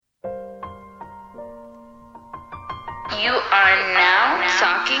You are now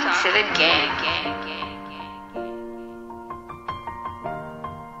talking to the gang.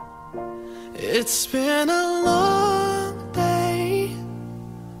 It's been a long day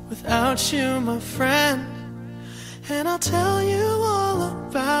without you, my friend, and I'll tell you all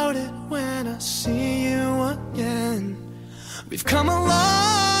about it when I see you again. We've come a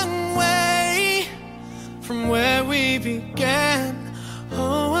long way from where we began.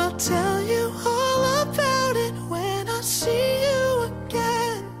 Oh, I'll tell you all about it when I see you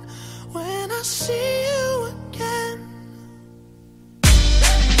again. When I see you again.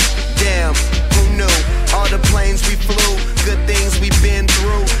 Damn, who knew? All the planes we flew, good things we've been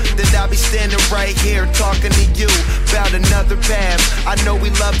through. That I'll be standing right here talking to you about another path. I know we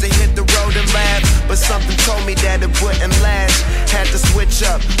love to hit the road and laugh, but something told me that it wouldn't last. Had to switch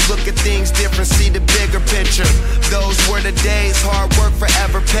up, look at things different, see the bigger picture. Those were the days, hard work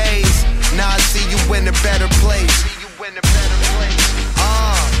forever pays. Now I see you in a better place.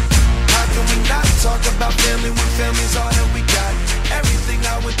 How can we not talk about family when family's all that we got? Everything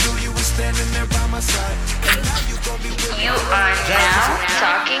I went through, you were standing there by my side. And now you gon' be with me. You are now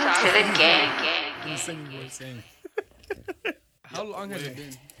talking to the gang. How long has it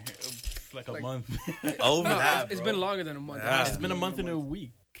been? Like a month. Over No, that, it's bro. been longer than a month. Yeah. It's been a month and a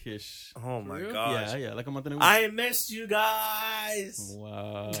week-ish. Oh my real? gosh. Yeah, like a month and a week. I missed you guys.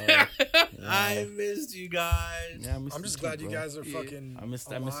 Wow. I missed you guys. Yeah, I missed I'm just too, glad you bro. guys are fucking I miss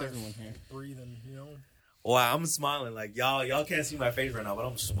alive, everyone here. breathing, you know? Wow, I'm smiling like y'all can't see my face right now, but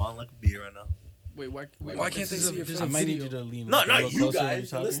I'm smiling like a bee right now. Wait, why can't they see your there's face? a I might need video. you to lean No, a not little you closer when guys, you're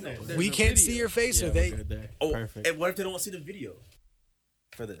talking. listeners. There's We a can't video. see your face, Yeah, or we're they... good there. Oh, Perfect. and what if they don't want to see the video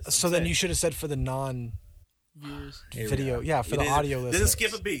for this? So then you should have said for the non-video, Viewers. yeah, for the audio listeners. Didn't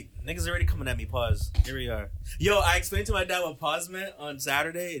skip a beat. Niggas already coming at me. Pause. Here we are. Yo, I explained to my dad what pause meant on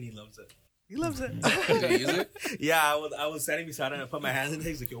Saturday, and he loves it. He loves it. Did you use it? Yeah, I was standing beside him and I put my hands in it.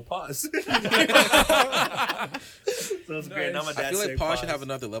 He's like, yo, pause. So it's great. Now my dad I feel say like pause pause. should have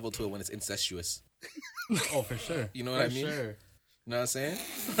another level to it when it's incestuous. Oh, for sure. You know what I For mean? Sure. You know what I'm saying?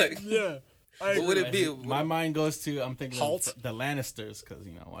 Like, Yeah. what would it be? My mind goes to, I'm thinking Halt? of the Lannisters, because,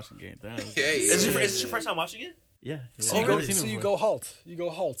 you know, I'm watching Game of Thrones. Hey, Is this your first time watching it? Yeah. So you go halt. You go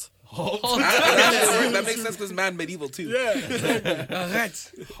halt. that makes sense because man medieval too. Yeah.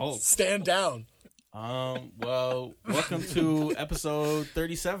 Halt. Stand down. Well, welcome to episode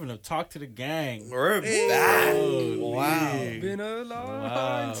 37 of Talk to the Gang. We're back. Wow. Been a long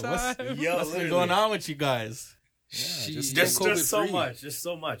Wow. time. Yo, What's been going on with you guys? Just Just staying so COVID-free. much. Just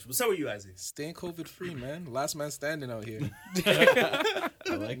so much. What's up with you, Isaac? Staying COVID free, man. Last man standing out here. I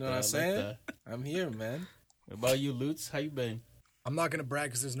like You know what I'm saying? I'm here, man. What about you, Lutz? How you been? I'm not gonna brag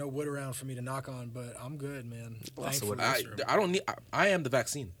because there's no wood around for me to knock on, but I'm good, man. Thankfully, I don't need. I am the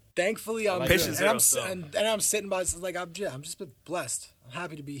vaccine. Thankfully I'm like good. that. And I'm, Zero, so. and I'm sitting by. Like I'm just been blessed. I'm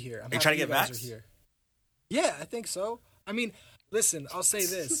happy to be here. I'm you happy trying to you get guys vaxxed? are here. Yeah, I think so. I mean, listen, I'll say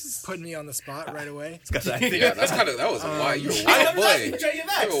this, putting me on the spot right away. Because I think Yeah, that's kind of that was a wild. You're a I wild never boy. asked you to try to get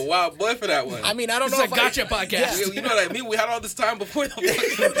You're a vaxxed. wild boy for that one. I mean, I don't It's know a if gotcha I, podcast. You know what I mean? We had all this time before the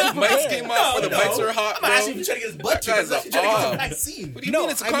mics came off. When the mics were hot, I'm bro. asking if you trying to get his butt That guy's checked. I'm a trying to get ob. the vaccine. What do you No, mean?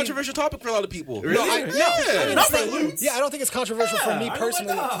 It's a I mean- controversial topic for a lot of people. No, I mean, Not it's for not- Lutz. yeah, I don't think it's controversial for me I know my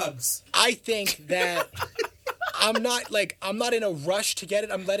personally. dogs. I think that I'm not in a rush to get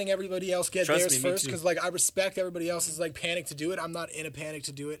it. I'm letting everybody else get Trust theirs me, me first too. because I respect everybody else's panic to do it. I'm not in a panic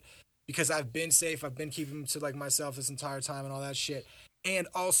to do it because I've been safe. I've been keeping to myself this entire time and all that shit. And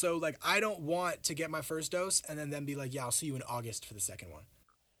also I don't want to get my first dose and then be like, yeah, I'll see you in August for the second one.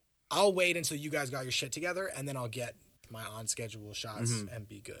 I'll wait until you guys got your shit together and then I'll get my on schedule shots and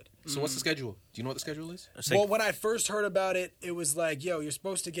be good. So what's the schedule? Do you know what the schedule is? Well, when I first heard about it, it was like, yo, you're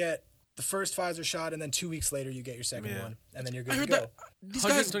supposed to get the first Pfizer shot, and then 2 weeks later you get your second one, and then you're good I to heard go. that. This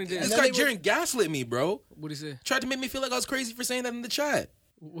 120 days. And guy then they Jaren gaslit me, bro. What do you say? Tried to make me feel like I was crazy for saying that in the chat.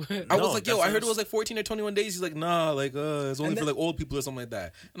 I No, was like, yo, that's I heard it not- was 14 or 21 days. He's like, nah, it's only And for then- old people or something like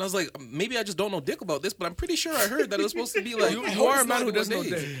that. And I was like, maybe I just don't know dick about this, but I'm pretty sure I heard that it was supposed to be like, you hope are a it's man not who does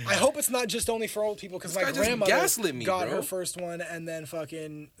 21 know days. dick. I hope it's not just only for old people because my guy just grandmother gaslit me, got bro. her first one, and then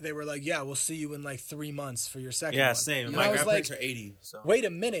they were like, yeah, we'll see you in 3 months for your second Yeah, one. same. And My I was grandparents like, are 80. So. wait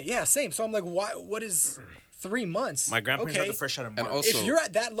a minute, yeah, same. So I'm like, what is 3 months? My grandparents okay. got the first shot in March. And also, If you're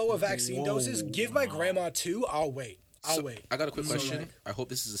at that low of vaccine doses, give my grandma 2. I'll wait. I'll wait. I got a quick question. I hope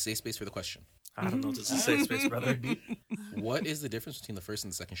this is a safe space for the question. I don't know if this is a safe space, brother. What is the difference between the first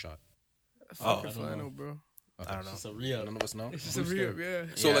and the second shot? Fuck if I know, bro. I don't know. It's a real. None of us know. It's a real, yeah.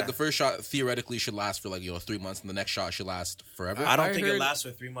 So Yeah. like the first shot theoretically should last for like 3 months, and the next shot should last forever. I don't I think it heard- lasts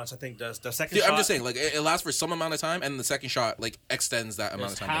for 3 months. I think the second Yeah, shot. I'm just saying, like it lasts for some amount of time, and the second shot like extends that amount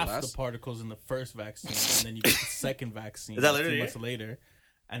There's of time half it lasts. the particles in the first vaccine, and then you get the second vaccine Is that 2 literally months it? later,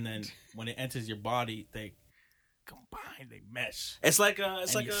 and then when it enters your body, they combine, they mesh. It's like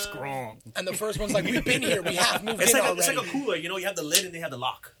It's like you're strong. And the first one's like, we've been here, we have moved It's in like already. it's like a cooler. You know, you have the lid and they have the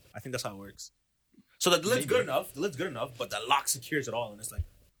lock. I think that's how it works. So the lid's good enough. The lid's good enough, but the lock secures it all, and it's like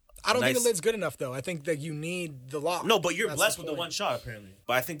I don't think nice. the lid's good enough though. I think that you need the lock. no. But you're That's blessed with the point. one shot apparently.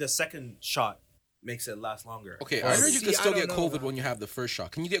 But I think the second shot makes it last longer. Okay, I heard you See, can still I get don't know COVID about when you have the first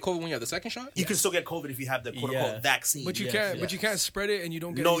shot. Can you get COVID when you have the second shot? You can still get COVID if you have the quote Yeah. unquote vaccine. But you Yes, can't. yes. But you can't spread it, and you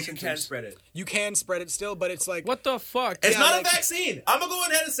don't get. no, any you can't symptoms. spread it. You can spread it still, but it's like What the fuck? It's Yeah, not like- a vaccine. I'm gonna go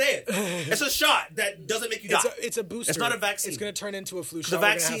ahead and say it. It's a shot that doesn't make you die. it's a booster. It's not a vaccine. It's going to turn into a flu The shot. We're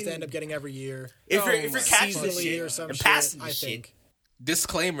going to have vaccine- to end up getting every year. if you're catching this Seasonally shit or some and shit, passing I this shit, think.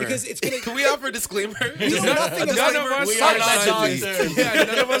 Disclaimer. Because it's gonna- Can we offer a disclaimer? We know nothing None about of us We are are not scientists. doctors. Yeah,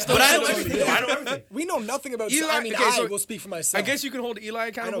 none of us. but I know know everything. I know everything. We know nothing about. Eli- I mean, okay, I so will speak for myself. I guess you can hold Eli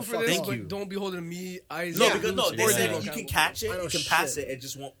accountable know for fuck this, all. but Thank you. don't be holding me, Isaac. No, Yeah. because no, they Or said Zero you can accountable. catch it, I know you can shit. pass it, it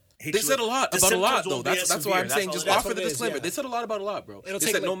just won't hit They you. said a lot The about a lot, symptoms though. won't be That's as why I'm severe. saying That's just all- that's offer what the it is, disclaimer. yeah. They said a lot about a lot, bro. It'll They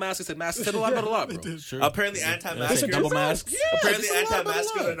take, said no like- mask. They said mask. They said a lot about a lot, bro. Sure. Apparently, There's anti-maskers. a double mask. Apparently, there's a lot about a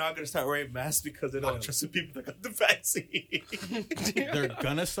anti-maskers lot. are not going to start wearing masks because they don't trust the people that got the vaccine. They're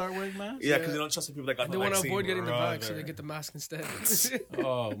gonna start wearing masks. Yeah, because they don't trust the people that got They the want to vaccine. avoid getting the Brother. vax, so they get the mask instead.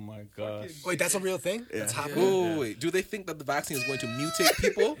 Oh my gosh. Wait, that's a real thing. That's happening. Oh wait, do they think that the vaccine is going to mutate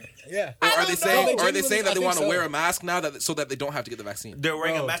people, Yeah. or are they saying, They or are they genuinely- saying that I they think want to so. wear a mask now that so that they don't have to get the vaccine? They're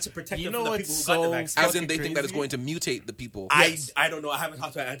wearing Bro, a mask to protect you them know from the what's people who got the so vaccine. As in, they think that it's crazy? going to mutate the people. I don't know. I haven't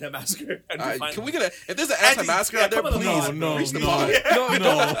talked to an anti-masker. Can we get a? If there's an anti-masker out there, come on, please no, reach the no. pod.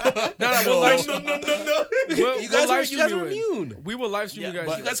 We'll live, No. we'll, You we'll guys live stream are you in. immune. We will live stream you guys.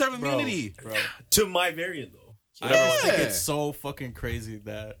 but- You guys have Bro, immunity. bro. To my variant, though. I just think Yeah. it's so fucking crazy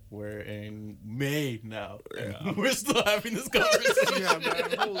that we're in May now. And we're still having this conversation. Yeah,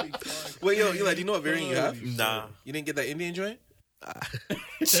 man. Holy fuck. Wait, yo, Eli, do you know what variant you have? Nah. You didn't get that Indian joint?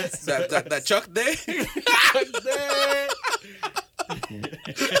 that Chuck Day?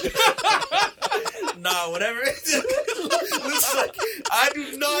 Nah, whatever. Looks like I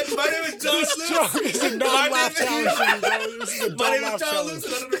do not. My name is John Lewis. This is a My non-laugh name is- challenge, bro. This is a My name non-laugh is John challenge.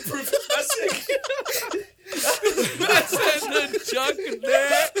 Lewis. None of the proof is missing.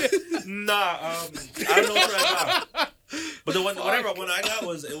 Nah, I don't know what I got. But the one, whatever one I got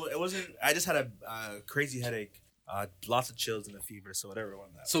was it wasn't. I just had a crazy headache, lots of chills and a fever. So whatever one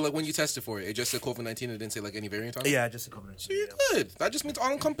that. So, like, when you tested for it, it just said COVID-19 and it didn't say, like, any variant on it? Yeah, just a combination. You're good. That just means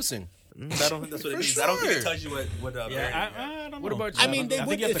all-encompassing. I don't think that's what it For means. I don't think sure. it tells you what variant. I don't know. What about I you? mean, they I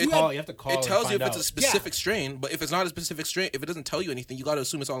would think you have if to you call. had- You have to call. It and tells you if find it's a out. specific strain, but if it's not a specific strain, if it doesn't tell you anything, you got to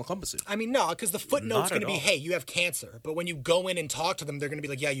assume it's all-encompassing. I mean, no, because the footnote's Not going to at be, all. hey, you have cancer. But when you go in and talk to them, they're going to be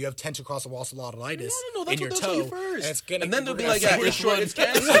like, yeah, you have tentricrossal vasculitis No, in that's your what they'll toe. tell you first. And, it's gonna, And then they'll be we're like, gonna yeah, say- it's short, it's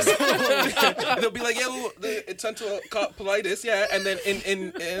cancer. They'll be like, yeah, well, it's colitis, yeah. And then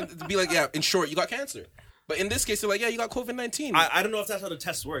and be like, yeah, in short, you got cancer. But in this case, they're like, yeah, you got COVID-19. I don't know if that's how the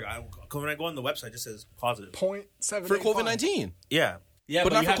tests work. When I go on the website, it just says positive. 0.7 for COVID-19. Yeah. Yeah,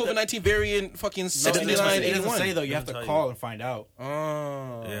 But not you for have to- COVID-19 variant fucking No, it doesn't 6981. say though. You have to Doesn't tell call you. and find out. Oh.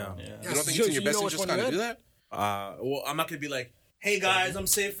 Yeah. You don't think so it's in your you best know which interest one kind you of do had? that? Well, I'm not gonna be like, hey guys, I'm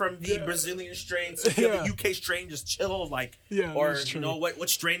safe from the Brazilian strain. So if you have a UK strain, just chill. Like, Yeah, or that's you true. know what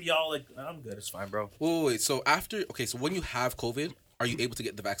strain y'all like? I'm good. It's fine, bro. Wait. So so when you have COVID, are you able to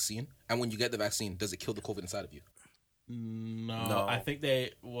get the vaccine? And when you get the vaccine, does it kill the COVID inside of you? No, I think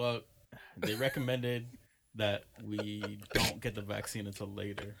they recommended that we don't get the vaccine until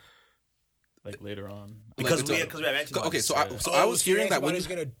later, like later on. Because Like, we have antibodies. Okay, so I was hearing that when you, anybody's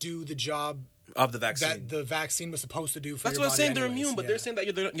going to do the job of the vaccine. that the vaccine was supposed to do for that's your what I'm saying. body They're anyways. immune, but Yeah. they're saying that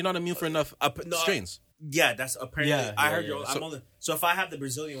you're not immune for enough No, strains. Yeah, that's apparently. Yeah, I yeah, heard yeah. you. I'm only so if I have the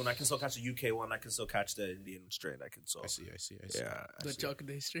Brazilian one, I can still catch the UK one. I can still catch the Indian strain. I can still. I see. Yeah. I The see. Chuck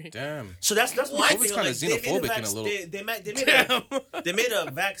Day stream. Damn. So that's my COVID's thing. kinda Like, they made xenophobic in a little- they made a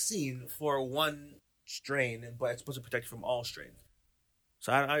vaccine for one strain, but it's supposed to protect you from all strains.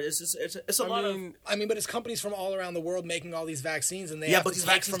 So it's a lot of. I mean, but it's companies from all around the world making all these vaccines, and they Yeah, have but to these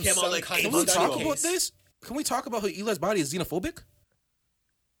take vaccines from came out some like kind 8 of Can we months study talk ago. about case. this? Can we talk about how Eli's body is xenophobic?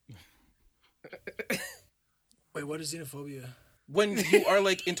 Wait, what is xenophobia? When you are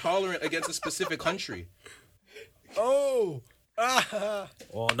like intolerant against a specific country, Oh,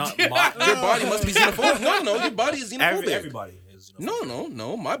 Well, not my, your body must be xenophobic. No, your body is xenophobic. everybody is. is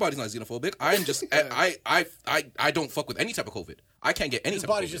No. My body's not xenophobic. I am just I don't fuck with any type of COVID. I can't get any His type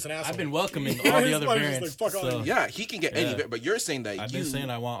of body's COVID. just an asshole. I've been welcoming all the His other body's just variants. like, fuck all so you. Yeah, he can get any, Yeah. but you're saying that I've you. been saying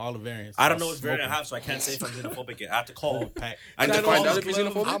I want all the variants. I don't know I'll which variant I smoke have, so I can't say if I'm xenophobic yet. I have to call. them. Pack. I need to find call out if you're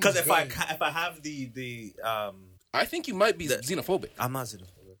xenophobic? because if I good. if I have the I think you might be xenophobic. I'm not xenophobic.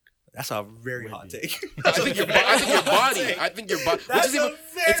 That's a very hot take. I think your body. I think your body. Which That's is even a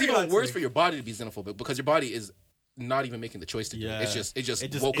very it's even hot worse take. for your body to be xenophobic because your body is not even making the choice to do Yeah. it. It just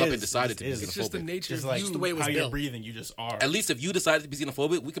It just woke up is. and decided It to be is. xenophobic. It's just the nature Just of like you. the way it was how you're built. breathing, you just are. At least if you decided to be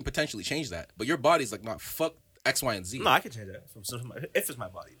xenophobic, we can potentially change that. But your body's like, not fuck X, Y, and Z. No, I can change that if it's my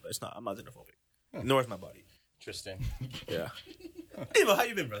body, but it's not. I'm not xenophobic. Nor is my body. Interesting. Yeah. Evo, how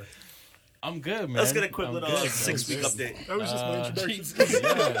you been, brother? I'm good, man. Let's get a quick I'm little good, 6-week I'm update. That was just my introduction.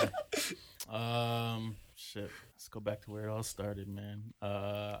 Yeah. Shit. Let's go back to where it all started, man.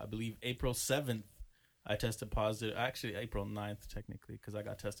 I believe April 7th, I tested positive. Actually, April 9th, technically, because I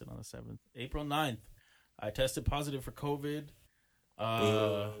got tested on the 7th. April 9th, I tested positive for COVID.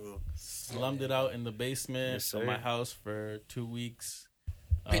 Slummed it out in the basement Yes, of sir. my house for 2 weeks.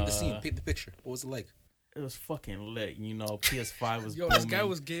 Paint the scene. Paint the picture. What was it like? It was fucking lit. You know, PS5 was Yo, booming. this guy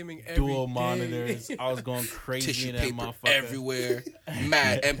was gaming every dual day. monitors. I was going crazy Tissue in that paper motherfucker. everywhere.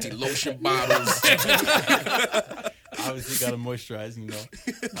 Mad empty lotion bottles. Obviously, got to moisturize, you know.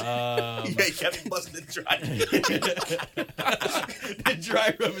 Yeah, you kept busting the dry. The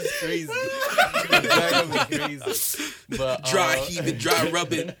dry rub is crazy. The dry rub is crazy. But Dry heaving, dry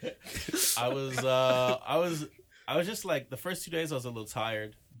rubbing. I was just like the first 2 days I was a little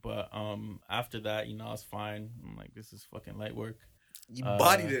tired, but after that, you know, I was fine. I'm like, this is fucking light work. You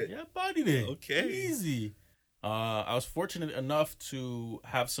bodied it. Yeah, bodied it. Okay. Easy. I was fortunate enough to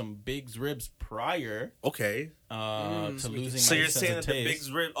have some big ribs prior Okay. to losing So my you're sense saying of that the taste.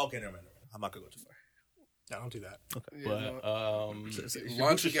 big rib? Okay, never mind. I'm not gonna go too far. No, don't do that. But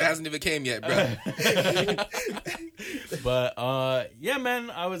Launch weekend hasn't even came yet, bro. but yeah, man,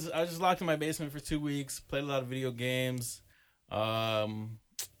 I was just locked in my basement for 2 weeks, played a lot of video games.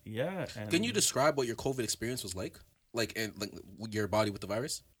 Yeah. And Can you describe what your COVID experience was like? Like, and like your body with the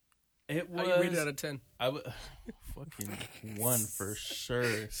virus? It How was. you rate it out of 10? I would fucking 1 for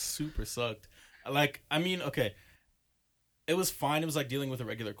sure. Super sucked. Like, I mean, okay. It was fine. It was like dealing with a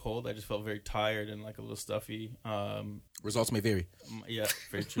regular cold. I just felt very tired and like a little stuffy. Results may vary. Yeah,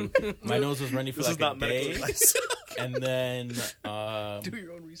 very true. My nose was runny for This like is not a medical day, advice. and then Do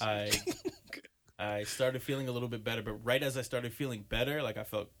your own research. I started feeling a little bit better. But right as I started feeling better, like I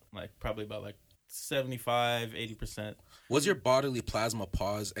felt like probably about like 75-80%. Was your bodily plasma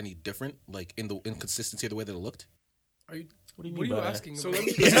pause any different, like in the inconsistency of the way that it looked? Are you, What do you what are mean you by that? asking So about? let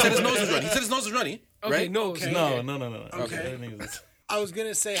me. He said his nose was runny. He said his nose was runny. Okay, right? no. Okay. No. Okay. I didn't even- I was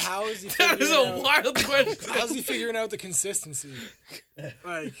gonna say, how is he? That is figuring a out- wild question. How's he figuring out the consistency? Like,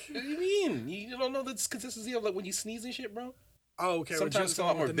 What do you mean? You don't know the consistency of like when you sneeze and shit, bro? oh, okay. Sometimes we're it's just a lot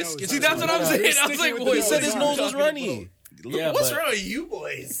going more with the nose. viscous. See, that's what I'm saying. I was like, Sticking wait, with the He said his nose was talking runny. Yeah, What's but wrong with you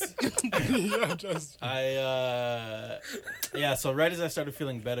boys? yeah, just. Yeah, so right as I started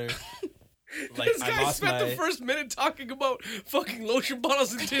feeling better, like This I guy lost spent my the first minute talking about fucking lotion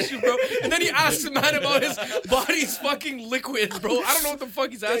bottles and tissue, bro. And then he asked the man about his body's fucking liquid, bro. I don't know what the fuck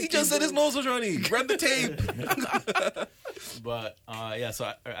he's asking. He just said his nose was runny. Read the tape. But yeah,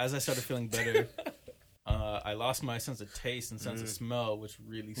 so as I started feeling better, I lost my sense of taste and sense of smell, which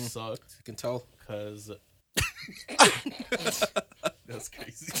really sucked You can tell. because that's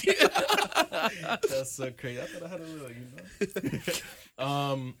crazy. That's so crazy. I thought I had a little, you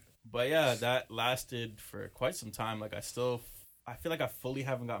know. But yeah, that lasted for quite some time. Like I feel like I fully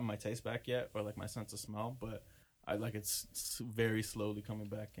haven't gotten my taste back yet, or like my sense of smell, but I like it's very slowly coming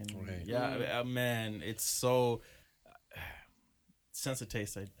back. And Right. yeah, man, it's so sense of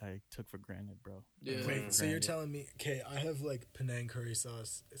taste I took for granted, bro. Yeah. Wait, so you're telling me? Okay, I have like Penang curry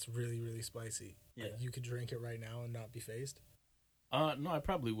sauce. It's really, really spicy. Yeah. Like, you could drink it right now and not be phased. No, I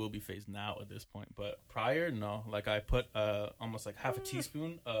probably will be phased now at this point, but prior, no. Like I put almost like half a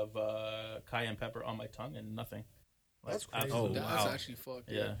teaspoon of cayenne pepper on my tongue and nothing. Like, That's crazy. absolutely- That's wow. actually fucked.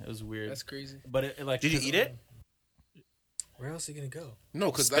 yeah, it was weird. That's crazy. But it like Did you eat it? Where else are you gonna go?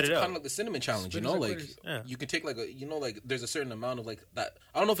 No, because Spit that's it out. kind of like the cinnamon challenge, Spit you it know? like Like, quitters. Yeah. you can take like a, you know, like there's a certain amount of like that.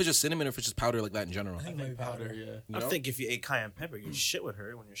 I don't know if it's just cinnamon or if it's just powder like that in general. I think I it might think be powder, powder. yeah. You I know? think if you ate cayenne pepper, you shit would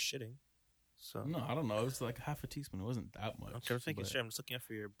hurt when you're shitting. So No, I don't know. It was like half a teaspoon. It wasn't that much. okay, I'm thinking. but, Sure, I'm just looking out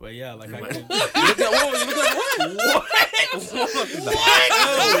for your. but yeah, like I What? could, You look like, whoa, you look like what? Oh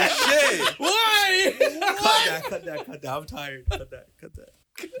shit! Why? Cut that. I'm tired. Cut that.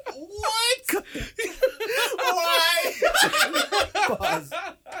 What? Why? Pause.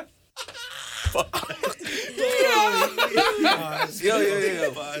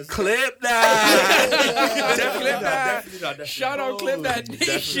 Yo. Clip that. Definitely not. Definitely not. Shout out, Clip That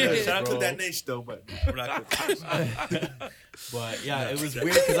Nation. Shout out bro. to that nation though, but we're not gonna- But yeah, it was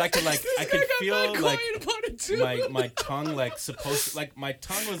weird because I could feel like about it too. my tongue like supposed to, like my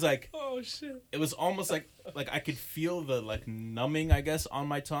tongue was like Oh shit. it was almost like I could feel the like numbing, I guess, on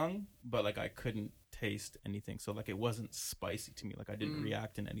my tongue, but like I couldn't taste anything. So like it wasn't spicy to me. Like I didn't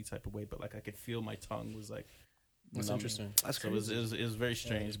react in any type of way, but like I could feel my tongue was like That's numbing. interesting. That's So it was very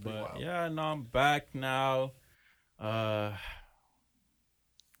strange. pretty But wild. yeah, no, I'm back now.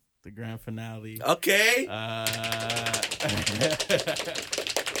 The grand finale. Okay.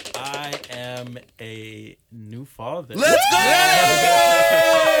 I am a new father. Let's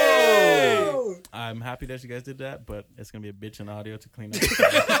go! I'm happy that you guys did that, but it's gonna be a bitch in audio to clean up.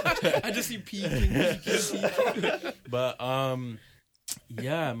 I just see peeking. But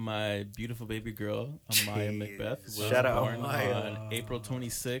yeah, my beautiful baby girl, Amaya Macbeth, was Shout out, born Amaya. on April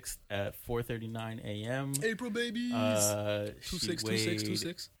 26th at 4:39 a.m. April babies. She 26, weighed 26,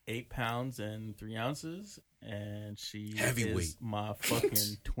 26. 8 pounds and 3 ounces, and she Heavyweight. is my fucking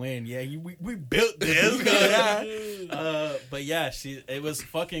twin. Yeah, we built this. But yeah,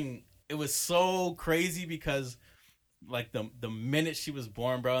 it was so crazy because like the minute she was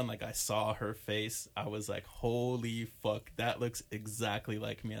born, bro, and like I saw her face, I was like, holy fuck, that looks exactly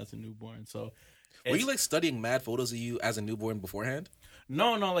like me as a newborn. So Were you like studying mad photos of you as a newborn beforehand?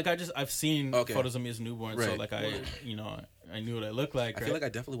 no, like I've seen Okay. photos of me as a newborn, so Right. like I knew what I looked like. I feel like I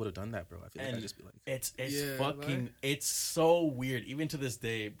definitely would have done that, bro. I feel like And I'd just be like, it's Yeah, fucking like- it's so weird even to this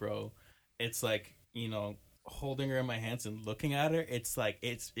day, bro. It's like, holding her in my hands and looking at her, it's like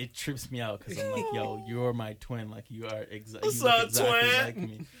it trips me out because I'm like, yo, you're my twin, like you are exactly What's up, twin? like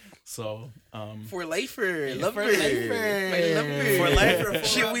me. So for lifer, Yeah, lover, for lifer. my lover. For lifer, for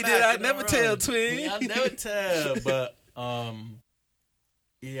Shit, we back did. I'd and never around. tell, twin. yeah, I'll never tell, but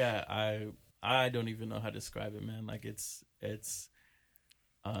yeah, I don't even know how to describe it, man. Like it's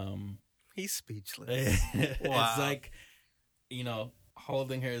He's speechless. it's Wow. like,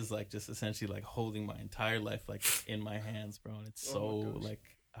 holding her is like just essentially like holding my entire life like in my hands, bro. And it's so like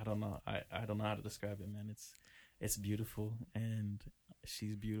I don't know how to describe it, man. It's beautiful, and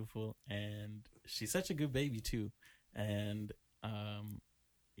she's beautiful, and she's such a good baby too. And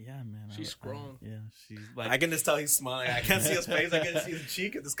yeah, man, She's strong. yeah, she's like I can just tell he's smiling. I can't see his face. I can see his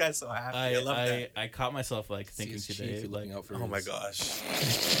cheek. This guy's so happy. I love that. I caught myself like See thinking his chief, today, you're like, looking out for Oh my his-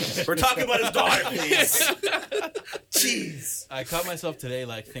 gosh. We're talking about his daughter, please. Jeez. I caught myself today,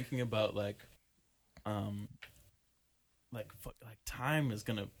 like thinking about like time is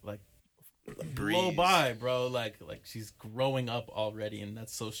gonna like blow Breeze. by, bro. Like she's growing up already, and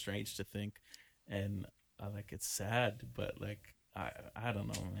that's so strange to think. And it's sad, but like I don't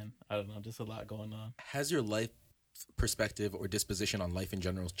know, man. I don't know. Just a lot going on. Has your life perspective or disposition on life in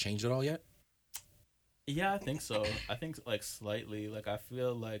general changed at all yet? Yeah, I think so. I think like slightly. Like I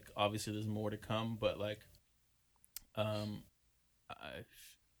feel like obviously there's more to come, but like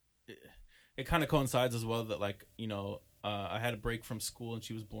it kind of coincides as well that like I had a break from school and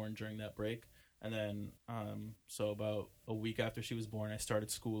she was born during that break, and then so about a week after she was born I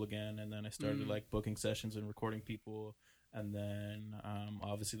started school again, and then I started like booking sessions and recording people, and then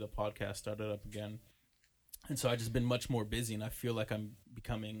obviously the podcast started up again, and so I've just been much more busy, and I feel like I'm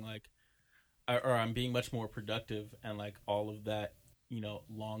becoming like or I'm being much more productive, and like all of that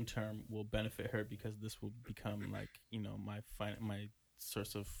long term will benefit her because this will become like my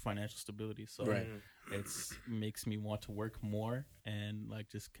source of financial stability. So Right. it's makes me want to work more and like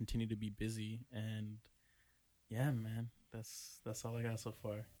just continue to be busy. And yeah, man, that's all I got so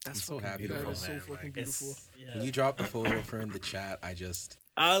far. That's so fucking happy beautiful, for That is so man. fucking Like, beautiful. Yeah. When you dropped the photo of her in the chat,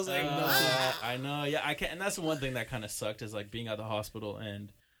 I was like, I know, yeah, I can't, and that's the one thing that kind of sucked is like being at the hospital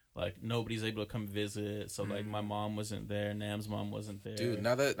and like nobody's able to come visit. So like my mom wasn't there, Nam's mom wasn't there. dude.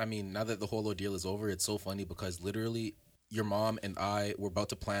 Now that the whole ordeal is over, it's so funny because literally your mom and I were about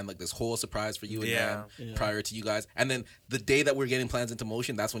to plan like this whole surprise for you and Yeah. Nam Yeah. prior to you guys, and then the day that we're getting plans into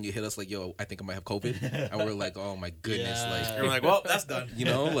motion, that's when you hit us like, "Yo, I think I might have COVID," and we're like, "Oh my goodness!" Yeah. Like, and we're like, well, that's done.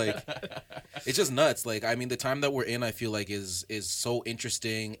 like it's just nuts. Like, I mean, the time that we're in, I feel like is so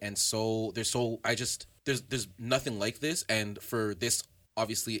interesting, and there's nothing like this, and for this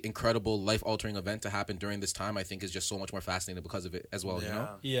obviously incredible life altering event to happen during this time, I think is just so much more fascinating because of it as well. You know,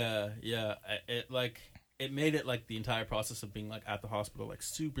 Yeah. It made it like the entire process of being like at the hospital like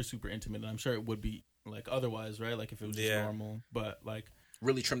super super intimate, and I'm sure it would be like otherwise, right? Like if it was just Yeah. normal, but like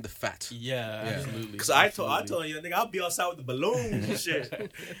really trim the fat. yeah. Absolutely. Because I Absolutely. told you, nigga, I'll be outside with the balloons and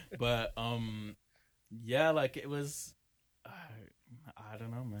shit. But yeah, like it was I don't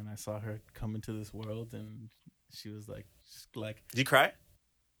know, man. I saw her come into this world and she was like, Did you cry?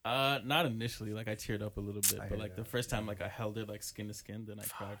 not initially. Like I teared up a little bit, I but hear like that. the first time, like I held her like skin to skin, then I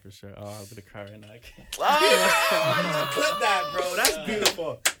cried for sure. Oh, I'm gonna cry right now. I can't. Clip that, bro. That's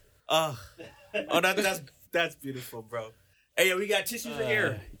beautiful. That's beautiful, bro. Hey, yo, we got tissues in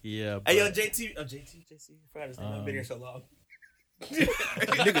here. Yeah. Hey, yo, but- JT. Oh, JT. I forgot his name. I've been here so long.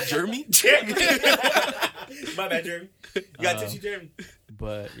 Nigga, Jeremy? Jeremy. My bad, Jeremy. You got tissue, Jeremy.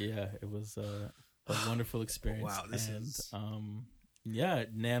 But yeah, it was a wonderful experience. Wow, this and, is- yeah,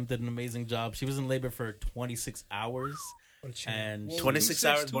 Nam did an amazing job. She was in labor for 26 hours. And 26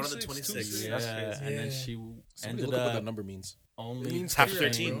 hours, born on the 26, 26th. yeah, That's crazy. and then Yeah. she Somebody ended look up what that up number means. only It means half of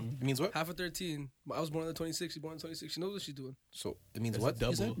touching- 13. It means what? Half of 13. I was born on the 26th. She's born on the 26th. She knows what she's doing. So it means It's what?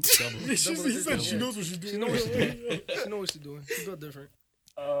 double. You said? double. He said she knows what she's She doing. knows what she's doing. She knows what she's doing. She's built different.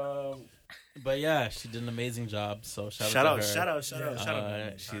 But yeah, she did an amazing job. So shout Shout out out, to her. shout out, shout out, shout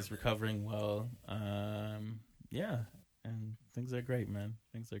out. She's recovering well. Yeah, and things are great, man.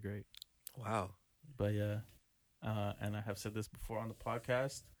 Things are great. Wow. But yeah, and I have said this before on the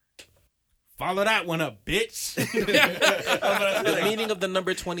podcast. Follow that one up, bitch. The meaning of the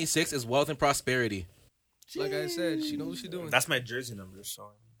number 26 is wealth and prosperity. Like I said, she knows what she's doing. That's my jersey number,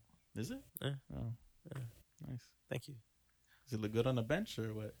 so Is it? Yeah. Oh, nice. thank you. Does it look good on the bench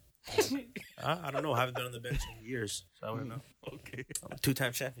or what? I don't know. I haven't been on the bench in years, so I wouldn't know. Okay. I'm a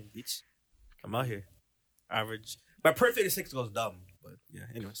 2-time champion, bitch. I'm out here. Average. My per 36 goes dumb, but yeah.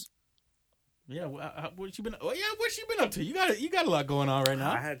 Anyways, Yeah, what you been? Oh yeah, what you been up to? You got a lot going on right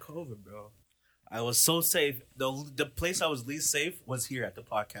now. I had COVID, bro. I was so safe. The place I was least safe was here at the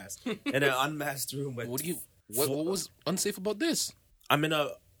podcast in an unmasked room. With What was unsafe about this? I'm in a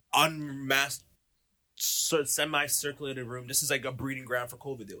unmasked, semi-circulated room. This is like a breeding ground for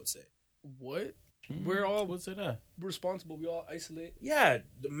COVID. They would say. What? We're all What's it at? responsible. We all isolate. Yeah,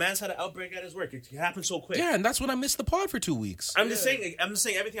 the man's had an outbreak at his work. It happened so quick. Yeah, and that's when I missed the pod for 2 weeks. I'm just saying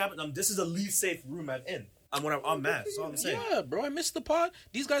everything happened. This is the least safe room I'm in. I'm when I'm unmasked. That's all I'm saying. Yeah, bro, I missed the pod.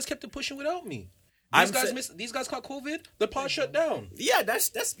 These guys kept it pushing without me. I'm These guys caught COVID. The pod shut down. Yeah, that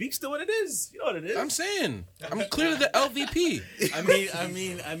speaks to what it is. You know what it is. I'm saying, I'm clearly the LVP.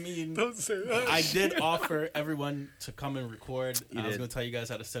 I mean, Don't say that. I did offer everyone to come and record. I was did. gonna tell you guys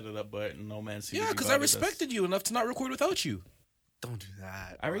how to set it up, but no man seemed Yeah, to be because I bothered. That's- respected you enough to not record without you. Don't do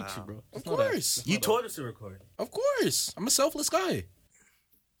that. I rate Wow. you, bro. Of Just know that. course. Just You know that. told us to record. Of course. I'm a selfless guy.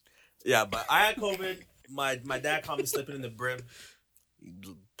 Yeah, but I had COVID. My dad caught me slipping in the brim. He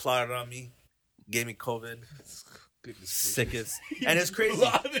plotted on me. Gave me COVID. Sickest. And it's crazy.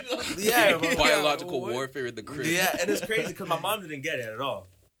 Yeah, bro. Biological warfare in the crib. Yeah, and it's crazy because my mom didn't get it at all,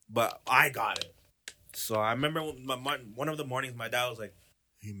 but I got it. So I remember one of the mornings, my dad was like,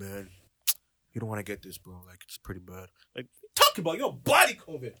 "Hey man, you don't want to get this, bro. Like it's pretty bad. Like talk about your body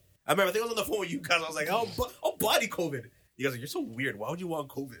COVID." I remember I think I was on the phone with you guys. I was like, "Oh, body COVID." You guys are like, "You're so weird. Why would you want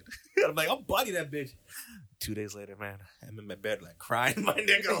COVID?" I'm like, "I'll body that bitch." 2 days later, man, I'm in my bed like crying, my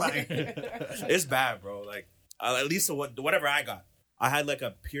nigga. Like it's bad, bro. Like at least whatever I got. I had like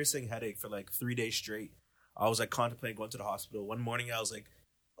a piercing headache for like 3 days straight. I was like contemplating going to the hospital. One morning I was like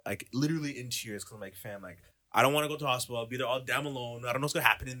literally in tears because I'm like, fam, like I don't want to go to the hospital. I'll be there all damn alone. I don't know what's gonna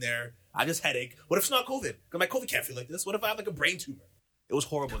happen in there. I just headache. What if it's not COVID? Because my COVID can't feel like this. What if I have like a brain tumor? It was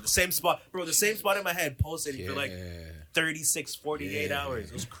horrible. The same spot, bro. The same spot in my head pulsating for like 36, 48 hours.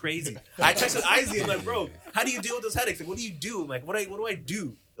 It was crazy. I texted Izzy. I'm like, bro, how do you deal with those headaches? Like, what do you do? I'm like, what do I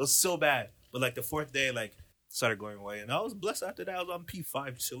do? It was so bad. But like the fourth day, like started going away, and I was blessed after that. I was on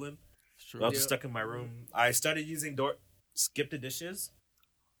P5 chilling. I was just stuck in my room. I started using Skip the Dishes.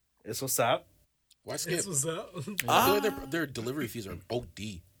 It's what's up. Why skip? This was up. I feel like their delivery fees are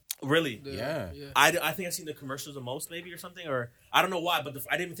OD. Really? Yeah. I think I've seen the commercials the most, maybe, or something, or I don't know why, but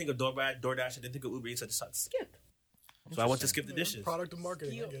I didn't even think of DoorDash. I didn't think of Uber Eats. I just thought Skip. So I went to Skip the Dishes. Product of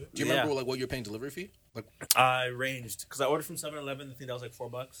marketing. I get it. Do you remember like what you're paying delivery fee? Like, I ranged because I ordered from 7-Eleven. I think that was like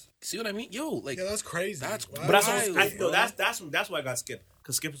 $4. see what I mean? Yo, like Yeah, that's crazy. That's Wow. But that's Wild, what, bro. that's why I got Skip,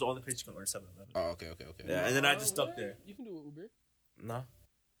 because Skip is the only place you can order 7-Eleven. Oh, okay. Yeah, and then I just stuck there. You can do it Uber. No.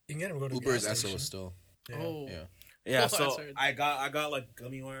 You can get him to go to Uber the is gas SO station. still. Yeah. Oh. Yeah. Yeah, Oh, so that's right. I got like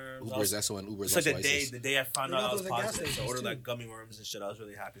gummy worms. Uber is SO and Uber is It's like also the day I found What out I about was those at gas positive. So I stations, ordered too? like gummy worms and shit. I was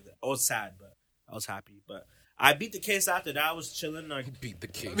really happy. I was sad, but I was happy. But I beat the case after that. I was chilling. Like beat the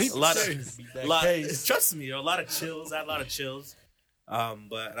case. a lot Beat that of case. trust me, a lot of chills. I had a lot of chills.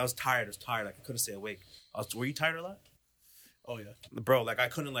 But I was tired. Like I couldn't stay awake. Were you tired a lot? Oh yeah. Bro, like I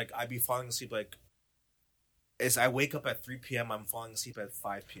couldn't, like I'd be falling asleep like I wake up at 3 p.m. I'm falling asleep at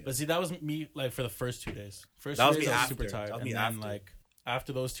 5 p.m. But see, that was me like for the first 2 days. First That 2 was days me I was after. super tired, That was and me then after. like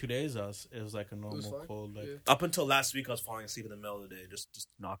after those 2 days, it was like a normal fine. cold. Like Yeah. Up until last week, I was falling asleep in the middle of the day, just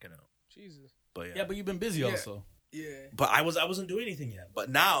knocking out. Jesus. But yeah. Yeah, but you've been busy also. Yeah. But I wasn't doing anything yet. But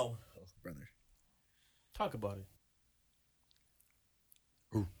now, brother, Talk about it.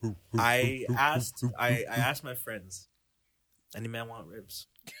 I asked my friends, any man want ribs?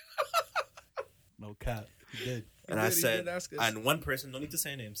 No cap. You did. And He I did, he said, did ask us. and one person, no need to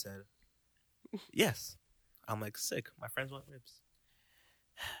say name, said, yes. I'm like, sick. My friends want ribs.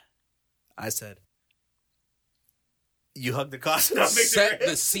 I said, you hug the cost and I'll make Set the the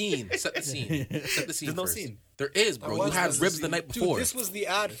ribs. scene. Set the scene. Set the scene. There's no first. scene. There is, bro. You What had was ribs this? the night Dude, before. this was the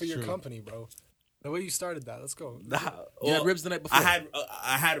ad for your true. company, bro. The way you started that. Let's go. You Well, had ribs the night before,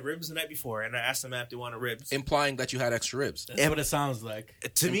 I had ribs the night before, and I asked them if they wanted ribs. implying that you had extra ribs. That's what it sounds like.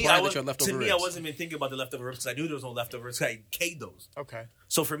 To me, imply I that was, you had leftover to me, I ribs. wasn't even thinking about the leftover ribs because I knew there was no leftovers. I K'd those. Okay.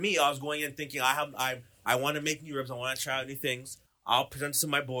 So for me, I was going in thinking I want to make new ribs. I want to try out new things. I'll present to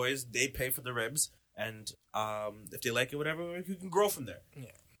my boys. They pay for the ribs, and if they like it, whatever, you can grow from there. Yeah.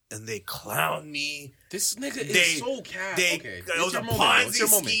 And they clown me. This nigga They- is so cat. They, Okay, it was it's a your moment. It's your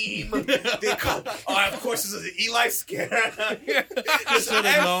Ponzi moment. scheme. They call, of course, this is an Eli scam. Should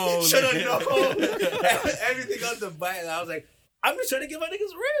have known. Should have known. Everything on the bite. And I was like, I'm just trying to get my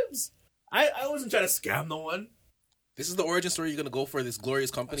niggas ribs. I wasn't trying to scam no one. This is the origin story you're gonna go for this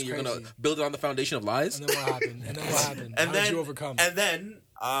glorious company. That's You're gonna crazy. build it on the foundation of lies. And then what happened? And How then did you overcome? And then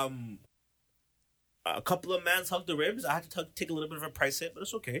a couple of mans hugged the ribs. I had to take a little bit of a price hit, but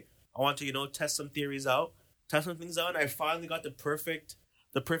it's okay. I want to, test some theories out, test some things out. And I finally got the perfect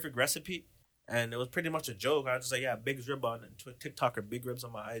recipe, and it was pretty much a joke. I was just like, yeah, Big's Rib on TikTok or Big Ribs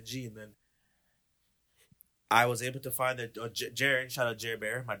on my IG, and then I was able to find Jared. Shout out Jared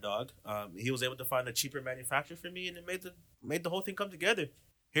Bear, my dog. He was able to find a cheaper manufacturer for me, and it made the whole thing come together.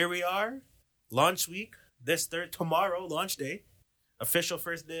 Here we are, launch week. Tomorrow, launch day, official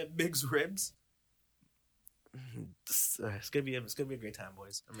first day of Big's Ribs. It's gonna be a great time,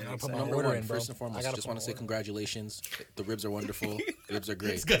 boys. I'm really I'll put excited. my Number order one, in, bro. first and I foremost, gotta just put want my to say order in. congratulations. The ribs are wonderful. The ribs are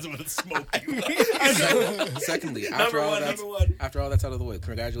great. These guys want to smoke you. Secondly, Number one. after all that's out of the way,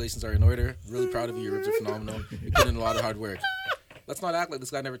 congratulations are in order. Really proud of you. Your ribs are phenomenal. You're putting in a lot of hard work. Let's not act like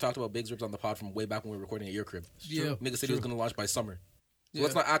this guy never talked about Big's Ribs on the pod from way back when we were recording at your crib. Yeah. Nigga said he was going to launch by summer. So Yeah.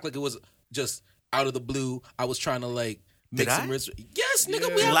 let's not act like it was just out of the blue. I was trying to make Did some I? ribs. Yes, nigga,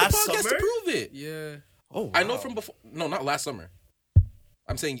 Yeah. we have Last the podcast summer? to prove it. Yeah. Oh, wow. I know from before. No, not last summer.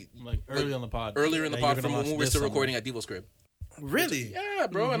 I'm saying Like early on the pod. earlier in the That pod you're from gonna when we launch were this still summer. recording at Devo's crib. Really? Yeah,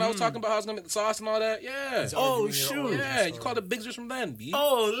 bro. And I was talking about how I was going to make the sauce and all that. Yeah. He's Oh, arguing your shoot. origin Yeah, you story. called it Big's Ribs from then, B.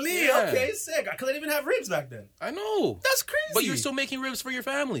 Oh, Lee. Yeah. Okay, sick. Because I didn't even have ribs back then. I know. That's crazy. But you're still making ribs for your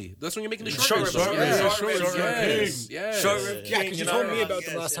family. That's when you're making the short Short ribs. ribs, Yeah. short ribs, Yes. Yes. Short rib Yeah, king, because you know? told me about Yes,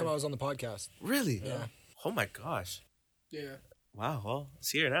 them last yes. time I was on the podcast. Really? Yeah. Oh my gosh. Yeah. Wow. Well,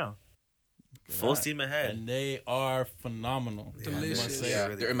 it's here now. Full steam ahead. And they are phenomenal. Delicious. I must say. Yeah,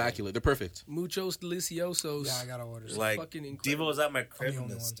 they're immaculate. They're perfect. Muchos deliciosos. Yeah, I gotta order. It's Like fucking Devo incredible. was at my crib I'm the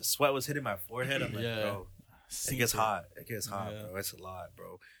and only one. the sweat was hitting my forehead. I'm like, Yeah. bro, it gets hot. It gets hot, Yeah. bro. It's a lot,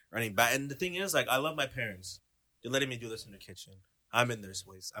 bro. Running back, and the thing is, like, I love my parents. They're letting me do this in the kitchen. I'm in their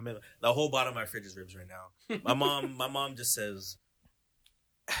space. I'm in the whole bottom of my fridge is ribs right now. My mom just says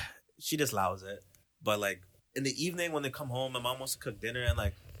she just allows it. But like in the evening when they come home, my mom wants to cook dinner, and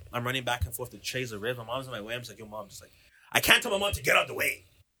like I'm running back and forth to trays of ribs. My mom's in my way. I'm just like, yo, mom, just like I can't tell my mom to get out the way,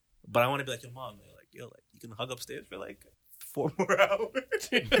 but I want to be like, yo, mom, like you can hug upstairs for like 4 more hours.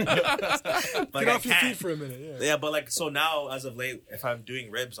 Like, Get I off your can't. feet for a minute. Yeah. Yeah, but like so now, as of late, if I'm doing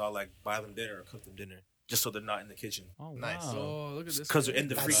ribs, I'll like buy them dinner or cook them dinner just so they're not in the kitchen. Oh, Nice. wow. Oh, look at this. Because they're in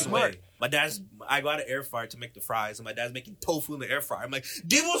the That's freaking smart. way. I got an air fryer to make the fries, and my dad's making tofu in the air fryer. I'm like,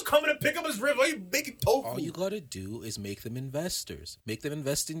 Devo's coming to pick up his ribs. Why are you making tofu? All you gotta do is make them investors. Make them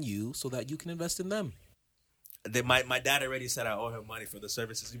invest in you so that you can invest in them. My dad already said I owe him money for the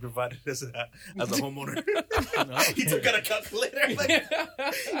services he provided as a homeowner. He took out a calculator. Like,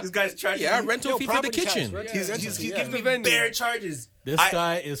 this guy's charging. Yeah, me. rental fee for the property tax, kitchen. right? He's, Yeah, he's yeah. giving me vending. bare charges. This I-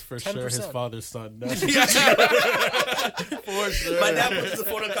 guy is for sure his 10%. father's son. That's For sure. My dad puts the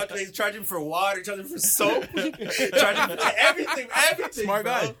phone on calculator. He's charging for water, charging for soap, charging for everything. Smart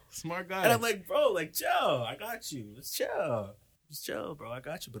bro. guy. Smart guy. And I'm like, bro, like, chill. I got you. Let's chill. Just chill, bro. I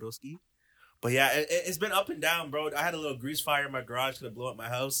got you, Broski. But yeah, it's been up and down, bro. I had a little grease fire in my garage to blow up my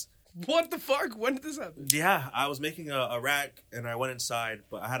house. What the fuck? When did this happen? Yeah, I was making a rack and I went inside,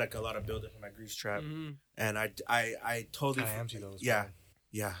 but I had like a lot of buildup in my grease trap, and I totally Gotta empty those, Yeah,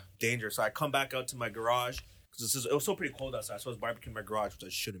 yeah, dangerous. So I come back out to my garage because it was so pretty cold outside, so I was barbecuing in my garage, which I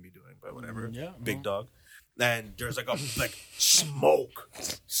shouldn't be doing, but whatever. Yeah, Big dog. And there's like a like smoke,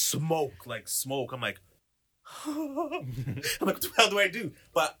 like smoke. I'm like, I'm like, what the hell do I do?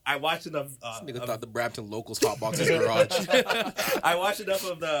 But I watched enough. Nigga thought the Brampton locals hotbox his garage. I watched enough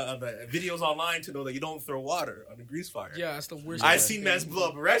of the videos online to know that you don't throw water on a grease fire. Yeah, that's the worst. I seen mans blow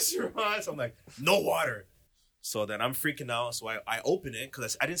up restaurants. I'm like, no water. So then I'm freaking out. So I open it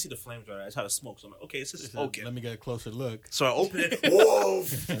because I didn't see the flames right. I saw the smoke. So I'm like, okay, it's just smoking. Let me get a closer look. So I open it. Whoa!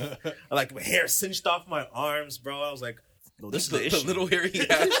 I like my hair cinched off my arms, bro. I was like, no, this is the issue. The little hair he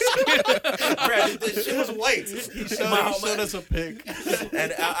has. Brad, this shit was white. He showed us a pic.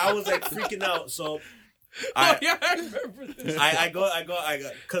 And I was like freaking out. So I remember this. I go,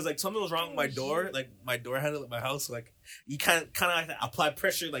 because like something was wrong with my door. Like my door handle at my house, like you kind of like apply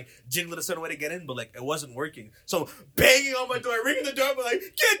pressure, like jiggle it a certain way to get in, but like it wasn't working. So banging on my door, ringing the door, but like,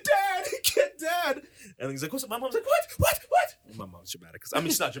 get dad. And he's like, what's up? My mom's like, what? And my mom's dramatic. I mean,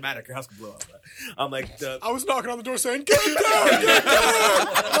 she's not dramatic. Her house can blow up. But I'm like, I was knocking on the door saying, get down.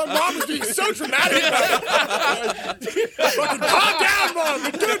 My mom was being so dramatic. Fucking calm down,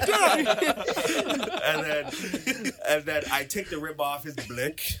 mom. Get down. And then I take the rib off his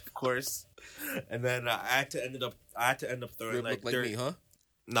blick, of course. And then I had to end up throwing Rib like look like dirt. me, huh?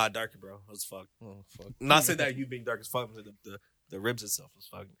 Nah, darker, bro. It was fuck. Oh fuck. Not saying that you being dark as fuck, but the ribs itself was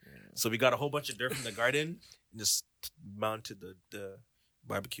fuck. So we got a whole bunch of dirt from the garden and just mounted the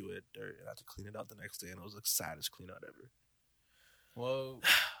barbecue with dirt, and I had to clean it out the next day, and it was the saddest clean out ever. Well,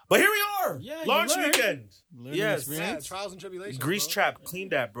 But here we are. Yeah, Launch you learned. weekend. learning Yes. experience. Yeah, trials and tribulations. Grease bro. trap, clean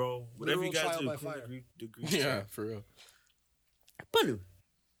that, bro. Whatever you Literal gotta trial do, by clean fire. the grease Yeah, trap. for real. Balu,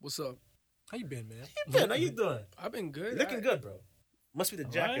 What's up? How you been, man? man, how you doing? I've been good. Looking good, bro. Must be the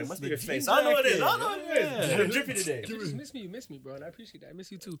jacket. Right? Must be The your face. jean I know what it is. jacket. I know what it is. Yeah. You're drippy today. You just miss me. You miss me, bro, and I appreciate that. I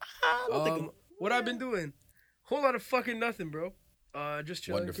miss you too. I don't think What I've been doing? Whole lot of fucking nothing, bro. Just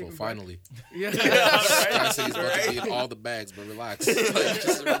chilling. Wonderful. kicking back. Finally. Yeah. I say he's about to be in all the bags, but relax. Like,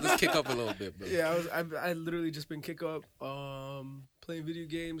 just let's kick up a little bit, bro. Yeah, I literally just been kick up, playing video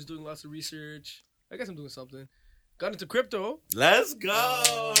games, doing lots of research. I guess I'm doing something. Got into crypto. Let's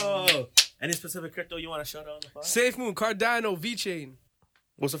go. Any specific crypto you want to shout out on the pod? Safe Moon, Cardano, VeChain.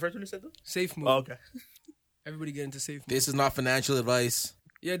 What's the first one you said though? Safe Moon. Oh, okay. Everybody get into Safe Moon. This is not financial advice.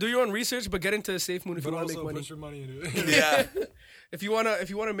 Yeah, do your own research, but get into Safe Moon if But you want to also make money. put your money into it. Yeah. If you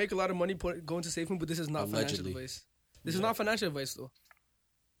wanna make a lot of money, go into Safe Moon. But this is not financial Allegedly. advice. This is not financial advice though.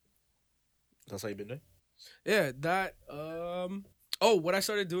 That's how you been doing? Yeah, that. Oh, what I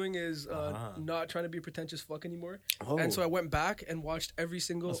started doing is not trying to be a pretentious fuck anymore, and so I went back and watched every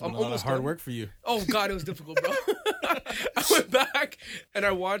single. That's I'm been a lot of almost hard done. work for you. Oh God, it was difficult, bro. I went back and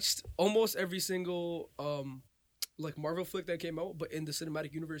I watched almost every single like Marvel flick that came out, but in the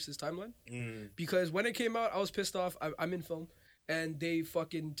cinematic universe's timeline. Because when it came out, I was pissed off. I'm in film, and they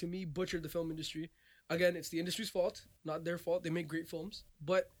fucking, to me, butchered the film industry. Again, it's the industry's fault, not their fault. They make great films,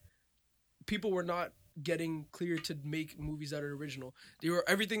 but people were not getting clear to make movies that are original.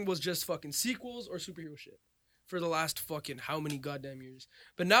 Everything was just fucking sequels or superhero shit for the last fucking how many goddamn years.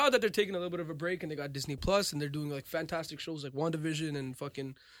 But now that they're taking a little bit of a break and they got Disney Plus and they're doing like fantastic shows like WandaVision and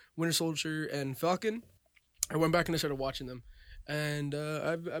fucking Winter Soldier and Falcon, I went back and I started watching them. And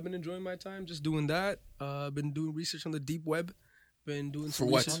I've been enjoying my time just doing that. I've been doing research on the deep web. Been doing some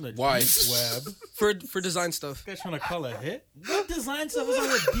For what? research Why? Web. for design stuff. You guys trying to call a hit? What design stuff is on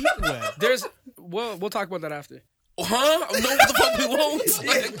the deep web? We'll talk about that after. Huh? No, what the fuck we won't?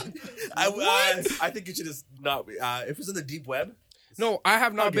 Like, I think you should just not. If it's in the deep web. No, I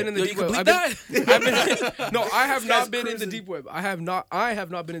have not been in the Yo, deep you web. complete No, I have not been in the cruising. deep web. I have not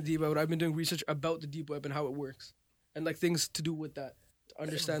been in the deep web. I've been doing research about the deep web and how it works, and like things to do with that. To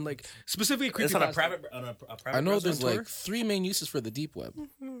understand, like specifically It's on a creepypasta. private. On a private I know there's browser? like 3 main uses for the deep web.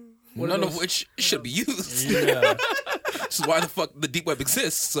 What are None of those? which should be used. Yeah. This is why the fuck the deep web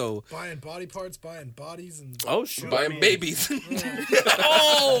exists. So Buying body parts, buying bodies, and Oh shoot! buying babies.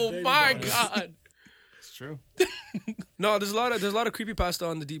 Oh my god! It's true. No, there's a lot of creepypasta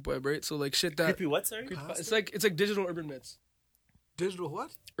on the deep web, right? So like shit that Creepy what? Sorry. it's like digital urban myths. digital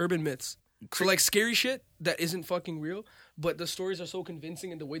what? Urban myths. So like scary shit that isn't fucking real, but the stories are so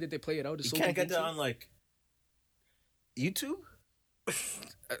convincing and the way that they play it out is You so can't get convincing. that on like YouTube.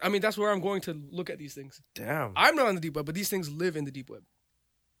 I mean, that's where I'm going to look at these things. Damn. I'm not on the deep web, but these things live in the deep web.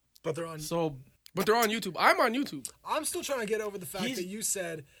 But they're on. So But they're on YouTube. I'm on YouTube. I'm still trying to get over the fact that you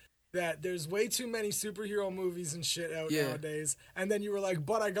said that there's way too many superhero movies and shit out Yeah. nowadays. And then you were like,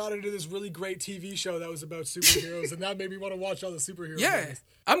 but I got into this really great TV show that was about superheroes, and that made me want to watch all the superhero Yeah. movies.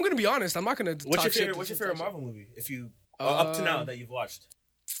 I'm gonna be honest. I'm not gonna. What's your talk shit favorite? to What's your some favorite stuff. Marvel movie? If you up to now that you've watched.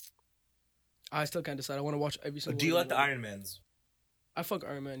 I still can't decide. I want to watch every single. Do you one like of the them. Iron Mans? I fuck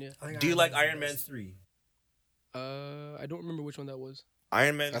Iron Man. Yeah. I think Do you Iron like Man's Iron the Man best. 3? I don't remember which one that was.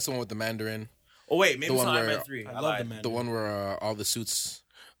 Iron Man. That's the one with the Mandarin. Oh wait, maybe The it's one not Iron where- Man 3. I I love lied. the man. The one where all the suits.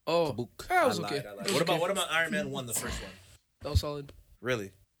 Oh, Kabook. that I was lied, okay. I lied. That was What okay. about Iron Man 1, the first one? That was solid.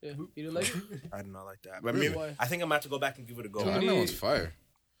 Really? Yeah, you didn't like it? I did not like that. But maybe, Why? I think I'm about to go back and give it a go. That was fire.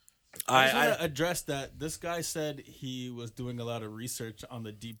 I just want to address that this guy said he was doing a lot of research on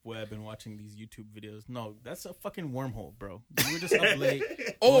the deep web and watching these YouTube videos. No, that's a fucking wormhole, bro. You were just up late.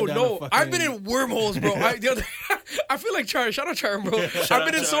 Oh going down no, a fucking- I've been in wormholes, bro. I feel like Charm. Shout out Charm, bro. I've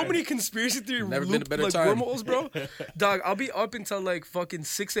been in so many conspiracy theory Never been a loop, better like time. wormholes, bro. Dog, I'll be up until like fucking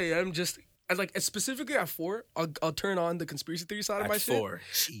 6 a.m. just like specifically at 4. I'll turn on the conspiracy theory side of my At shit, 4.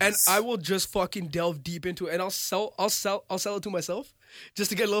 and Jeez. I will just fucking delve deep into it, and I'll sell it to myself just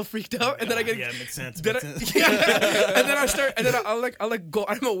to get a little freaked out, and then I get Yeah, makes sense. Then makes I, sense. yeah. And then I start, and then I'll go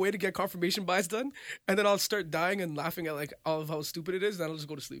out of my way to get confirmation bias done, and then I'll start dying and laughing at like all of how stupid it is, and I'll just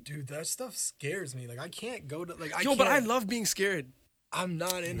go to sleep. Dude, that stuff scares me. Like I can't go to like I Yo, can't, but I love being scared. I'm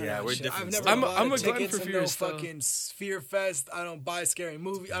not into Yeah, that we're shit. different I've never stuff. bought I'm a glutton tickets for to fear no stuff. fucking Fear Fest. I don't buy scary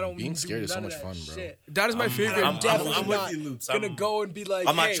movie. I don't Being do scared is so none much of that fun, bro. shit. That is my favorite. I'm definitely I'm with not you, Lutz. gonna I'm- go and be like,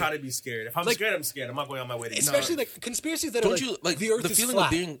 I'm not hey, trying to be scared. If I'm Like- scared, I'm scared. I'm not going on my way to especially like conspiracies that are Don't like, you like the Earth the is feeling flat.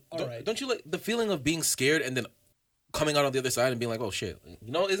 of being? All right. Don't you like the feeling of being scared and then coming out on the other side and being like, oh shit,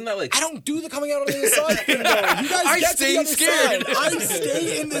 you know? Isn't that like? I don't do the coming out on the other side thing though. You guys I get to stay the other scared. side. I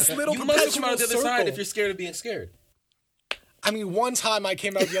stay in this little You must perpetual come out the other circle. side if you're scared of being scared. I mean, one time I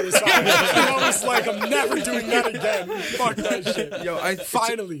came out the other side, and I was like, I'm never doing that again. Fuck that shit. Yo,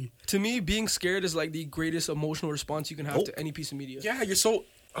 Finally. to me, being scared is like the greatest emotional response you can have to any piece of media. Yeah, you're so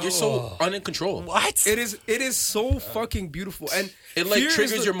in control. What? It is so fucking beautiful, and It like fear is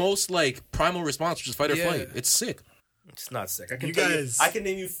triggers the- your most like primal response, which is fight or Yeah. flight. It's sick. It's not sick. I can You tell guys- I can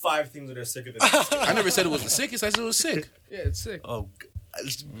name you 5 things that are sicker than this. I never said it was the sickest. I said it was sick. Yeah, it's sick. Oh,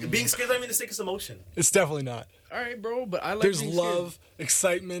 being scared doesn't mean the sickest emotion. It's definitely not. All right, bro, but I like There's being scared. love,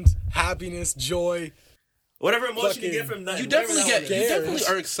 excitement, happiness, joy. Whatever emotion you Fucking- get from that. You definitely that you scares. definitely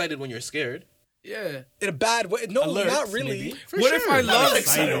are excited when you're scared. Yeah. In a bad way. No, Alert, not really. maybe. What if I I'm love?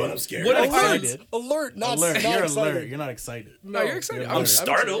 excited when I'm scared. What if I? Excited. Alert, not Alert. not You're excited. alert. You're not excited. No, you're excited. I'm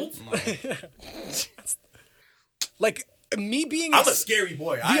startled. Like me being I'm a scary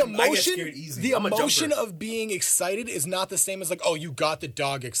boy. the I get emotion, scared easy. the I'm a emotion jumper. of being excited is not the same as like, oh, you got the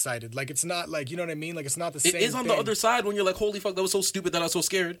dog excited. Like it's not like, you know what I mean? Like it's not the It same. is on the thing. other side when you're like, holy fuck, that was so stupid that I was so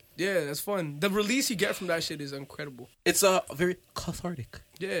scared. Yeah, that's fun. The release you get from that shit is incredible. It's very cathartic.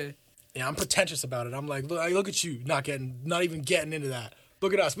 Yeah. Yeah, I'm pretentious about it. I'm like, look at you, not even getting into that.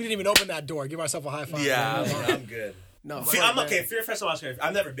 Look at us. We didn't even open that door. Give myself a high five. Yeah, I'm good. No. I'm okay. Fear Fest, I'm not scared.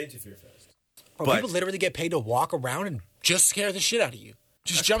 I've never been to Fear Fest. Bro, But- people literally get paid to walk around and just scare the shit out of you.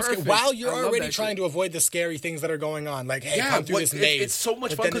 Just That's jump scare perfect. while you're I love already that trying shit. to avoid the scary things that are going on. Like, hey, Yeah, come through but this maze. it's so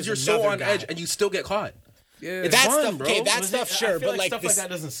much But fun then because there's you're so another on guy. edge and you still get caught. Yeah. It's That fun, stuff, bro. okay, that Was stuff, it- sure, I feel but like like stuff this, like that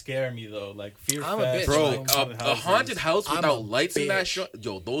doesn't scare me though. Like Fear I'm a Fest, bitch, Bro, like, a haunted house I'm without a lights in that bitch. show,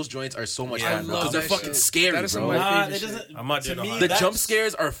 yo, those joints are so much Yeah, fun I because love they're that fucking shit. scary, That is some bro. of my Nah, favorite it shit. doesn't. I'm not to doing a me, haunted The That's- jump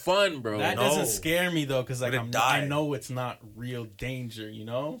scares are fun, bro. that No. doesn't scare me though, because like But it die. I know it's not real danger. You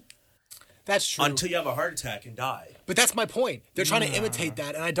know. that's true. Until you have a heart attack and die. But that's my point. They're trying to imitate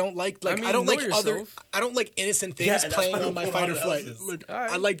that, and I don't like I mean, I don't know like other. yourself. I don't like innocent things Yeah, and that's playing why on my the fight or haunted flight. houses. Like,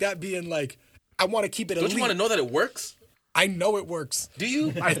 Alright. I like that being like, I want to keep it Don't elite. you want to know that it works? I know it works. Do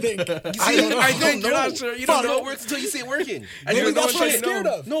you? I think. See, I don't know. I think you're know. not sure. You don't Fuck. know it works until you see it working. And Maybe you're that's going what I'm to scared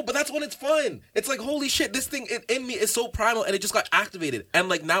of. No, but that's when it's fun. It's like, holy shit, this thing in me is so primal and it just got activated. And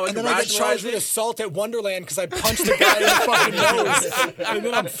like now I And can then I get rationalize charged with it. assault at Wonderland because I punched the guy in the fucking nose, and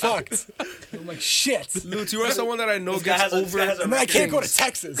then I'm fucked. I'm like, shit. Luke, you are someone that I know This guy gets has a And then I can't go to things.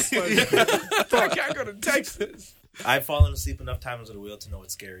 Texas. Like, I can't go to Texas. I've fallen asleep enough times at a wheel to know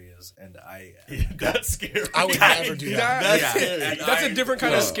what scary is, and I. That's scary. I would never do that. That's, Yeah, and that's I- a different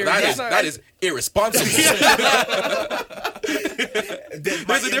kind No, of scary. that is irresponsible.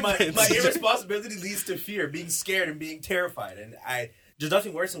 My, There's a my difference. irresponsibility leads to fear, being scared and being terrified, and there's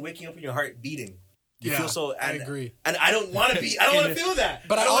nothing worse than waking up and your heart beating. You Yeah, feel so. I And, agree. And I don't want to be. I don't want to feel that.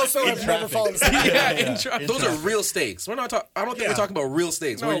 But I don't wanna also feel have that. never fallen asleep. yeah, in traffic. Those are real stakes. We're not talking. I don't think we're talking about real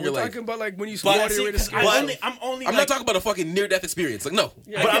stakes. No, where we're you're like, talking about like when you But water see, your way to scare but- yourself. I'm only. I'm like, not talking about a fucking near-death experience. Like, no.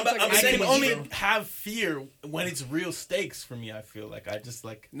 Yeah, But it's I'm like- I saying can you only know. have fear when it's real stakes for me. I feel like I just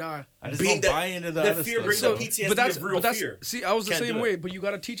like. Nah. I just Being don't that- buy into the that other fear stuff. brings So, up PTSD but that's of real fear. see, I was the Can't same do way, it. but you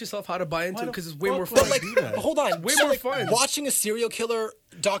got to teach yourself how to buy into it because it's way Why more the fun. But like, do that? hold on. Way so, more like, fun. Watching a serial killer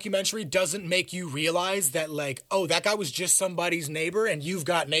documentary doesn't make you realize that, like, oh, that guy was just somebody's neighbor and you've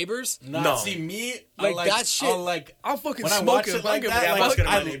got neighbors? No, see me, Like, that shit- I'll fucking when I smoke watch it it like give a that, Yeah, fuck. I'm scared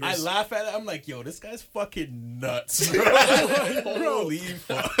of my I neighbors. laugh at it. I'm like, yo, this guy's fucking nuts. Holy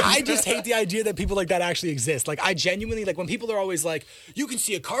fuck. I just hate the idea that people like that actually exist. Like, I genuinely, like, when people are always like, you can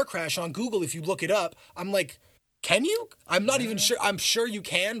see a car crash on Google if you look it up, I'm like, can you? I'm not even sure. I'm sure you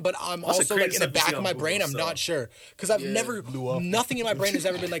can, but I'm What's the also, like, in craziest the stuff you back see of on my Google, brain, I'm so? not sure. Because I've never, nothing in my brain has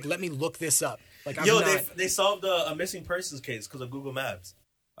ever been like, let me look this up. Like, I'm Yo, not. they solved a missing persons case because of Google Maps.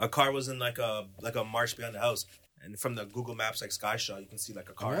 A car was in like a marsh behind the house, and from the Google Maps like sky shot, you can see like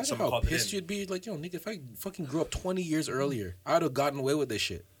a car. Imagine Someone how called it pissed in. you'd be. Like, yo, nigga, if I fucking grew up 20 years earlier, I'd have gotten away with this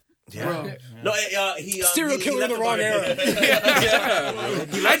shit. Yeah. No, he Serial he killer in left the wrong bar. era.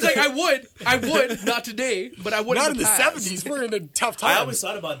 I was like, I would, not today, but I would. Not in the past. 70s. We're in a tough I time. always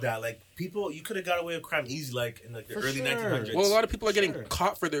thought about that. Like people, you could have got away with crime easy, like in like the early sure. 1900s. Well, a lot of people are getting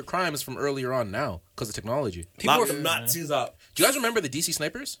caught for their crimes from earlier on now because of technology. Lock them Nazis up. Do you guys remember the DC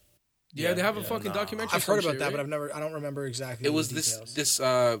snipers? Yeah, they have a fucking documentary. I've heard some about that, shit, but I don't remember exactly. It was the this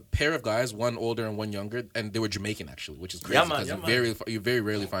details. pair of guys, one older and one younger, and they were Jamaican actually, which is crazy Yeah, man, because yeah, you very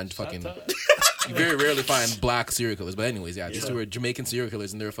rarely find fucking you very rarely find black serial killers. But anyways, yeah, these two were Jamaican serial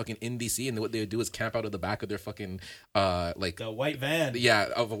killers, and they were fucking in DC, and what they would do is camp out of the back of their fucking like The white van. yeah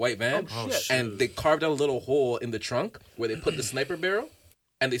of a white van, and they carved out a little hole in the trunk where they put the sniper barrel.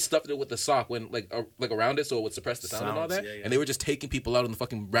 And they stuffed it with the sock when like around it so it would suppress the sound and all that. Yeah, yeah. And they were just taking people out in the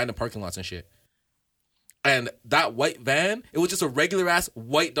fucking random parking lots and shit. And that white van, it was just a regular ass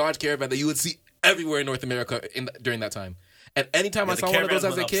white Dodge Caravan that you would see everywhere in North America during that time. And anytime I the saw one of those Caravans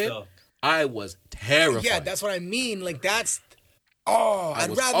as a went up kid, still. I was terrified. Yeah, that's what I mean. Like, that's. Oh, I I'd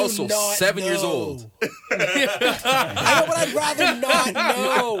was rather also not 7 years know. old. I know, but I'd rather not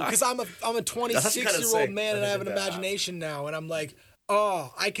know because I'm a That's what you 26 kinda year say. old man and I have an That- imagination now, and I'm like,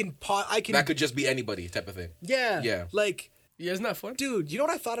 oh, I can. That could just be anybody type of thing. Yeah. Yeah. Like, Yeah, isn't that fun? dude, you know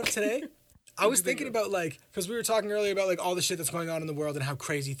what I thought of today? I was thinking about, like, because we were talking earlier about, like, all the shit that's going on in the world and how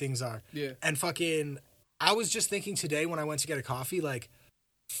crazy things are. Yeah. And fucking, I was just thinking today when I went to get a coffee, like,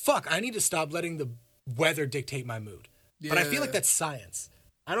 fuck, I need to stop letting the weather dictate my mood. But I feel Yeah. like that's science.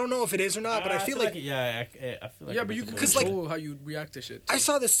 I don't know if it is or not, but I feel like I feel like Yeah, but you can Because, like- control how you react to shit. I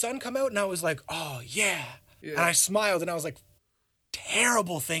saw the sun come out and I was like, oh, yeah. And I smiled and I was like,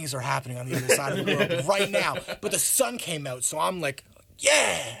 terrible things are happening on the other side of the world right now. But the sun came out, so I'm like,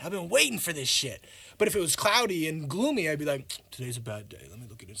 yeah, I've been waiting for this shit. But if it was cloudy and gloomy, I'd be like, today's a bad day. Let me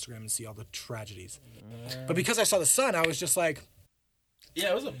look at Instagram and see all the tragedies. But because I saw the sun, I was just like, yeah,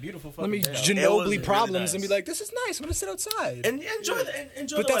 it was a beautiful fucking let me day. Ginobili really problems nice. and be like, this is nice. I'm going to sit outside. And enjoy the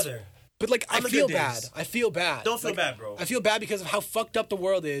But that's- weather. But like, I On the feel good bad. days. I feel bad. Don't feel Like, bad, bro. I feel bad because of how fucked up the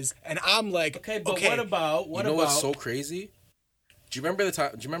world is, and I'm like, Okay, but what about You know what's so crazy? Do you remember the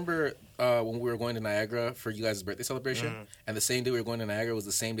time? Do you remember when we were going to Niagara for you guys' birthday celebration? And the same day we were going to Niagara was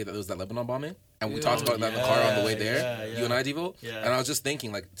the same day that there was that Lebanon bombing, and we talked about that in the car on the way there. yeah, You and I, Devo. Yeah. And I was just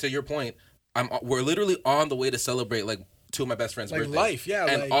thinking, like, to your point, we're literally on the way to celebrate like two of my best friends' Like birthdays. life, yeah,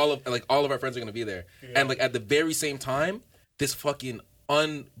 and like- all of our friends are gonna be there, and like at the very same time, this fucking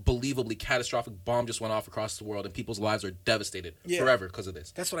unbelievably catastrophic bomb just went off across the world, and people's lives are devastated forever because of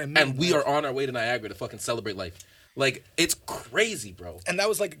this. That's what I mean, And we like- are on our way to Niagara to fucking celebrate life. Like, it's crazy, bro. And that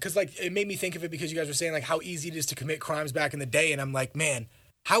was like, because like it made me think of it because you guys were saying like how easy it is to commit crimes back in the day, and I'm like, man,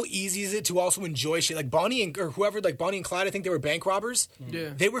 how easy is it to also enjoy shit? Like Bonnie and or whoever, like Bonnie and Clyde, I think they were bank robbers. Yeah.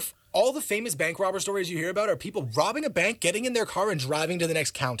 They were all the famous bank robber stories you hear about are people robbing a bank, getting in their car, and driving to the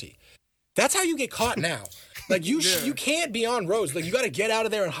next county. That's how you get caught now. Like you can't be on roads. Like you got to get out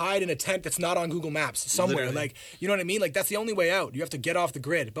of there and hide in a tent that's not on Google Maps somewhere. Literally. Like you know what I mean? Like that's the only way out. You have to get off the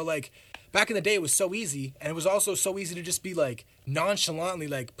grid. But like back in the day, it was so easy, and it was also so easy to just be like nonchalantly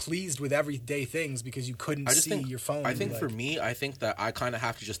like pleased with everyday things because you couldn't I just see think your phone. I think like, for me, I think that I kind of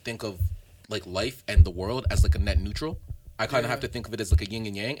have to just think of like life and the world as like a net neutral. I kind of have to think of it as like a yin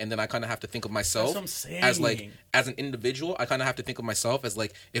and yang, and then I kind of have to think of myself That's what I'm as like saying. as an individual. I kind of have to think of myself as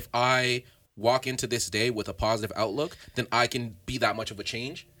like if I walk into this day with a positive outlook, then I can be that much of a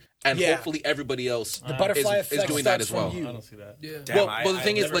change, and Yeah. hopefully everybody else the butterfly is effect doing that starts as well. from you. I don't see that. Yeah. Damn, Well, the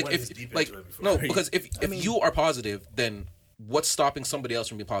thing is, never like, went this if deep like into it before. no, because if you are positive, then what's stopping somebody else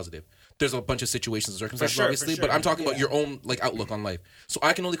from being positive? There's a bunch of situations and circumstances, sure, for obviously, sure. but I'm talking about your own like outlook on life. So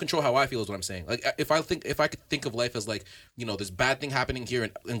I can only control how I feel is what I'm saying. Like if I could think of life as like, you know, there's bad thing happening here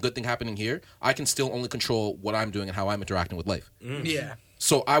and good thing happening here, I can still only control what I'm doing and how I'm interacting with life. Yeah.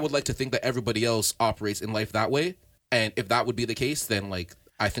 So I would like to think that everybody else operates in life that way, and if that would be the case, then like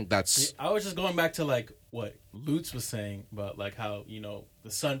I think that's I was just going back to like what Lutz was saying about like how, you know, the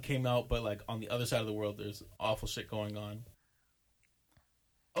sun came out, but like on the other side of the world there's awful shit going on.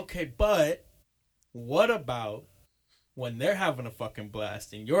 Okay, but what about when they're having a fucking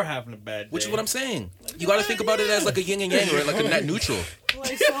blast and you're having a bad day? Which is what I'm saying. You got to think about it as like a yin and yang, or like a net neutral.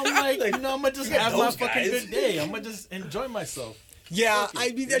 Like, so I'm like, I'm gonna just have my those fucking guys. good day. I'm gonna just enjoy myself. Yeah,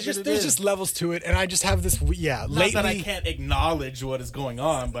 I mean, there's just levels to it, and I just have this. Yeah, Not lately. that I can't acknowledge what is going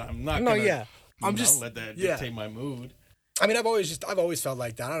on, but I'm not. No, gonna, yeah. I'm you know, just- let that yeah. dictate my mood. I mean, I've always felt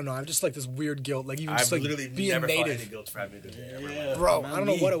like that. I don't know. I'm just like this weird guilt, like even I've just like literally being never felt native. any guilt for having a good day. Yeah, Bro, not I don't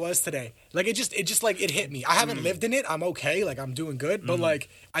know me. what it was today. Like it just like it hit me. I haven't lived in it. I'm okay. Like I'm doing good. But like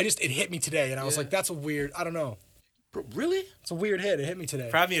it hit me today, and I was like, that's a weird. I don't know. Bro, really? It's a weird hit. It hit me today.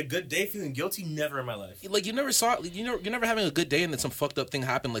 For having a good day, feeling guilty, never in my life. Like you never saw it. You're never having a good day, and then some fucked up thing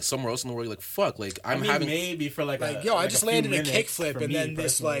happened like somewhere else in the world. You're like, fuck. Like I I'm mean, having. maybe for like Yo, I like just a few landed a minutes kickflip, for and me then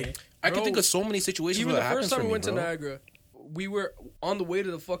this personally. like. I can Bro, think of so many situations Even where the that first happens time for we me, went to bro. Niagara, we were on the way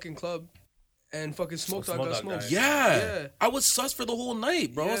to the fucking club, and fucking Smoke Dog Smoke got Dog smoked. died. Yeah. Yeah. I was sus for the whole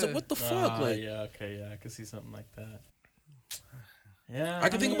night, bro. I was like, Yeah. what the fuck? Like, yeah, okay, yeah, I could see something like that. Yeah, I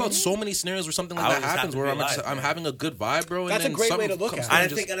can think about so many scenarios where something like I that was just happens, happy where to be alive, I'm man. having a good vibe, bro. And That's a then great way something to look comes at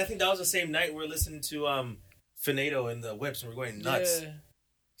through it. and And I think that was the same night we were listening to Finado and the Whips, and we're going nuts. Yeah.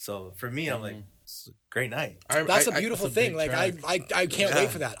 So for me, I'm like, it's a great night. That's a beautiful that's a thing. big Like I can't Yeah. wait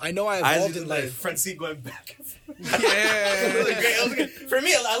for that. I know I I evolved was in like life. front seat going back and forth. Yeah. It was great. It was good. For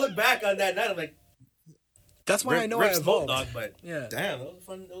me, I look back on that night, I'm like, That's when I know I Rip Smoke evolved. Dog, but Yeah. damn, that was a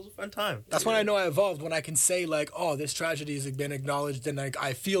fun. That was a fun time. That's when I know I evolved, when I can say like, oh, this tragedy has been acknowledged, and like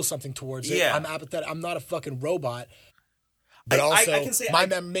I feel something towards it. Yeah. I'm apathetic. I'm not a fucking robot. But I also, can say my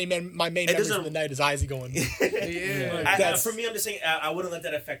I- main memory doesn't- from the night is Izzy going. Yeah. That's- For me, I'm just saying I wouldn't let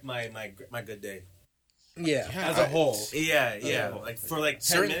that affect my good day. Yeah. as a whole. Yeah. Like for like 10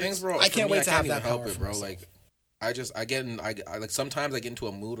 certain minutes. things, bro. I for can't me, wait to have even that help power it, for bro. myself. Like, I like sometimes I get into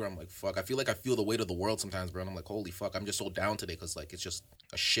a mood where I'm like, fuck. I feel the weight of the world sometimes, bro. And I'm like, holy fuck, I'm just so down today because like it's just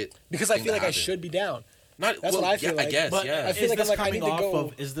a shit. Because I thing feel to like I happen. should be down. Not That's well, what I feel yeah, I like. guess, But yeah. I feel like I'm like, I need to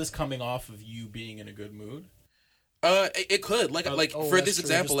go. Is this coming off of you being in a good mood? It could like oh, for that's this true,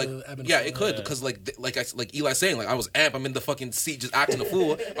 example, just like the ebb and yeah, flow. it could Yeah. because like Eli's saying, like I was amped, I'm in the fucking seat just acting a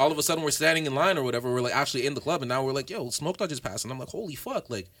fool. All of a sudden we're standing in line or whatever, we're like actually in the club, and now we're like, yo, Smoke Dog just passed, and I'm like, holy fuck,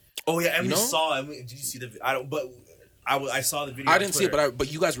 like Oh yeah, and You we know? saw. I mean, did you see the? I don't. But I saw the video. I on didn't see it, Twitter.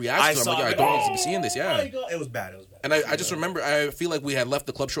 but you guys reacted to it. I'm like, yo, I don't need to be seeing this, yeah. my God. It was bad. It was bad. And I just remember, I feel like we had left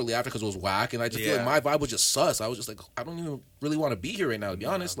the club shortly after because it was whack, and I just feel like Yeah. my vibe was just sus. I was just like, I don't even really want to be here right now, to be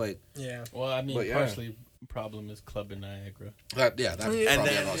honest. Like, Yeah. Well, I mean, But yeah. partially problem is Club in Niagara. that probably And had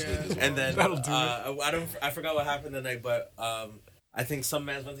then, a lot to do with it as well. and then That'll do I forgot what happened tonight, but I think some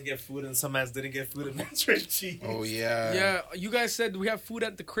mans went to get food and some mans didn't get food, and that's very cheap. Oh yeah, Yeah, you guys said we have food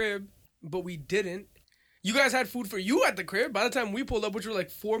at the crib, but we didn't. You guys had food for you at the crib. By the time we pulled up, which were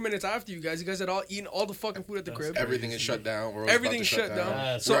like 4 minutes after you guys had all eaten all the fucking food at the crib. Everything is shut down. Or Everything's shut down.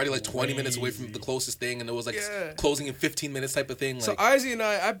 That's We're already like 20 minutes away crazy. from the closest thing, and it was like Yeah. closing in 15 minutes type of thing. So Like, Izzy and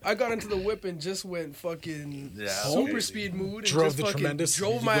I got into the whip and just went fucking Yeah, super crazy. speed mood. And Drove just the fucking tremendous.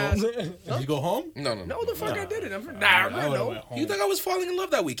 Drove my ass. Did you go home? no. No, the fuck I didn't. I'm I nah, would've no. went home. You think I was falling in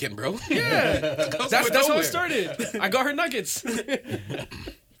love that weekend, bro? Yeah, that's how it started. I got her nuggets.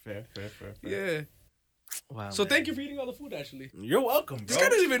 Fair. Yeah. Wow. So thank you for eating all the food. Actually, You're welcome, bro. this guy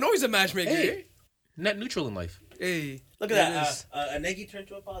doesn't even know he's a matchmaker. Hey. Net neutral in life. Hey, Look at there it that. is. A Negi turned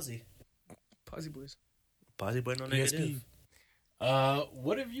to a Posy. Posy boys. Posy boy, no PSP. negative.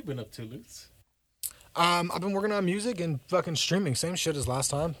 What have you been up to, Lutz? I've been working on music and fucking streaming. Same shit as last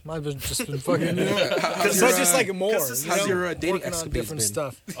time. I've just been fucking, you know. So it's just like more. how's you know, your, dating working on escapades different been?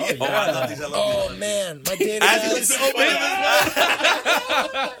 stuff. Oh, I love these. I love Oh these. man, my dating apps.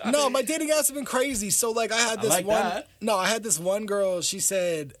 No, my dating apps have been crazy. So like I had this like one. that. No, I had this one girl. She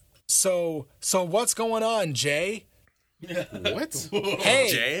said, "So what's going on, Jay? What? Hey,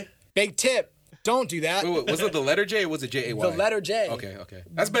 Jay? big tip. Don't do that. Wait, was it the letter J or was it J-A-Y? The letter J. Okay.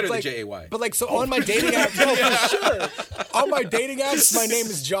 That's better Like, than J-A-Y. But like, so on my dating app, no, for sure. On my dating apps, my name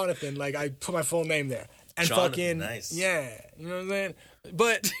is Jonathan. Like, I put my full name there. And Jonathan, fucking, nice. yeah, you know what I'm saying?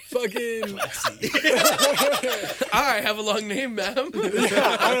 But fucking, I have a long name, ma'am. I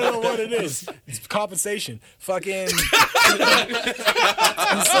don't know what it is. It's compensation. Fucking.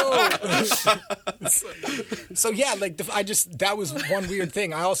 so yeah, like that was one weird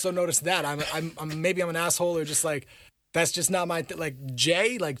thing. I also noticed that I'm maybe I'm an asshole or just like that's just not my like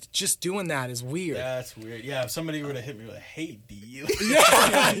Jay. Like just doing that is weird. That's weird. Yeah, if somebody were to hit me with, "Hey, D, you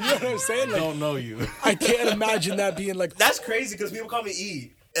Yeah, you know what I'm saying? Like, don't know you." I can't imagine that being like. That's crazy because people call me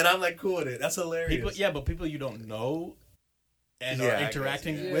E, and I'm like cool with it. That's hilarious. But people you don't know, and Yeah, are I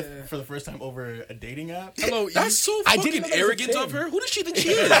interacting guess, yeah. with for the first time over a dating app. Hello, That's so I didn't fucking know that was a arrogant thing. of her. Who does she think she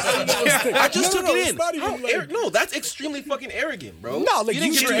is? I just took No, it it's in. not even How like- no, that's extremely fucking arrogant, bro. No, like, you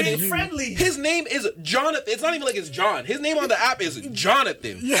didn't you get should to be friendly. His name is Jonathan. It's not even like it's John. His name on the app is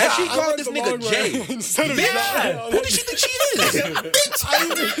Jonathan. Yeah, and she I called went this the nigga long Jay. way instead of Bitch, John. who does she think she is? Bitch,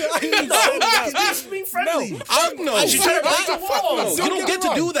 I didn't say that. He's being friendly. fuck no. I She said tried to that. break the fuck no. You Don't don't get get it to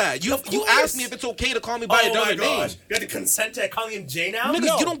wrong. do that. You course. asked me if it's okay to call me by Oh my another name. gosh. You had to consent to calling him Jay now?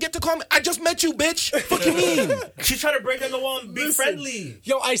 Nigga, you don't get to call me. I just met you, bitch. Fuck you mean? She's trying to break down the wall and be Listen. friendly.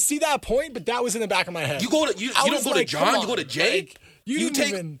 Yo, I see that point, but that was in the back of my head. You go to you I don't was go to like, John. come You go to on, Jay. like, you You didn't take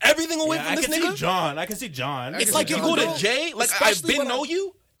even- everything away Yeah, from I this can see nigga. John. I can see John. It's like You if go to go- Jay. Like I've especially been when know I-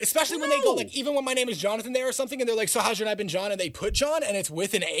 you. Especially when they go like, even when my name is Jonathan there or something, and they're like, "So how's your night been, John?" and they put John, and it's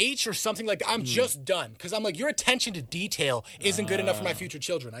with an H or something like that. I'm just done because I'm like, your attention to detail isn't good enough for my future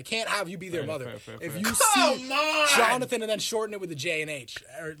children. I can't have you be their mother. fair. If you see Jonathan and then shorten it with the J and H,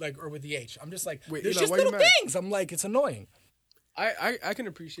 or with the H, I'm just like, Wait, there's Eli, just why you little mad? things. I'm like, it's annoying. I can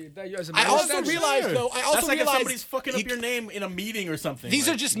appreciate that. You as a I man, also that's- realized though. I also That's like if realized somebody's fucking up your name in a meeting or something. these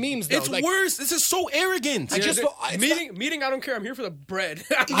like, are just memes. Though. It's like, worse. This is so arrogant. I just the- it's meeting. I don't care. I'm here for the bread.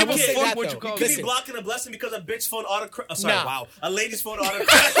 I will say that, what though. you call Could it. be Listen. blocking a blessing because a bitch phone autocorrect. Oh, sorry, Nah. wow. A lady's phone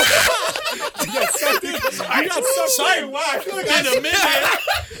autocorrect. You got something. Sorry, wow. I feel like in a minute.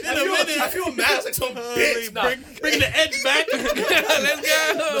 I feel mad. It's like some bitch. Nah. Bring the edge back.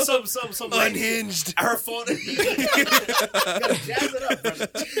 Let's go. Some unhinged. Her phone. You gotta jazz it up, brother.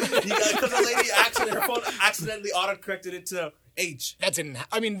 Because a lady her phone accidentally autocorrected it to H. That didn't.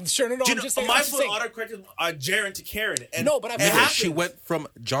 I mean, sure, no. Do you I'm know, just saying. my I'm just phone saying. autocorrected Jaren to Karen. And No, but I've it never- happened. She went from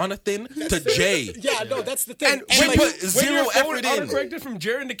Jonathan to Jay. Yeah, no, that's the thing. And She when, put when zero your phone effort in. autocorrected from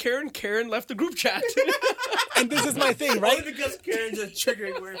Jaren to Karen, Karen left the group chat. And this is my thing, Only right? because Karen's a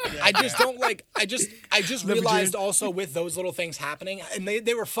triggering word for that. I just don't like. I just realized also with those little things happening, and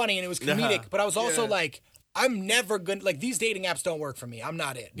they were funny and it was comedic. But I was also like, I'm never gonna like these dating apps don't work for me. I'm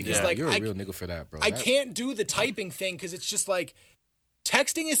not it because like You're a I real nigga for that, bro. I can't do the typing thing because it's just like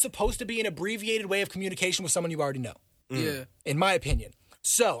texting is supposed to be an abbreviated way of communication with someone you already know, Yeah. in my opinion.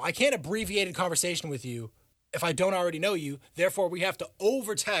 So I can't abbreviate a conversation with you if I don't already know you. Therefore, we have to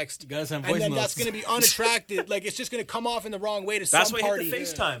over text, guys have and voice then notes. that's going to be unattractive. Like it's just going to come off in the wrong way to That's some why party, hit the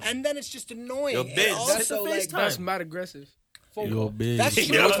FaceTime. and then it's just annoying. Yo, And Biz, also, hit the like, FaceTime. That's mad aggressive. that's You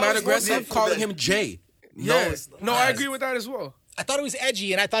know what's mad aggressive? Calling him Jay. Yeah. it's No, I agree with that as well. I thought it was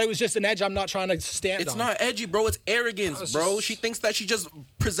edgy, and I thought it was just an edge I'm not trying to stand It's on. not edgy, bro. It's arrogance, was bro. just- She thinks that she just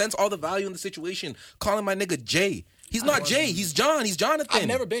presents all the value in the situation. Calling my nigga Jay. He's not Jay. He's John. He's Jonathan. I've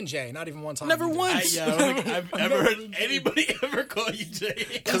never been Jay, not even one time. Never once. I don't think I've ever heard anybody ever call you Jay.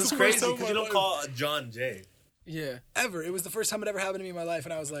 Because it's crazy so because you don't much. call John J. Yeah. Ever. It was the first time it ever happened to me in my life,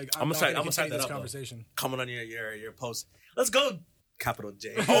 and I was like, I'm I'ma not set- going I'ma to set continue that this up, though. conversation. Coming on your post. Let's go, capital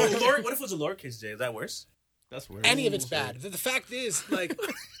J. Oh, Lord, what if it was a lowercase J? Is that worse? That's weird. Any of it's bad. The fact is, like,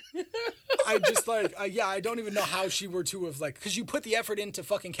 I just like, I don't even know how she were to have like, because you put the effort in to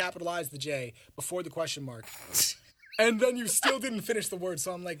fucking capitalize the J before the question mark, and then you still didn't finish the word.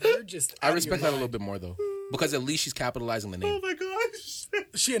 So I'm like, you're just. I out of respect your that a little mind. bit more though, because at least she's capitalizing the name. my gosh.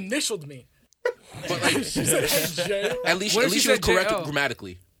 She initialed me. But like, She said, "Hey, Jay." at least What at if least she she was said correct JL?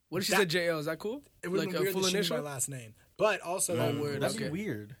 grammatically. What if she said JL? Is that cool? It would Like have been a weird full that she knew initial? my last name, but also Word. That'd Okay. be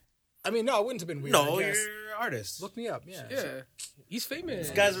weird. I mean, no, it wouldn't have been weird. No, I you're guess. an artist. Look me up. Yeah. Yeah. He's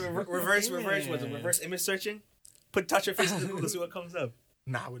famous. Guys, reverse image searching. Touch your face in Google, see what comes up.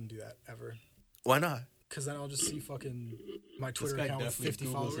 Nah, I wouldn't do that ever. Why not? Because then I'll just see fucking my Twitter guy account with definitely 50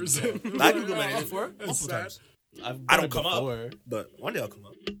 Googles followers. himself. I Google my name before. It's Multiple sad. times. I've I done don't it come before. up, but one day I'll come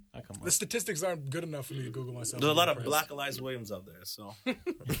up. I come up. The statistics aren't good enough for me to Google myself. There's a lot of Impressed. Black Eliza Williams out there, so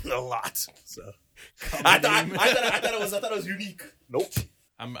a lot. So I thought it was unique. Nope.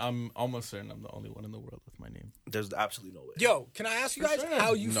 I'm almost certain I'm the only one in the world with my name. There's absolutely no way. Yo, can I ask you guys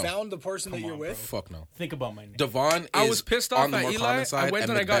how you No. found the person that you're on, with? Fuck no. Think about my name. Devon is I was pissed off on the at more Eli. common side, I went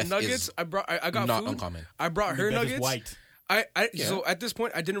and I got Macbeth nuggets. is I got not food. uncommon. I brought her Macbeth is nuggets. white. So at this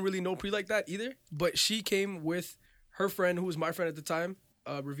point, I didn't really know Pre like that either. But she came with her friend, who was my friend at the time,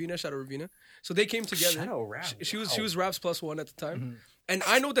 Ravina. Shout out Ravina. So they came together. Shout out Rav. She was Rav's +1 at the time, Mm-hmm. and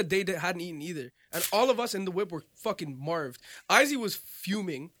I know that they hadn't eaten either. And all of us in the whip were fucking marved. Izzy was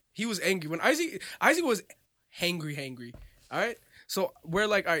fuming. He was angry when Izzy was hangry. All right. So we're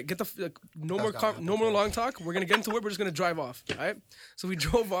like, all right, get the no more long talk. We're gonna get into it. We're just gonna drive off. All right. So we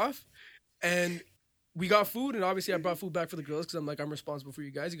drove off, and we got food, and obviously I brought food back for the girls because I'm like, I'm responsible for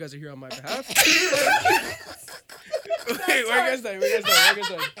you guys. You guys are here on my behalf. Wait, where you guys at?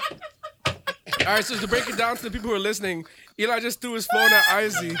 All right, so to break it down to the people who are listening, Eli just threw his phone at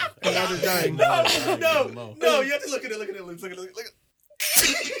Izzy, and now they're dying. No, you have to look at it. Look at it.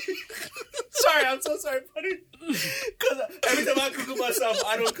 Sorry, I'm so sorry, buddy. Because every time I Google myself,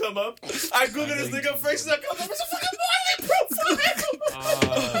 I don't come up. I Google this nigga first, and I come up. It's a fucking modeling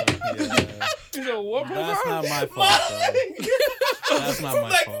profile. Yeah. You know what? That's not my fault, though. That's not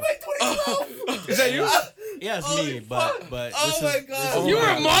my fault. Is that you? Yeah, it's me, but this Oh is, my this God. is You were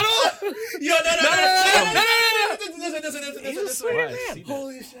a my- model? Yo, no. Right, see that?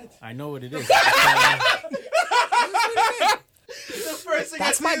 Holy shit. I know what it is. The first thing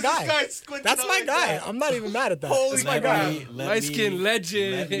That's I my see is guy. this guy squinting That's out my like guy. that. I'm not even mad at that. Holy That's my let guy. me- Light skin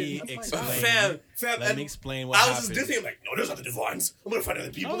legend. Let me explain. Fam, Let and me explain what I was happened. just dissing him like, no, there's not the Devons. I'm gonna find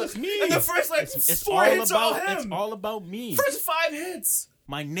other people. No, it's me. And the first like It's 4 all hits are all about. him. It's all about me. First 5 hits.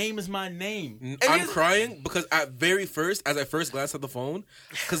 My name is my name. I'm he's- crying because at very first, as I first glanced at the phone,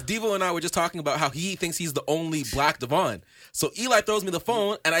 because Devo and I were just talking about how he thinks he's the only black Devon. So Eli throws me the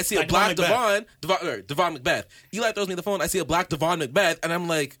phone and I see a Like black Devon Devon Macbeth. Eli throws me the phone, I see a black Devon Macbeth, and I'm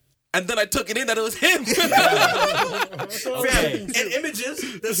like, and then I took it in that it was him. Okay. Fam, and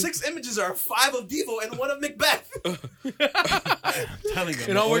images, the 6 images are 5 of Devo and 1 of Macbeth. Telling them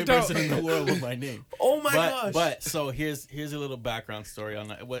It the all only worked out. person in the world with my name. Oh my gosh. But so here's a little background story on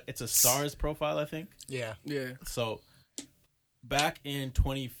that. It's a Stars profile, I think. Yeah. Yeah. So back in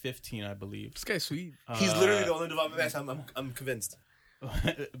 2015, I believe. This guy's sweet. He's literally the only Devon Macbeth. I'm convinced.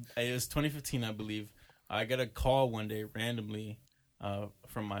 It was 2015, I believe. I got a call one day randomly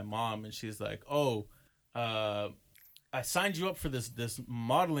from my mom, and she's like, "Oh, I signed you up for this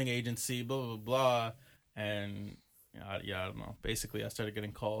modeling agency, blah blah blah," and I don't know. Basically, I started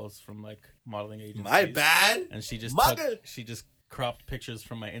getting calls from like modeling agencies. My bad. And she just Mugger. she just cropped pictures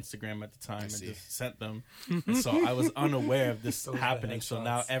from my Instagram at the time and just sent them. And so I was unaware of this happening. So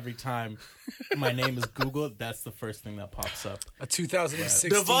now every time my name is Googled, that's the first thing that pops up. A 2016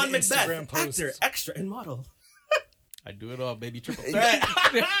 Devon Instagram Macbeth, post. actor, extra, and model. I do it all, baby. Triple threat.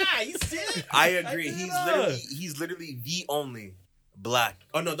 You see it? I agree. He's literally the only black.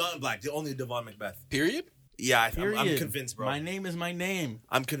 Oh no, not black. The only Devon Macbeth. Period? Yeah, I'm Period. convinced, bro. My name is my name.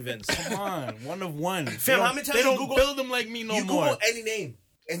 I'm convinced. Come on, one of one. Fam, how many times they you don't Google- build them like me no you more. Google any name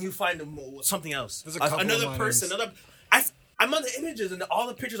and you find something else. There's a couple another of person. names. I'm on the images and all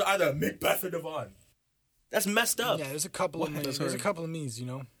the pictures are either Macbeth or Devon. That's messed up. Yeah, there's a couple of me's. There's a couple of me's, you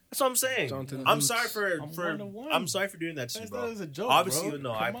know. That's what I'm saying. Jonathan I'm Roots. sorry for one of one. I'm sorry for doing that to you, That's bro. not as a joke, Obviously, bro.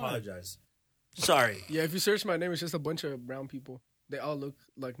 no. I Come on. apologize. Sorry. Yeah, if you search my name, it's just a bunch of brown people. They all look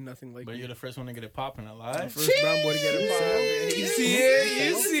like nothing like But me. you're the first one to get it popping alive. First brown boy to get it poppin'. You see it?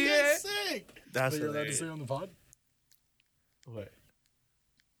 You see it? That's You're allowed to hilarious. say on the pod? What?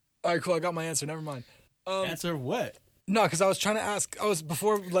 All right, cool. I got my answer. Never mind. Answer what? No, because I was trying to ask. I was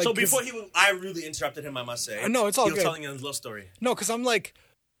before like. So before I really interrupted him, I must say. No, it's all he was good. telling his little story. No, because I'm like,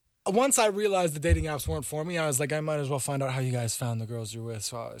 once I realized the dating apps weren't for me, I was like, I might as well find out how you guys found the girls you're with,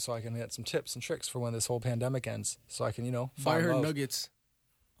 so I can get some tips and tricks for when this whole pandemic ends, so I can Buy find her love. nuggets.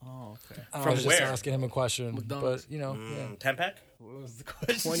 Oh, okay. I From was just where? asking him a question, McDonald's. but yeah. 10 pack? What was the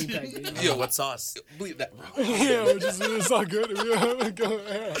question? 20 pack. baby. Yo, What sauce? believe that, bro. Yeah, it's all good. Go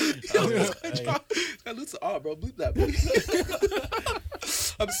ahead. That looks odd, bro. Bleep that.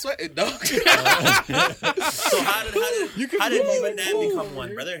 I'm sweating, dog. So how did you and Dan become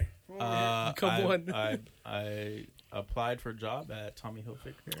one, brother? Come on. I applied for a job at Tommy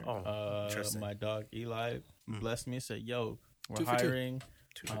Hilfiger. Oh, interesting. My dog Eli blessed me. Said, "Yo, we're 2 for 2. hiring.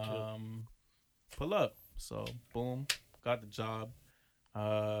 Pull up." So boom, got the job.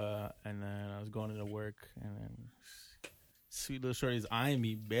 And then I was going into work, and then sweet little shorty's eyeing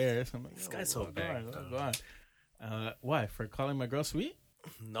me bare. So I'm like, This guy's so bad. What's going on? Why? For calling my girl sweet?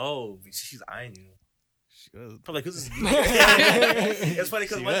 No, she's eyeing you. She was- I'm like, who's this? It's funny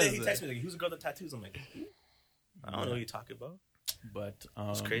because She one day was, he texted me like, "Who's the girl with the tattoos?" I'm like, "Who?" I don't know what you're talking about. But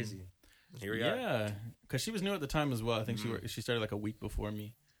It's crazy. Here we are. Yeah, because she was new at the time as well. I think she started like a week before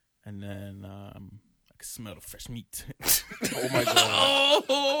me, and then I could smell the fresh meat. Oh my god.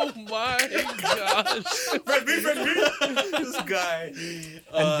 Oh my gosh. Fresh meat. This guy.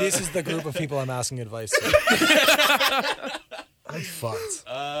 And this is the group of people I'm asking advice to. I'm fucked.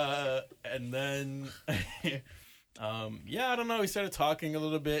 And then, I don't know. We started talking a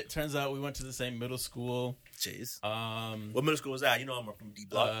little bit. Turns out we went to the same middle school. Jeez. What middle school was that? You know I'm from D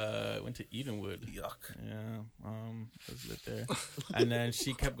Block. Went to Edenwood. Yuck. Yeah, was lit there. And then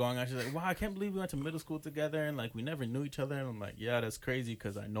she kept going on. She's like, "Wow, I can't believe we went to middle school together and like we never knew each other." And I'm like, "Yeah, that's crazy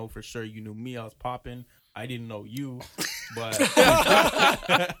because I know for sure you knew me. I was popping. I didn't know you, but."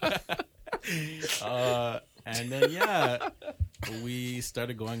 And then we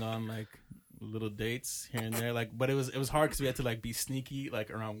started going on like little dates here and there. Like, but it was hard because we had to like be sneaky like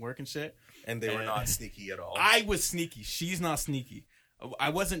around work and shit. And they were not sneaky at all. I was sneaky. She's not sneaky. I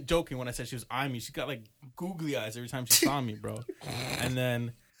wasn't joking when I said she was eyeing me. She got like googly eyes every time she saw me, bro. And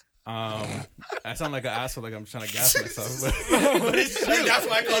then I sound like an asshole, like I'm trying to gas myself, but it's true. That's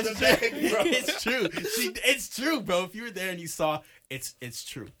why I called it back, bro. It's true. It's true, bro. If you were there and you saw, it's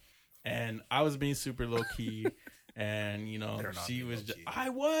true. And I was being super low key, and you know she was. I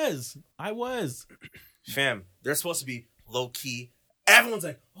was. Fam, they're supposed to be low key. Everyone's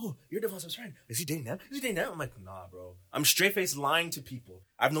like, "Oh, you're Devon's friend. Is he dating them? Is he dating them?" I'm like, "Nah, bro. I'm straight faced lying to people.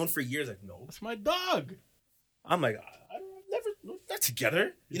 I've known for years. Like, no, That's my dog. I'm like, never not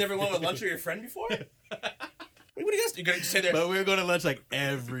together. You never went on lunch with your friend before? What do you guys? You gonna sit there? But we were going to lunch like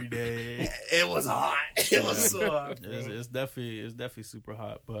every day. It was hot. It was so hot. It's definitely super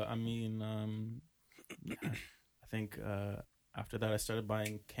hot. But I mean, I think after that I started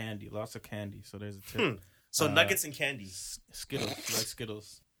buying candy, lots of candy. So there's a tip. So nuggets and candy. Skittles, she likes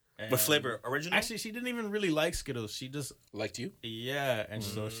Skittles. And What flavor? Original? Actually, she didn't even really like Skittles. She just Liked you? and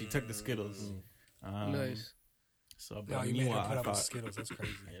so she took the Skittles. Nice. So, No, but you made her meanwhile, put I up with thought, Skittles. That's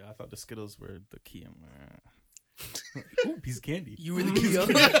crazy. yeah, I thought the Skittles were the key. I'm like, ooh, piece of candy. You were the key.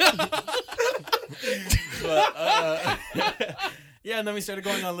 But, yeah, and then we started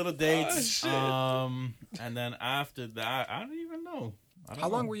going on little dates. And then after that, I don't even know. How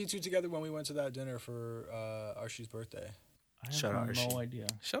long were you two together when we went to that dinner for Archie's birthday? I have Shout out no Archie. idea.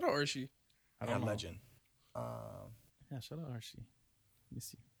 Shout out Archie. I don't know. Legend. Yeah, shout out Archie. Let me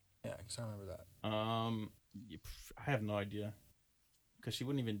see. Yeah, because I remember that. I have no idea. Because she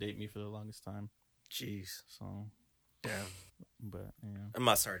wouldn't even date me for the longest time. Jeez. So, Damn. but, yeah. I'm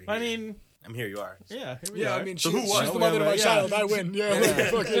not sorry to I hear. mean, I'm here. You are. yeah, here we Yeah, are. I mean, So she's who won? the mother of my Yeah. child. I win.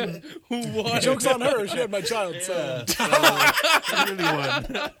 Yeah, fucking. Who won? Joke's on her. She had my child. So. Yeah, so, she really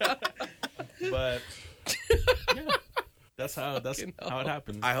won. But, yeah, that's how it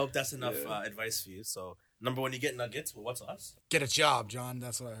happens. I hope that's enough advice for you. So, number one, you get nuggets. Well, what's us? Get a job, John.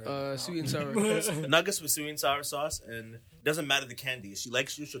 That's what I heard. Sweet and sour. Nuggets with sweet and sour sauce, and it doesn't matter the candy. If she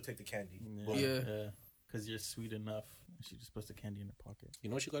likes you, she'll take the candy. Boom. Yeah. Because you're sweet enough. She just puts the candy in her pocket. You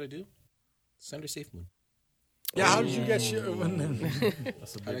know what you got to do? Send her Safe Moon. Yeah, how did you get shit?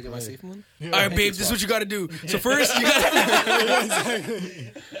 That's a How did I big get my play. Safe Moon? All right, babe, this is what you got to do. So first, you got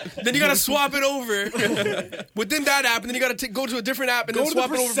then you got to swap it over. Within that app, and then you got to go to a different app and Go then to the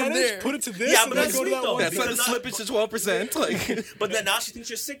swap it over from percentage, there. put it to this, Yeah, and but then that's go to sweet, that though. one. That's That's Because like not- slip it to 12%. Like, But then now she thinks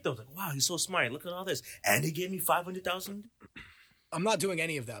you're sick, though. Like, wow, he's so smart. Look at all this. And he gave me 500,000. I'm not doing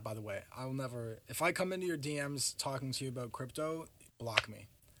any of that, by the way. I will never. If I come into your DMs talking to you about crypto, block me.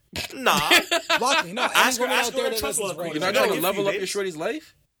 Nah. Block me. No, Ask her- anyone ask out her there a that trust listens wallet. right you're now. not Gotta going to give level you up your babes. shorty's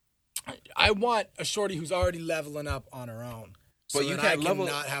life? I want a shorty who's already leveling up on her own. So But you that can't I level-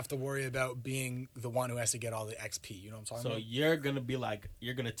 not have to worry about being the one who has to get all the XP. You know what I'm talking So about? you're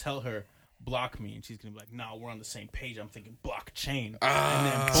going to tell her, block me. And she's going to be like, no, we're on the same page. I'm thinking blockchain. And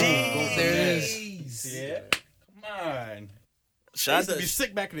then boom, go from There there. it is. Yeah. Come on. I Shout out used to to be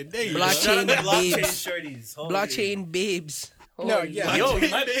sick back in the day. Blockchain blockchain babes. shorties. Holy- Blockchain babes. No, yeah. Yo, we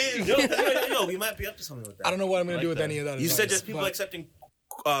might we might be up to something with that. I don't know what I'm going like to do with that. any of that. You said advice, just people but accepting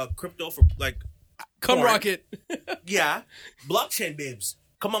crypto for like Come porn. rocket. Yeah, blockchain babes.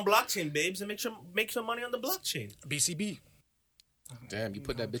 Come on, blockchain babes, and make some money on the blockchain. BCB. Damn, you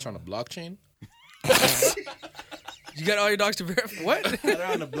put that bitch on a blockchain? You got all your dogs to verify. What? They're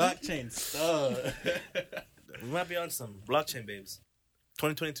on the blockchain stuff. We might be on some blockchain babes.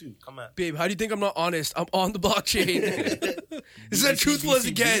 2022, come on. Babe, how do you think I'm not honest? I'm on the blockchain. This is as truthful as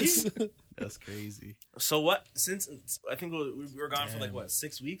it gets. That's crazy. So what? Since I think we were gone for like what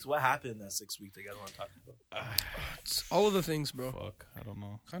 6 weeks. What happened in that 6 weeks? That you guys want to talk about? All of the things, bro. Fuck, I don't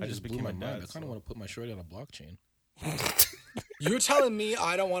know. Kind I of just blew became my a mind. dad. I kind of want to put my shorty on a blockchain. You're telling me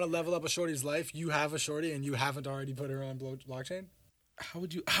I don't want to level up a shorty's life? You have a shorty and you haven't already put her on blockchain? How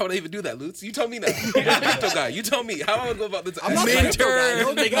would I even do that, Lutz? You tell me now. You're a crypto guy. You tell me. How am I going to go about this? I'm not Main a crypto guy. turn.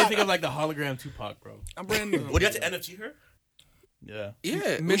 Don't Make make me me think of like the hologram Tupac, bro. I'm brand new. What do you have to NFT her? Yeah. Yeah,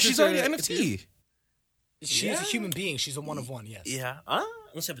 well, Minted she's already to- an NFT. She's a human being. She's a one of one, yes. Yeah.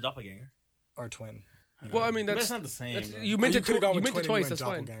 Unless you have a doppelganger. Or twin. Well, I mean, But that's, it's not the same. that's bro. you meant it. could've gone You with meant it twin twice. and That's you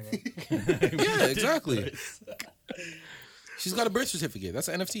fine. went doppelganger. Yeah, exactly. She's got a birth certificate. That's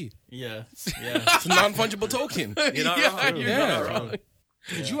an NFT. Yeah. It's a non-fungible token. You're not Yeah, wrong. you're Yeah. not wrong.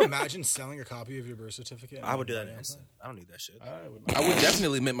 Could you imagine selling a copy of your birth certificate? I would do that. I don't need that shit. I would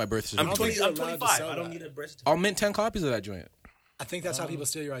definitely mint my birth I'm certificate. think 20. you're I'm allowed to 25. sell I don't that. need a birth certificate. I'll mint 10 copies of that joint. I think that's how people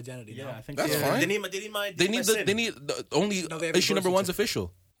steal your identity. Yeah, no? I think That's so. fine. They need my. They need the only No, they have a issue birth number one's certificate.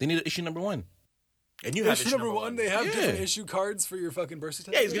 official. They need issue number one. And you have Issue number 1, they have Yeah. different issue cards for your fucking birth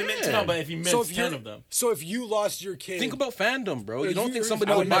certificate. Yeah, he's gonna mint Yeah. No, but if you miss So if 10 you're- of them. So if you lost your kid, Think about fandom, bro. You don't think you're-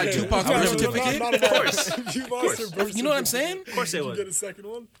 somebody no, would no, buy no, Tupac's no, birth no, certificate? not at all. If you lost your birth You know what I'm saying? certificate, Of course they you would. get a second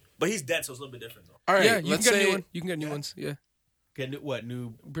one. But he's dead, so it's a little bit different though. All right, Yeah, you let's can get a new say one. You can get new ones. Yeah, Get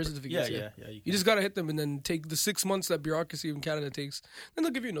new birth certificates. Yeah, Yeah, yeah. You You can. just gotta hit them and then take the 6 months that bureaucracy in Canada takes. Then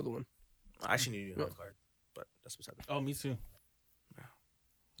they'll give you another one. I actually need a new card, but that's beside the Oh, me too.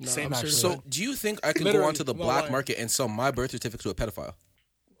 No, Same I'm actually. certified. So, do you think I can go Literally, onto the no black lie. market and sell my birth certificate to a pedophile?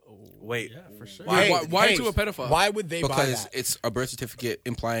 Wait, Yeah, for sure. Why to a pedophile? Why would they buy Because that? it's a birth certificate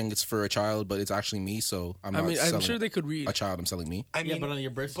implying it's for a child, but it's actually me. So I'm I not mean, selling I'm sure they could read. a child. I'm selling me. I Yeah, mean, but on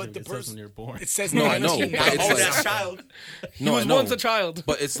your birth but the certificate it says person- when you're born. it says No, I know, 1990. but it's oh, like- that child. He No, was I know. once a child.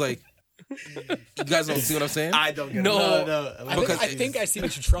 But it's like, you guys don't see what I'm saying? I don't get No. it. I think I see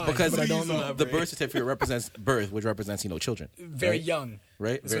what you're trying, Because but I don't know. the birth certificate represents birth, which represents children. Very right? young.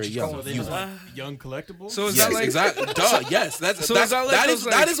 Right? That's Very what you're young. calling They You- just have young collectibles. So is Yes, that like exactly. Duh. Yes, that's So that's, is that like that those, is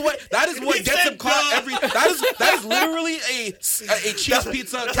like- that is what gets him caught every. That is literally a cheese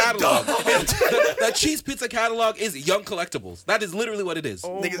pizza catalog. That cheese pizza catalog is young collectibles. That is literally what it is.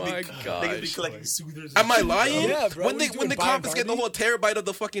 Oh Niggas my be, god! niggas be collecting soothers. Am I lying? Yeah, bro. When What they are you when they doing, buying confiscate the Barbie? whole terabyte of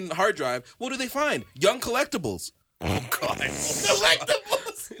the fucking hard drive, what do they find? Young collectibles.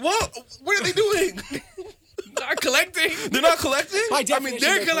 Collectibles. What? What are they doing? Not collecting. They're not collecting. By I definition, mean,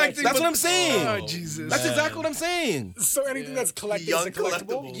 they're collecting. That's but- what I'm saying. Oh Jesus! That's exactly what I'm saying. So anything that's collected Young is a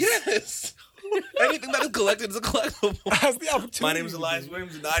collectible. collectibles. Yes. Anything that is collected is a collectible. Has the opportunity. My name is Elias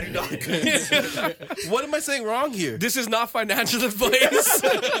Williams, and I do not good. What am I saying wrong here? This is not financial advice.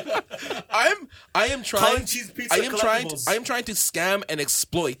 I am trying. Calling cheese pizza I collectibles. am trying to scam and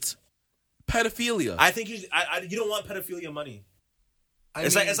exploit pedophilia. I think you don't want pedophilia money.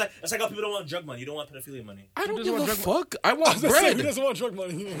 It's like how people don't want drug money. You don't want pedophilia money. I don't doesn't give a want fuck. I want Who bread. doesn't want drug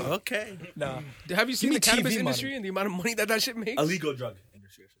money? Okay. Nah. Have you seen me the cannabis TV industry money. and the amount of money that shit makes? Illegal drug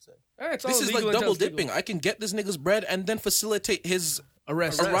industry, I should say. It's all This is like legal until double it's legal. dipping. I can get this nigga's bread and then facilitate his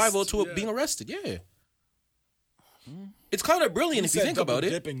Arrest. arrival to yeah. being arrested. Yeah. It's kind of brilliant if you think about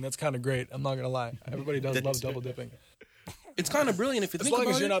it. Dipping, that's kind of great. I'm not gonna lie. Everybody does love double dipping. It's kind of brilliant if you As think long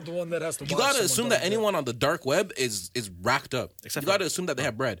about as you're it. not the one that has to. You watch gotta someone assume double that anyone on the dark web is racked up. Except You for- gotta assume that they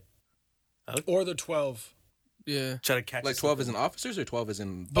have bread. dip. Or the 12. Yeah. Try to catch Like 12 is in officers or 12 is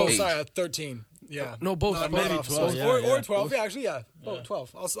in Oh, age? sorry, 13. Yeah. No, both. Not Maybe officers. 12, yeah, or yeah. 12. Yeah, actually, yeah. Oh,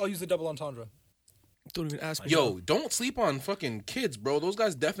 12. I'll use the double entendre. Don't even ask me. Yo, don't sleep on fucking kids, bro. Those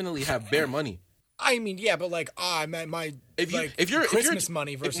guys definitely have bare money. I mean, yeah, but like, I meant my If you're Christmas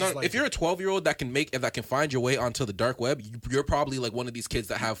money versus if you're a 12-year-old that can find your way onto the dark web, you're probably like one of these kids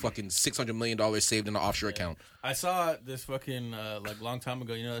that have fucking $600 million saved in an offshore account. I saw this fucking like long time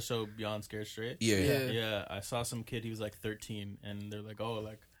ago. You know that show Beyond Scared Straight? Yeah. Yeah. I saw some kid. He was like 13, and they're like, "Oh,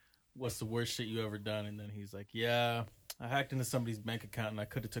 like, what's the worst shit you ever done?" And then he's like, "Yeah, I hacked into somebody's bank account, and I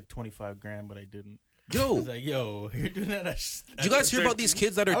could have took 25 grand, but I didn't." I Yo, was like, "Yo, you're doing that?" you guys hear about these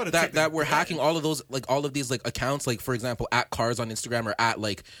kids that I are would've taken that were that. hacking all of these like accounts, like for example at cars on Instagram or at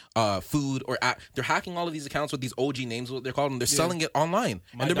like food or at they're hacking all of these accounts with these OG names, what they're called, and they're selling it online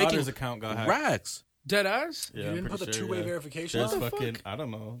My and they're making daughter's account got hacked. racks. Dead ass? Yeah, You I'm didn't pretty put the sure, two-way yeah. verification There's on? fucking, I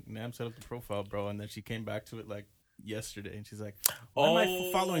don't know. Nam set up the profile, bro, and then she came back to it like yesterday, and she's like, "Why am I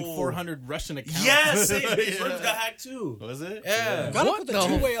following 400 Russian accounts?" Yes, same. Yeah. His friends got hacked too. Was it? Yeah. Gotta What put the the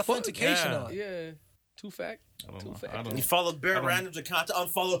two-way fuck? authentication Yeah. on. Yeah. Two-fact. I don't know. Two-fact. I don't You know. follow bare randoms account to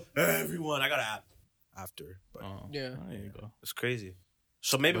unfollow everyone. I got an app after, but Oh, Yeah. There you go. it's crazy.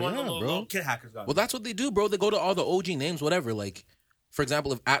 So maybe Well, one of yeah, the bro. little kid hackers got Well, that's what they do, bro. They go to all the OG names, whatever. Like, for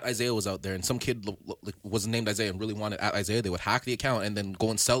example, if at Isaiah was out there and some kid was named Isaiah and really wanted at Isaiah, they would hack the account and then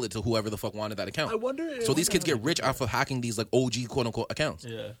go and sell it to whoever the fuck wanted that account. I wonder. So these kids get rich off of hacking these like OG quote unquote accounts.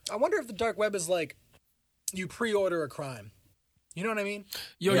 Yeah. I wonder if the dark web is like, you pre-order a crime. You know what I mean?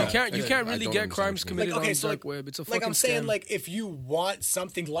 Yo, Yeah, you can't I really don't get understand crimes what you mean. committed Like, okay, on so, the dark web. It's a fucking Like I'm saying, scam. like if you want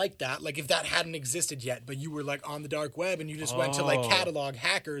something like that, like if that hadn't existed yet, but you were like on the dark web and you just went to like Oh. catalog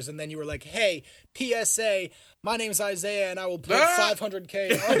hackers and then you were like, hey, PSA, my name's Isaiah and I will put Ah!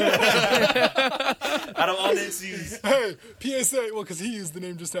 500K. out of all names. Hey, PSA, well, because he used the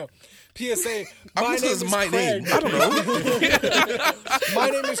name just now. PSA, I'm my gonna say name it's is my Craig. name. I don't know. My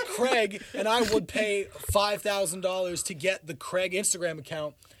name is Craig, and I would pay $5,000 to get the Craig Instagram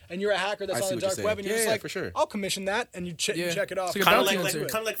account. And you're a hacker that's I see on the what you're dark saying. web, and you're Yeah, just yeah, like, for sure. I'll commission that, and you, you Yeah. check it off. It's like a Kind of bounty like hunter.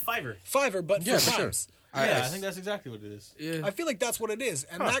 kind of like Fiverr. Fiverr, but Yeah, for for sure. crimes. Yeah, I think that's exactly what it is. Yeah. I feel like that's what it is,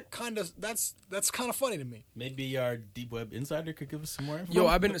 and that kind of that's kind of funny to me. Maybe our deep web insider could give us some more info. Yo,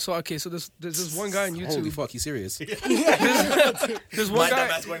 I've been so okay. So there's this one guy on YouTube. Holy fuck, he's serious. There's one My guy.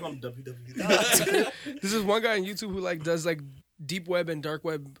 dumbass going on www. This is one guy on YouTube who like does like deep web and dark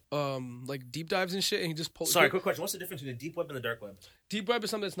web, like deep dives and shit, and he just posts. Sorry, quick question. What's the difference between the deep web and the dark web? Deep web is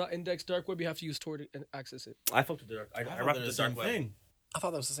something that's not indexed. Dark web, you have to use Tor to access it. I fucked with the dark. I thought rock they're with the dark web. thing. I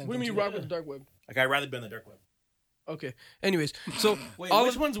thought that was the same What do you thing. mean you rock with the dark web? Like I'd rather be on the dark web. Okay. Anyways, so Wait, all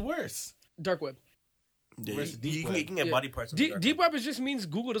which of one's worse? dark web. Yeah, Versus deep you web. can get Yeah. body parts on the dark Deep web. web is just means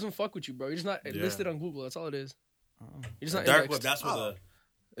Google doesn't fuck with you, bro. You're just not listed on Google. That's all it is. You're just not Dark indexed. web. That's what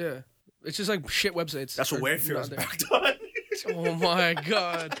the. Yeah. It's just like shit websites. That's what are Wayfair not is there. backed on. Oh my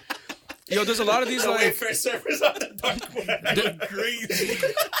god. Yo, there's a lot of these like Wayfair servers on the dark web. Crazy.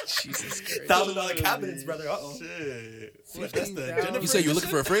 Jesus Christ. $1,000 cabinets, brother. Uh-oh. Shit. That's the $15,000. You say you're looking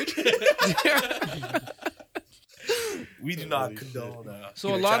for a fridge? We do not condone that.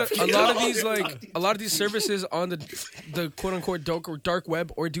 So a lot of these services on the quote unquote dark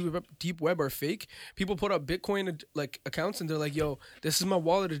web or deep web are fake. People put up Bitcoin like accounts and they're like, "Yo, this is my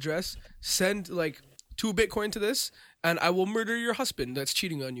wallet address. Send like 2 Bitcoin to this, and I will murder your husband that's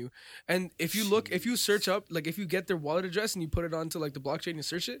cheating on you." And if you search up, like if you get their wallet address and you put it onto like the blockchain and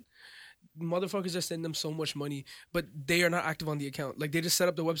search it, motherfuckers just send them so much money, but they are not active on the account. Like they just set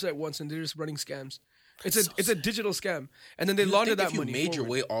up the website once and they're just running scams. It's a digital scam, and then they launder that if you money. made your forward.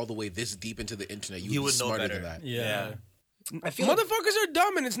 way all the way this deep into the internet, You you would would be know smarter better. than that. Yeah. I feel like, Motherfuckers are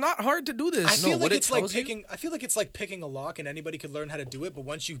dumb, and it's not hard to do this. I feel what like it it's like tells you- picking. I feel like it's like picking a lock, and anybody could learn how to do it. But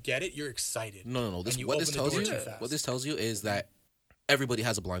once you get it, you're excited. No. And you What this open the tells door you, too fast. what this tells you is that everybody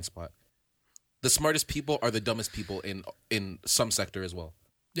has a blind spot. The smartest people are the dumbest people in some sector as well.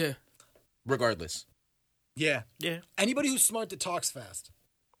 Yeah. Regardless. Yeah. Yeah. Anybody who's smart that talks fast.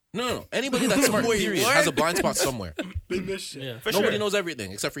 No. Anybody that's smart, Wait, period, what? has a blind spot somewhere. Big miss shit. Yeah, for Nobody sure. knows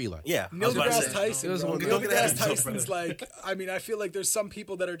everything except for Eli. Yeah. I Neil was about to deGrasse say. Tyson. It was Bro. one Neil guy. deGrasse Don't Tyson's like. I mean, I feel like there's some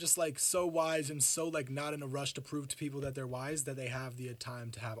people that are just like so wise and so like not in a rush to prove to people that they're wise that they have the time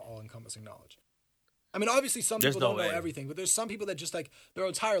to have all-encompassing knowledge. I mean, obviously, some There's people no don't know way. everything, but there's some people that just like their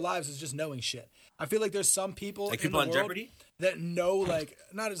entire lives is just knowing shit. I feel like there's some people Like in people the on world Jeopardy? that know like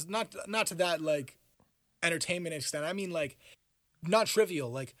not to that like entertainment extent. I mean like not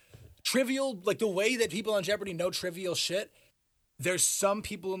trivial, like the way that people on Jeopardy know trivial shit. There's some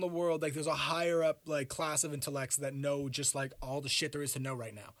people in the world like there's a higher up like class of intellects that know just like all the shit there is to know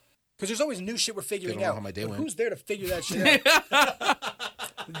right now. Because there's always new shit we're figuring know out. how my day But went. who's there to figure that shit out?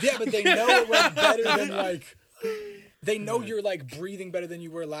 Yeah, but they know it went better than like. They know you're like breathing better than you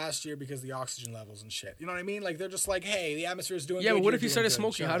were last year because the oxygen levels and shit. You know what I mean? Like they're just like, hey, the atmosphere is doing. Yeah, good, but what you're if he doing started good.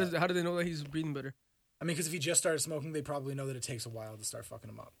 smoking? Shut up. How do they know that he's breathing better? I mean, because if he just started smoking, they probably know that it takes a while to start fucking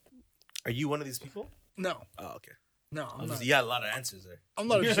him up. Are you one of these people? No, Oh, okay. no, I'm not. You got a lot of answers there. I'm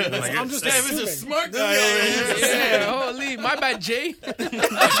not a genius. I'm just Damn, assuming. smart guy. Yeah, holy, my bad, Jay.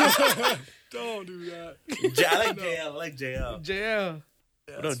 Don't do that. I like JL. I like JL. JL.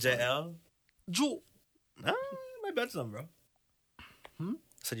 What up, JL? Jewel. Nah, you might bet something, bro.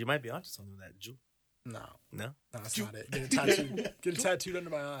 Said you might be onto something with that, Jew. No, No? that's not it. Get a tattoo. Get it tattooed under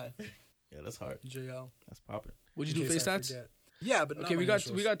my eye. Yeah, that's hard. JL. That's popping. Would you In do case face I tats? forget. Yeah, but not Okay, my we got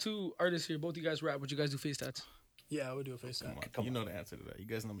initials. 2 artists here. Both you guys rap. Would you guys do face tats? Yeah, I would do a face tat. Come on. You know the answer to that. You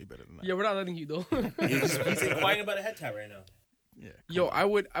guys know me better than that. Yeah, we're not letting you though. He's inquiring about a head tat right now. Yeah. Yo, I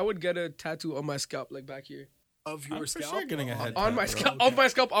would get a tattoo on my scalp, like back here. Of your I'm for scalp. sure getting a head On tat, my bro. scalp, on my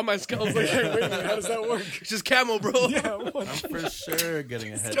scalp, on my scalp. Wait a minute, how does that work? It's just camo, bro. Yeah, what? I'm for sure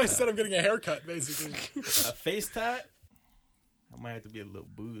getting a head This guy tat. said I'm getting a haircut, basically. A face tat? I might have to be a little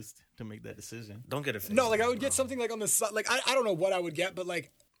boost to make that decision. Don't get a face. No, like I would get something like on the side. Like I don't know what I would get, but like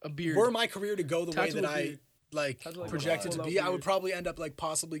A beard. were my career to go the way Tattoo that a I beard. like Tattoo like a projected to full-out be, I beard. would probably end up like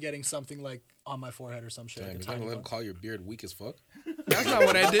possibly getting something like on my forehead or some shit. Damn, like a you're gonna tiny let him one. call your beard weak as fuck? That's not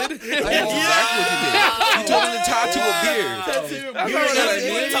what I did. That's exactly what you did. You told him to tattoo a beard. That's You not what I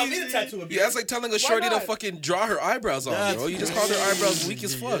didn't did. tell me to tattoo a Yeah, beard. that's like telling a shorty to not? fucking draw her eyebrows on, bro. You just called her eyebrows weak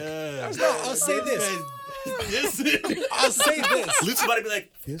as fuck. Yeah. No, I'll say this. I'll say this. Luke's about to be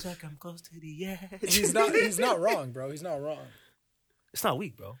like, feels like I'm close to the edge. He's not wrong, bro. He's not wrong. It's not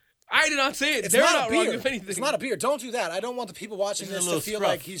weak, bro. I did not say it. It's They're not, not a wrong, beard. if anything. It's not a beard. Don't do that. I don't want the people watching It's a this to little feel scruff.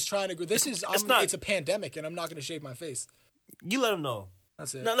 like he's trying to. This is. not- It's a pandemic, and I'm not going to shave my face. You let him know.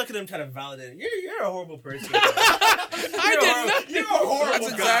 That's it. Now look at him trying to validate it. You're a horrible person. I did nothing. You're a horrible That's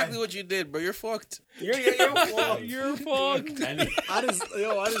guy. exactly what you did, bro. You're fucked. You're You're fucked. I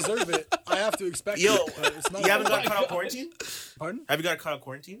deserve it. I have to expect Yo, it. But it's not you haven't got caught out quarantine? Pardon? Have you got caught out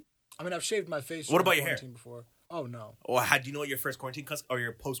quarantine? I mean, I've shaved my face. What during about your hair? quarantine before? Oh no, Or do you know what your first quarantine cut or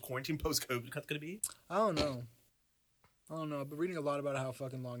your post-quarantine, post-COVID cut's gonna be? I don't know. I've been reading a lot about how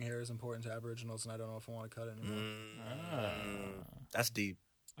fucking long hair is important to Aboriginals, and I don't know if I want to cut it anymore. That's deep.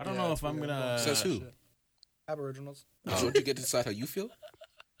 I don't Yeah, know it's if I'm weird. gonna. Says who? Shit. Aboriginals. Don't you get to decide how you feel?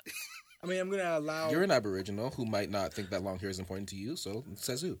 I mean, I'm gonna allow. You're an Aboriginal who might not think that long hair is important to you. So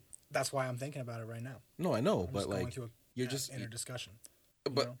says who? That's why I'm thinking about it right now. No, I know, I'm but just going like to a, you're just. inner discussion.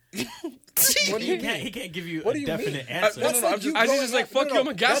 But What do you mean? He can't give you What a do you definite mean? answer. That's like you I going just like, out- fuck you, I'm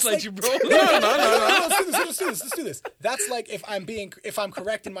gonna That's gaslight like- you, bro. No, let's do this. That's like if I'm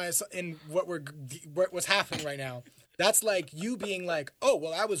correct in what's happening right now. That's like you being like, oh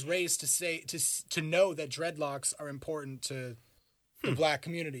well, I was raised to know that dreadlocks are important to the black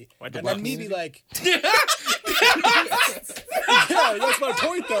community, and then me be like, yeah, that's my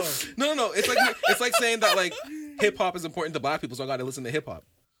point though. No. It's like saying that like hip hop is important to black people, so I got to listen to hip hop.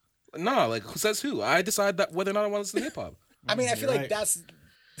 No, like who says who? I decide that whether or not I want to listen to hip hop. I mean, I feel You're like right. that's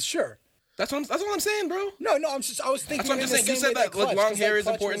sure. That's what I'm saying, bro. No, I was thinking. That's what I'm in just the saying. You same said way that like Clutch, long 'cause, hair is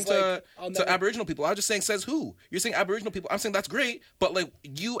Clutch important was like, I'll to never- Aboriginal people. I was just saying says who. You're saying Aboriginal people. I'm saying that's great, but like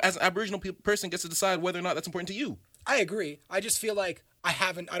you as an Aboriginal person gets to decide whether or not that's important to you. I agree. I just feel like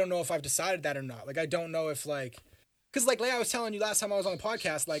I don't know if I've decided that or not. Like, I don't know if because like I was telling you last time I was on the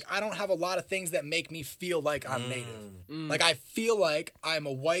podcast, like I don't have a lot of things that make me feel like I'm native. Like I feel like I'm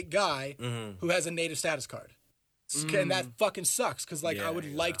a white guy who has a native status card. And that fucking sucks because like I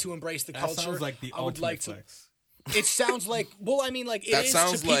would like to embrace the That culture. sounds like the I would ultimate like to. flex. It sounds like it That is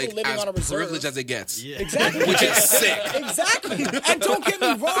sounds to people like living as on a reserve. privileged as it gets. Yeah. Exactly. Which is sick. Exactly. And don't get me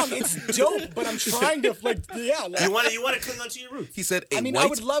wrong, it's dope, but I'm trying to You want to cling onto your roots. He said a I mean, white I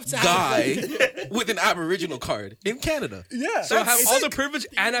would love to have, guy with an Aboriginal card in Canada. yeah. So I have It's all like- the privilege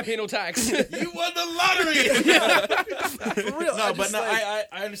and I pay no tax. You won the lottery. for real. No, I but just, no, like,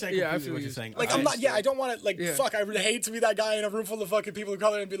 I understand Yeah, I completely feel what you. you're saying. Like I'm not. Yeah, I don't want to. Like, Yeah. fuck. I would hate to be that guy in a room full of fucking people of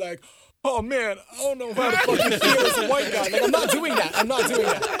color and be like, oh man, I don't know how to fucking feel as a white guy. Like, I'm not doing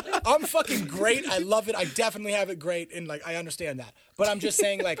that. I'm fucking great. I love it. I definitely have it great, and like I understand that. But I'm just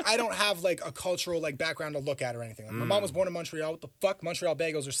saying, like, I don't have like a cultural like background to look at or anything. Like, my mom was born in Montreal. What the fuck? Montreal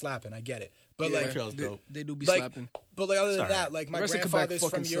bagels are slapping. I get it. But like, Montreal's dope. They do be like, slapping. but like other than that, like my The rest of Quebec grandfather's from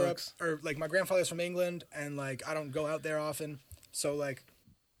fucking Europe, sucks. or like my grandfather's from England, and like I don't go out there often. So like,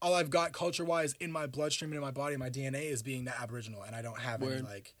 all I've got culture wise in my bloodstream and in my body, my DNA is being that Aboriginal, and I don't have any Word.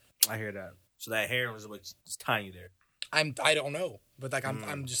 like. I hear that. So that hair was what's tying you there. I don't know, but like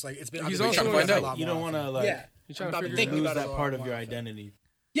I'm just like it's been. He's I've been also thinking trying to about it find a out. lot You more don't want to often. like Yeah, You're trying to I've been figure thinking lose about it a that lot part of more your often. identity.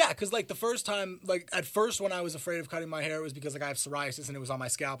 Yeah, because like the first time, like at first when I was afraid of cutting my hair, it was because like I have psoriasis and it was on my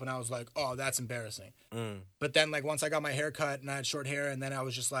scalp, and I was like, oh, that's embarrassing. But then like once I got my hair cut and I had short hair, and then I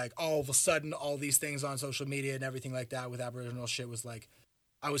was just like, all of a sudden, all these things on social media and everything like that with Aboriginal shit was like,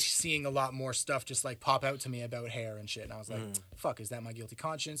 I was seeing a lot more stuff just like pop out to me about hair and shit, and I was like, fuck, is that my guilty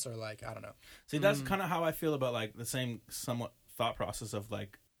conscience or like I don't know. See, that's kind of how I feel about like the same somewhat thought process of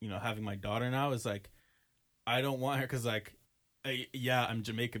like, you know, having my daughter now is like, I don't want her because like, yeah, I'm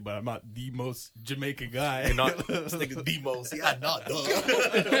Jamaican, but I'm not the most Jamaican guy. You're not this nigga's the most. Yeah, not dog.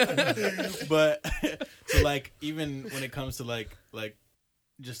 But so like even when it comes to like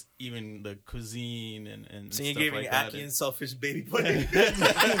just even the cuisine and So you're stuff giving like Aki that. and selfish baby pudding.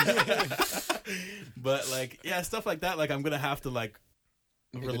 But like yeah, stuff like that. Like I'm gonna have to like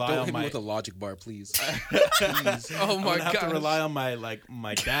rely Don't on hit me my. with a logic bar, please. Oh I'm my gonna have to god. rely on my like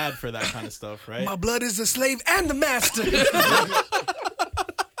my dad for that kind of stuff, right? My blood is the slave and the master.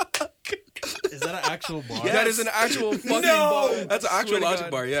 Is that an actual bar? That is an actual fucking bar. That's an Swear actual to logic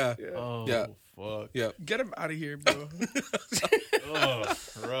God. bar. Yeah. Oh Yeah. fuck. Yeah. Get him out of here, bro. Oh,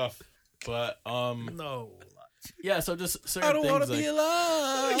 rough. But No. yeah. So just certain I don't things want to like be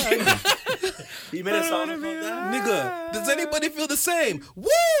alive. You made a song about that? Nigga, does anybody feel the same? Woo!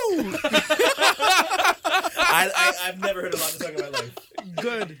 I've never heard a lot of song in my life.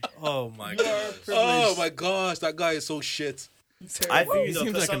 Good. Oh my god. Oh my gosh, that guy is so shit. I feel he you though.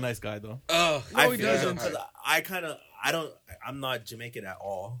 seems 'Cause like a some- nice guy though. Oh, I he feel doesn't. because I'm not Jamaican at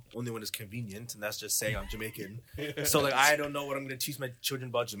all. Only when it's convenient, and that's just saying I'm Jamaican. So like I don't know what I'm gonna teach my children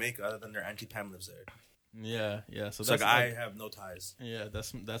about Jamaica other than their Auntie Pam lives there. Yeah. So It's that's like I have no ties. yeah.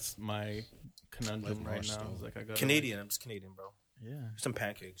 That's my conundrum right now. It's like I got Canadian, I'm just Canadian, bro. Yeah. Some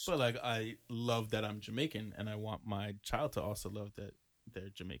pancakes. But like I love that I'm Jamaican, and I want my child to also love that they're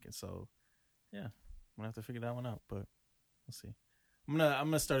Jamaican. So yeah, I'm gonna have to figure that one out. But we'll see. I'm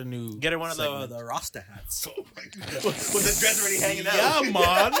gonna start a new. Get her one segment. of the Rasta hats. Oh my god. With the dress already hanging out.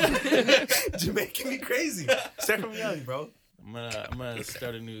 Yeah, man. Jamaican me crazy. Start from young, bro. I'm gonna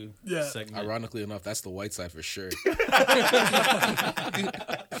start a new Yeah. segment. ironically enough, that's the white side for sure.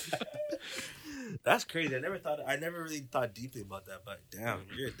 That's crazy. I never really thought deeply about that, but damn,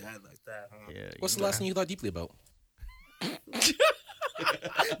 you're a dad like that, huh? Yeah. What's the last thing you thought deeply about?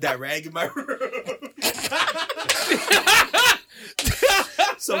 That rag in my room.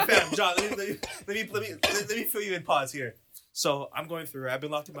 So fam, John, let me fill you in. Pause here. So I'm going through. I've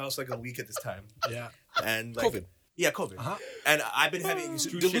been locked in my house like a week at this time. Yeah. And like, COVID. Yeah, COVID. Uh-huh. And I've been having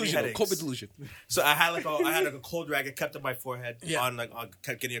excruciating Delusional. headaches. COVID delusion. So I had like a cold rag. I kept on my forehead. Yeah. On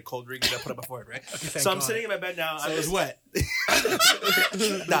kept getting a cold ring. I put on my forehead, right? Thank So I'm God. sitting in my bed now. So it's wet.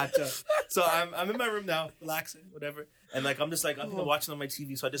 So I'm in my room now, relaxing, whatever. And like I'm just like I'm watching on my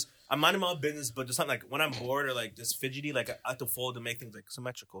TV. So I'm minding my own business, but just not like when I'm bored or like just fidgety, like I have to fold to make things like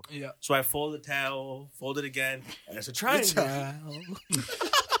symmetrical. Yeah. So I fold the towel, fold it again, and it's a triangle.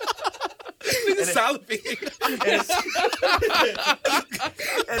 Salivating.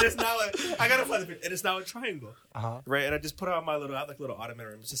 And it's now I gotta find it. And it's now a triangle, Uh-huh. right? And I just put on my I have like a little ottoman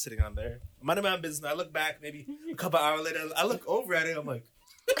room, just sitting on there. I'm minding my own business. And I look back, maybe a couple hours later, I look over at it. I'm like,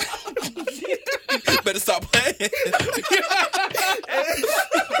 Better stop playing.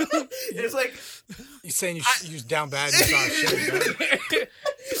 it's like You saying you was down bad? You saw shit. Right?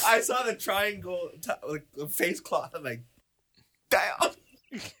 I saw the triangle, like face cloth. I'm like, damn.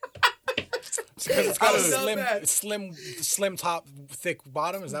 Because it's got a was so bad. slim top, thick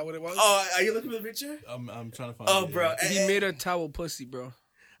bottom. Is that what it was? Oh, are you looking at the picture? I'm trying to find. Oh, it, bro, yeah. He made a towel pussy, bro.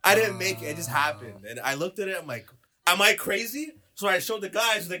 I didn't make it. It just happened, and I looked at it. I'm like, am I crazy? So I showed the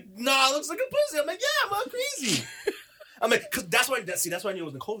guys. Like, nah, it looks like a pussy. I'm like, yeah, I'm not crazy. I'm like, cause that's why I knew it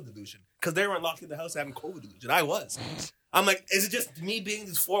was a COVID delusion. Cause they weren't locked in the house having COVID delusion. I was. I'm like, is it just me being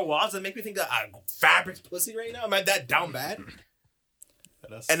these four walls that make me think that fabric's pussy right now? Am I that down bad?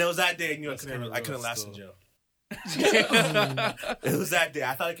 And it was that day, I couldn't last in jail. It was that day.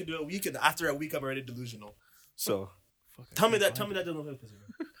 I thought I could do a week, and after a week, I'm already delusional. So, tell me that doesn't look like pussy.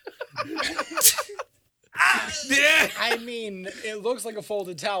 Yeah. I mean, it looks like a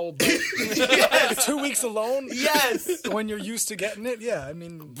folded towel, but 2 weeks alone. Yes. When you're used to getting it, yeah. I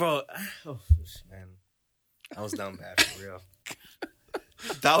mean, Bro, man, I was down bad for real.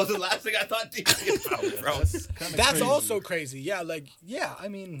 That was the last thing I thought to think about, bro. that's crazy. also crazy. Yeah, like, yeah. I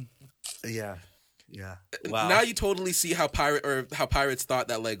mean, Yeah. Wow. Now you totally see how pirates thought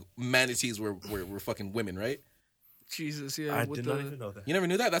that like manatees were fucking women, right? Jesus, yeah. I with did the, not even know that. You never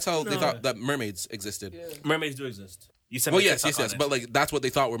knew that? That's how they thought that mermaids existed. Yeah. Mermaids do exist. You said Well, yes, but like that's what they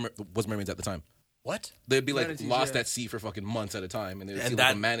thought was mermaids at the time. what? They'd be like Manatees, lost yeah. at sea for fucking months at a time, and they'd see like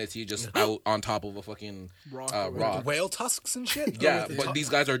that- a manatee just out on top of a fucking rock. Whale tusks and shit? Yeah, but these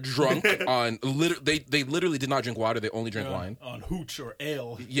guys are drunk on they literally did not drink water. They only drank wine. on hooch or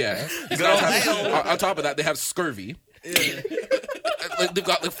ale. Yeah. These guys have, on top of that, they have scurvy. Like, they've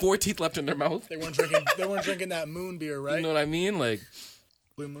got like 4 teeth left in their mouth. They weren't drinking that moon beer, right? You know what I mean? Like,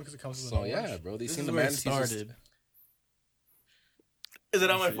 Blue moon because it comes with so an yeah, orange. bro. They This seen is the where it manatees. started. Is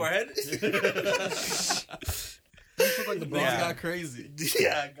it on my forehead? Look like the bronze Yeah. got crazy.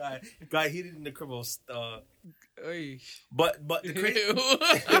 Yeah, guy heated in the cribble. Hey. But the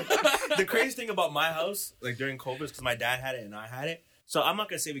the crazy thing about my house, like during COVID, because my dad had it and I had it. So I'm not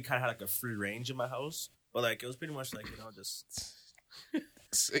gonna say we kind of had like a free range in my house, but like it was pretty much like just.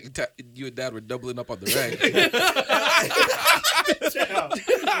 You and Dad were doubling up on the rag.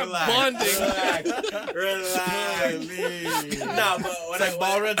 Relax. Nah, but when I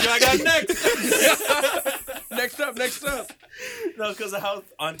ball run, I got next. Next up. No, because the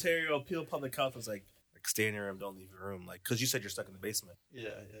health Ontario Peel Public Health was like stay in your room, don't leave your room, like because you said you're stuck in the basement. Yeah.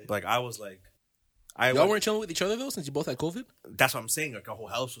 Like I was like, Y'all weren't chilling with each other though, since you both had COVID. That's what I'm saying. Like our whole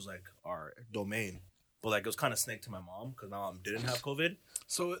house was like our domain, but like it was kind of snake to my mom because my mom didn't have COVID.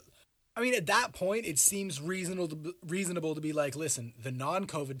 So, I mean, at that point, it seems reasonable to be like, listen, the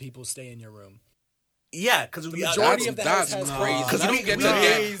non-COVID people stay in your room. Yeah, because The majority of the house has crazy. COVID. Because you get to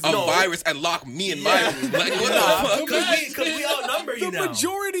get a virus and lock me in my room. Like, what the fuck? Because we outnumber you The now.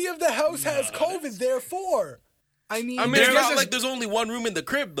 majority of the house has COVID, therefore. I mean, mean, There's I guess not it's- like there's only one room in the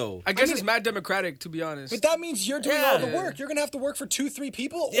crib though. I guess it's mad democratic, to be honest. but that means you're doing all the Yeah. work. You're going to have to work for 2-3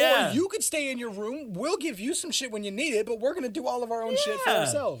 people, Yeah. or you could stay in your room. We'll give you some shit when you need it, but we're going to do all of our own shit for Yeah.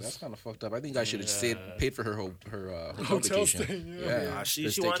 ourselves. That's kind of fucked up. I think I should have paid for her hotel Hotel vacation. stay, yeah. Nah, she Her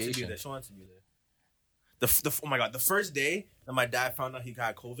wants to be staycation. there. She wants to be there. Oh my god, the first day that my dad found out he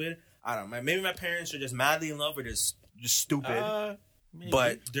got COVID, I don't know. Maybe my parents are just madly in love or just stupid.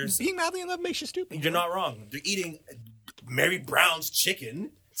 But there's Being madly in love makes you stupid. you're not wrong. They're eating Mary Brown's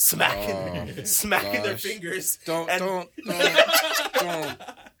chicken, smacking their gosh. fingers. Don't. They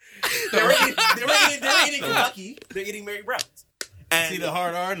were eating Kentucky. They're eating Mary Brown's. And, See the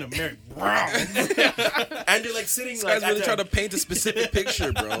hard R and the Mary Brown. and they're like sitting This like guy's really at trying the- to paint a specific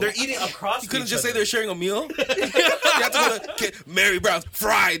picture, bro. They're eating across. You couldn't each just say other. they're sharing a meal. You have to go to Mary Brown's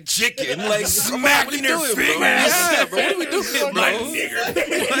fried chicken, like smacking their fingers. Yeah, bro. What are we doing, bro?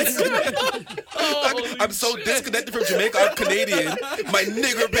 I'm so disconnected from Jamaica. I'm Canadian. My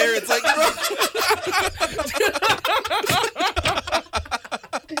nigger parents, like, bro.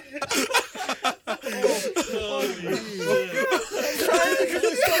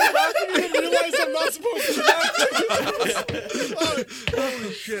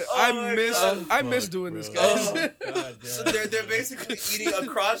 shit! I miss doing this, guys. God damn. So they're basically eating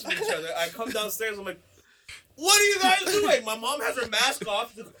across from each other. I come downstairs. I'm like, what are you guys doing? My mom has her mask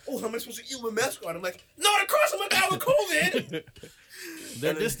off. She's like, oh, how am I supposed to eat with my mask on? I'm like, not across from a guy with COVID.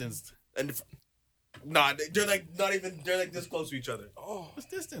 They're distanced. And nah, they're like not even. They're like this close to each other. Oh, it's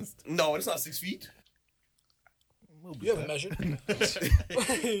distanced. No, it's not 6 feet. You haven't measured.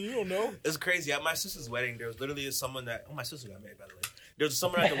 You don't know. It's crazy. At my sister's wedding, there was literally someone that. Oh, my sister got married, by the way. There was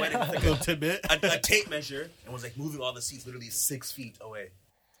someone at the wedding with like Little tidbit. a tape measure and was like moving all the seats literally 6 feet away.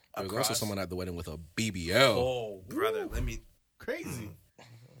 There was Across. also someone at the wedding with a BBL. Oh, brother, let me. Crazy.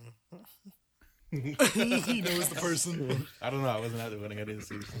 He knows the person. I don't know. I wasn't at the wedding. I didn't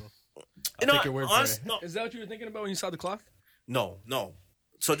see. So You I'll take your word for it. No, Is that what you were thinking about when you saw the clock? no.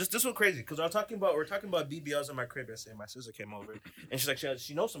 So this was crazy because we're talking about BBLs in my crib yesterday. My sister came over and she's like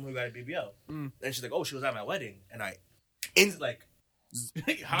she knows someone who got a BBL, and she's like, oh, she was at my wedding, and I, remember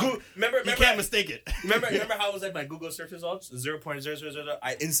You can't mistake it. remember how it was like my Google search results 0.0000.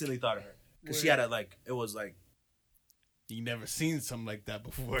 I instantly thought of her because she had it was like You never seen something like that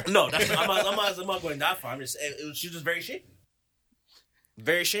before. no, I'm not going that far. I'm just she was just very shapy,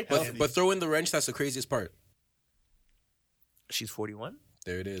 very shapy. But throw in the wrench. That's the craziest part. She's 41.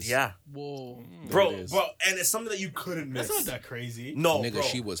 There it is. Yeah, Whoa. bro, it is. and it's something that you couldn't miss. That's not that crazy. No, Nigga, bro.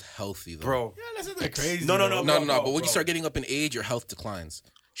 she was healthy though. bro. Yeah, that's not that crazy. No. No, bro, but when bro. you start getting up in age, your health declines.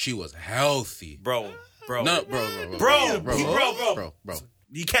 She was healthy. bro. No, bro.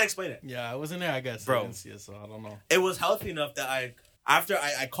 You can't explain it. Yeah, I wasn't there. I guess, Bro. I didn't see it, so I don't know. It was healthy enough that I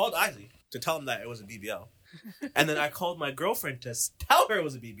called Izzy to tell him that it was a BBL, and then I called my girlfriend to tell her it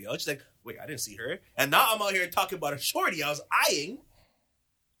was a BBL. She's like, "Wait, I didn't see her," and now I'm out here talking about a shorty I was eyeing.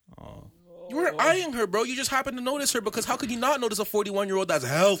 Oh, You weren't eyeing her, bro. You just happened to notice her because how could you not notice a 41-year-old that's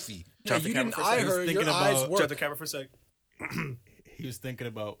healthy? Yeah, you didn't eye her. thinking Your eyes about- work. Shut the camera for a sec. he was thinking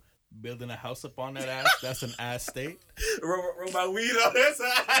about building a house up on that ass. That's an ass state. Roll my weed on this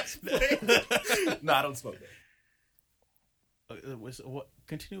ass. No, I don't smoke that. What?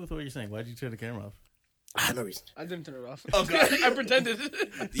 Continue with what you're saying. Why'd you turn the camera off? I have no reason. I didn't turn it off. Oh, God. I pretended.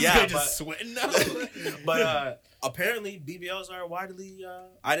 Yeah, just sweating now. but apparently BBLs are widely.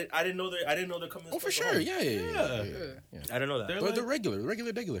 I didn't know they're coming. Oh, for sure. Yeah. I didn't know that. They're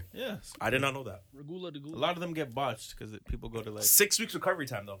regular. Yeah. I did not know that. Regula de A gula. lot of them get botched because people go to like. 6 weeks recovery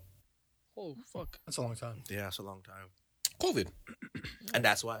time though. Oh, fuck. That's a long time. Yeah, it's a long time, COVID. and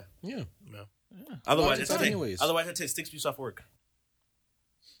that's why. Yeah. Otherwise, Long it time takes anyways. otherwise it takes 6 weeks off work.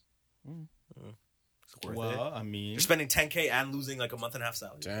 It's worth it. Well, I mean, You're spending $10K and losing like a month and a half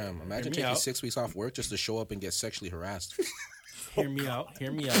salary. Damn. Imagine me taking out. 6 weeks off work just to show up and get sexually harassed. hear me out.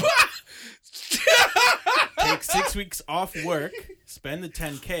 Take 6 weeks off work, spend the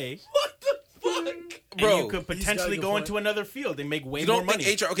 10K. Bro, and you could potentially good go point. into another field. They make way you more don't money.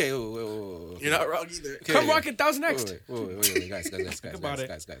 think HR... Okay, wait. You're not wrong either. Okay. Come rock it 1000X. Wait,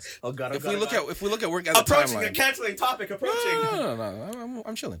 guys. Oh God! If we look at work as a approaching a timeline... canceling topic, approaching. No.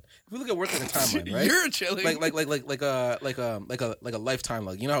 I'm chilling. If we look at work as a timeline, right? You're chilling. like a lifetime.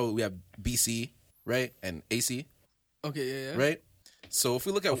 Like, you know how we have BC, right, and AC, Okay, yeah. right? So if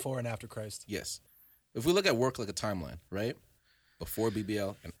we look at Before and after Christ. yes, if we look at work like a timeline, right, before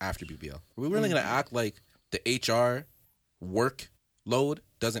BBL and after BBL, are we really gonna act like the HR workload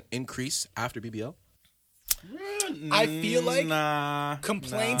doesn't increase after BBL? I feel like Nah.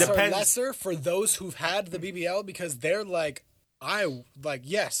 complaints are Depends. lesser for those who've had the BBL because they're like,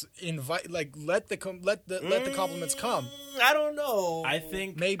 yes, invite, like let the compliments come. I don't know. I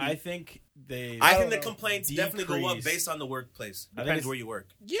think Maybe. I think they. I think don't the know. complaints definitely go up Decrease. based on the workplace. I think Depends it's- where you work.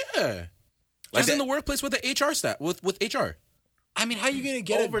 Yeah, Like just in that- the workplace with the HR staff with HR. I mean, how are you gonna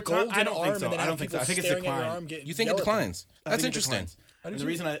get Over a time, golden I don't think arm so. and then I have don't think so. people I think it's staring at your declined. arm? Getting You think it yelled at them? declines? I That's think it interesting. declines. I do And the too.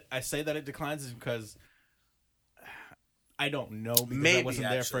 reason I say that it declines is because I don't know because I Maybe, wasn't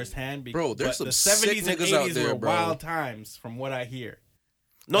there actually. firsthand. Bro, there's but the some sick 70s and niggas out 80s there, were bro. wild times from what I hear.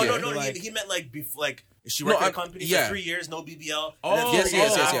 No, Yeah, no. like- He meant like before, like she No, worked at a I'm- company yeah. for 3 years, no BBL. Oh, and then yes, 4 yes,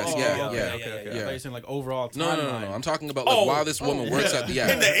 years yes, out. yes, Oh, yeah, okay, yeah. okay, I Yeah. thought you were saying like overall No. timeline. I'm talking about like Oh, while this woman works at the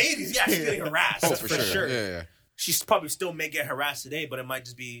In the 80s, yeah, she's getting harassed. Oh, for sure. Yeah. She's probably still may get harassed today, but it might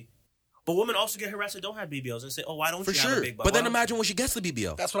just be. But women also get harassed that don't have BBLs and say, "Oh, why don't For you have a sure. big butt?" But then Why don't imagine when she gets the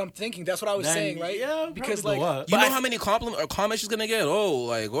BBL. That's what I'm thinking. That's what I was Then, saying, right? yeah, because probably like go up. You know how many comments she's gonna get? Oh,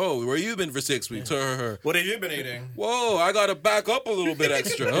 like, whoa, where you been for 6 weeks? you- What have you been eating? Whoa, I gotta back up a little bit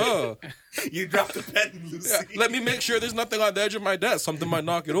extra. Huh? You dropped the pen, Lucy. Yeah, let me make sure there's nothing on the edge of my desk. Something might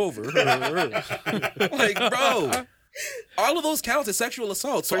knock it over. Like, bro, all of those counts as sexual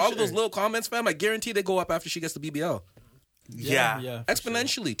assault. So For all of those sure. little comments, fam, I guarantee they go up after she gets the BBL. Yeah.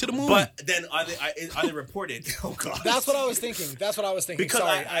 exponentially to the moon. But then are they reported? Oh god. That's what I was thinking. Because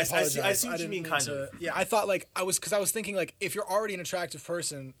Sorry, I apologize. see what you didn't mean, kind of. Yeah, I thought like I was thinking like if you're already an attractive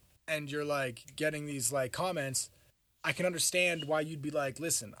person and you're like getting these like comments, I can understand why you'd be like,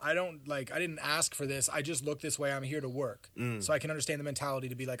 listen, I didn't ask for this. I just look this way. I'm here to work. So I can understand the mentality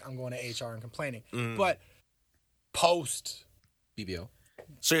to be like, I'm going to HR and complaining. But post BBL.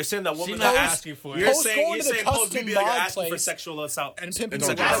 So you're saying that woman not that asking for it. You're Post saying going to the post custom BBL, you're mod asking for place sexual assault and pimping No,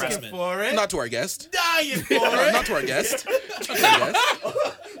 some asking asking harassment. for it. Not to our guest. Dying for it. Not to our guest. Not to our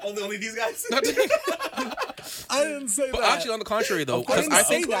guest. Only these guys. Not to- I didn't say but that. actually, on the contrary, though, I because didn't I say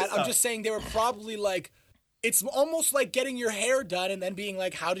think that. I'm just saying they were probably like, it's almost like getting your hair done and then being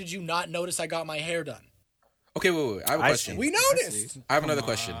like, how did you not notice I got my hair done? Okay, wait. I have a question. We noticed. I have another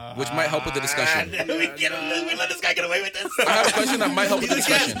question, which might help with the discussion. we let this guy get away with this. I have a question that might help with the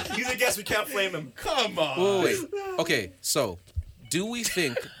discussion. He's a guest. We can't flame him. Come on. Wait. Okay, so do we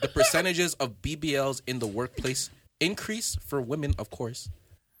think the percentages of BBLs in the workplace increase for women, of course,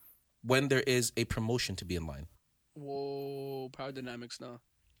 when there is a promotion to be in line? Whoa, power dynamics now.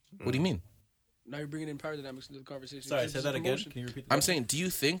 What do you mean? Now you're bringing in power dynamics into the conversation. Sorry, This say is that again. promotion. Can you repeat that? I'm saying, do you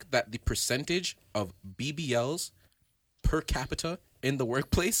think that the percentage of BBLs per capita in the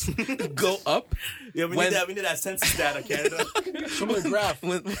workplace go up Yeah, we need that census data, Canada. Show me the graph.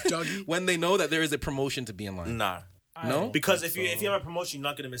 when they know that there is a promotion to be in line? Nah. No? Because if you have a promotion, you're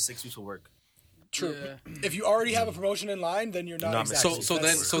not going to miss 6 weeks of work. True. Yeah. If you already have a promotion in line, then you're not Not exactly. So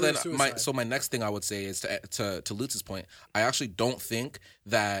That's then career my suicide. next thing I would say is to Lutz's point, I actually don't think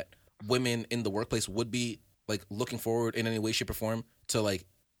that women in the workplace would be like looking forward in any way, shape, or form to like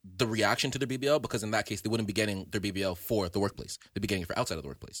the reaction to their BBL, because in that case they wouldn't be getting their BBL for the workplace. They'd be getting it for outside of the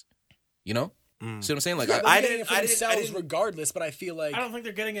workplace. You know? See what I'm saying? Like Yeah, I they're getting it for themselves regardless, but I feel like I don't think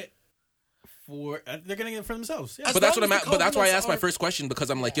they're getting it for. They're getting it for themselves. Yeah. As but that's long what I'm as at. the But that's why I compliments asked my are- first question, because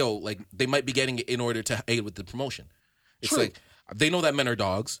I'm like, yo, like they might be getting it in order to aid with the promotion. It's True. like they know that men are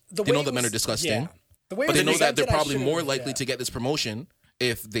dogs. the They way know it that men are was- disgusting. yeah. The way it But they was know that they're presented, I probably should've- more likely yeah. to get this promotion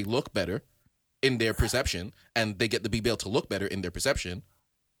if they look better in their perception, and they get the BBL to look better in their perception.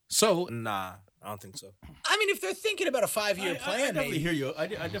 So Nah, I don't think so. I mean, if they're thinking about a 5-year I plan, definitely maybe. hear you. I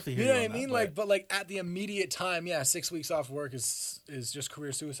definitely hear You know you. what I mean? Like, but like at the immediate time, 6 weeks off work is just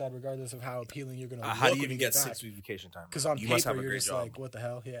career suicide, regardless of how appealing you're gonna. How do you even get 6 weeks vacation time? Because on you must have paper, a you're great just job. like, what the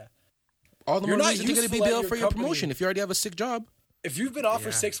hell? Yeah. all the You're more not reason to get a useful at BBL your for your company. promotion if you already have a sick job. If you've been off for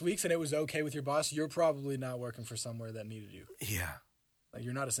Yeah. 6 weeks and it was okay with your boss, you're probably not working for somewhere that needed you. Yeah. Like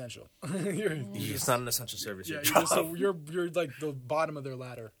you're not essential. you're It's not an essential service. yeah, your you're, job. just you're like the bottom of their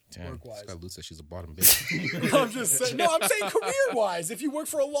ladder Damn, work this wise. guy Lutz says she's a bottom bitch. I'm just saying. No, I'm saying career wise. If you work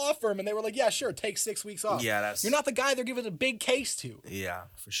for a law firm and they were like, yeah, sure, take 6 weeks off. Yeah, that's- You're not the guy they're giving a big case to. Yeah,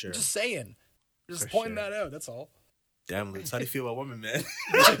 for sure. Just saying. Just For pointing sure. that out. That's all. Damn, Lutz, how do you feel about women, man?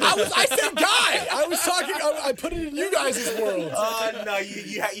 I said guy. I was talking. I put it in you guys' world. Oh no,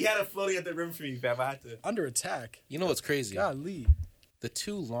 you had it floating at the rim for me, fam. I had to. Under attack. You know what's crazy? Golly. The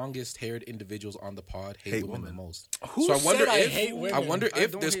two longest haired individuals on the pod hate women the most. Who so I wonder said I if hate women? I wonder I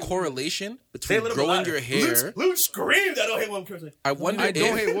if don't there's hate correlation Say a between little bit growing louder. your hair. Lutz screamed. I don't hate women personally. I wonder I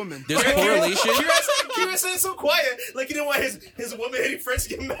don't if hate women. there's correlation. He was saying so quiet, like he didn't want his woman hating friends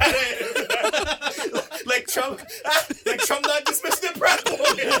to get mad at him. like Trump not dismissing the Proud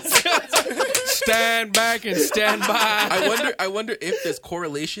Boys. Stand back and stand by. I wonder if there's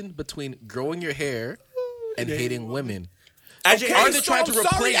correlation between growing your hair and hating women. Are Are they trying to I'm sorry,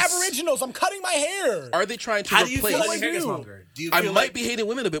 replace? Aboriginals. I'm cutting my hair. Are they trying to How do you replace? feel like your hair gets do. longer? Do you I feel might like, be hating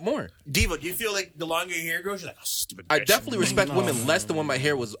women a bit more. Diva, do you feel like the longer your hair grows, you're like, oh, stupid I bitch. definitely respect women less than when my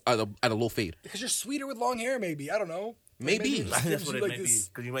hair was at a low fade. Because you're sweeter with long hair, maybe. I don't know. Maybe. it just I think gives that's what you, it like, might be. this-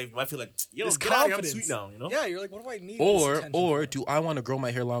 Because you might feel like, yo, this get out of here, I'm confidence. sweet now, you know? Yeah, you're like, what do I need? this Or attention for? do I want to grow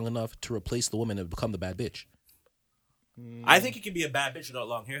my hair long enough to replace the woman and become the bad bitch? I think you can be a bad bitch without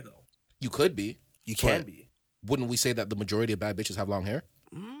long hair, though. You could be. You can can be. Wouldn't we say that the majority of bad bitches have long hair?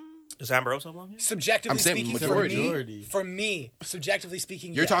 Does Amber Rose have long hair? Subjectively I'm saying speaking, majority. For me, subjectively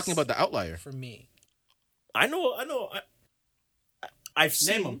speaking, You're yes. talking about the outlier. For me. I know. I've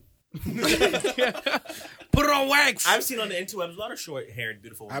seen Name Put it on wax. I've seen on the interwebs a lot of short-haired,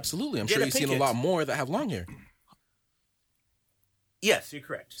 beautiful women. Absolutely. I'm Get sure a you've seen a picket. lot more that have long hair. Yes, you're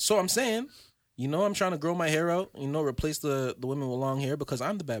correct. So I'm saying, I'm trying to grow my hair out, replace the women with long hair because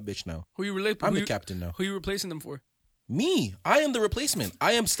I'm the bad bitch now. Who you relate? I'm who the you- captain now. Who you replacing them for? Me. I am the replacement.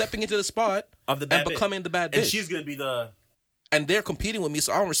 I am stepping into the spot Of the bad and bitch. becoming the bad bitch. And she's going to be the... And they're competing with me,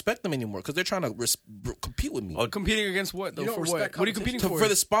 so I don't respect them anymore because they're trying to compete with me. Competing against what? Though You don't for respect what? What are you competing To- for? for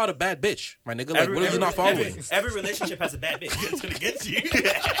the spot of bad bitch, my nigga. Like, what are you not following? Every relationship has a bad bitch. It's going to get you.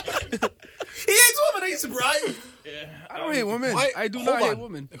 He hates women. you surprised? I don't hate women. Why- I do hold not hate on.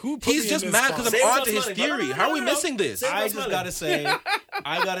 women. Who put He's me just in this mad because spot? I'm Say onto his what's funny. theory. No, How are we no. missing this? Say I what's just funny. gotta say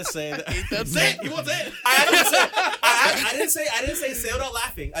that. Say it. He won't say it. I didn't say say without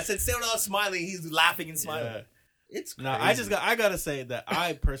laughing. I said say without smiling. He's laughing and smiling. Yeah. It's crazy. No, I gotta say that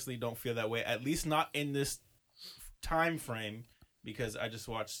I personally don't feel that way. At least not in this time frame, because I just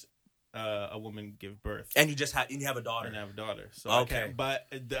watched a woman give birth And you have a daughter. and have a daughter. So Okay. I can't, but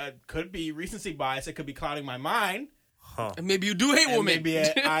that could be recency bias. It could be clouding my mind. Huh. And maybe you do hate And women. maybe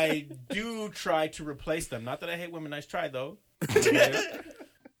I do try to replace them. Not that I hate women. Nice try though.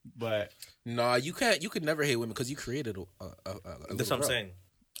 But Nah, you can't. You could never hate women because you created a That's little what I'm girl. saying.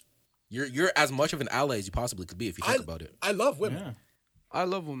 You're as much of an ally as you possibly could be if you think about it. I love women. yeah, I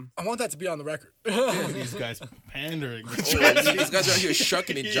love women. I want that to be on the record. these guys pandering. These guys are out here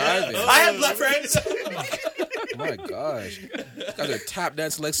shucking and jiving. I have black friends. Oh my gosh, these guys are tap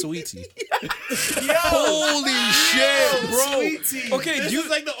dancing like Sweetie. Holy shit, bro. Sweetie. Okay, This do you is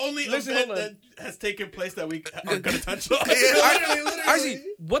like the only Listen, event hold on. that has taken place that we are gonna touch on. Actually,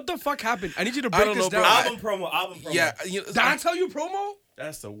 what the fuck happened? I need you to break don't this know, down. bro. Album promo. Yeah, you know, Did I tell you promo?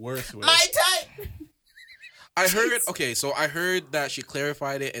 That's the worst way. My type. I heard. Okay, so I heard that she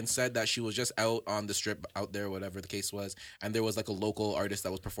clarified it and said that she was just out on the strip out there, whatever the case was, and there was like a local artist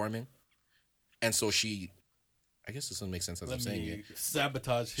that was performing, and so she. I guess this doesn't make sense as I'm Let saying me it.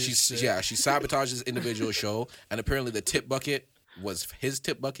 sabotage his She shit. she sabotaged his individual show, and apparently the tip bucket was his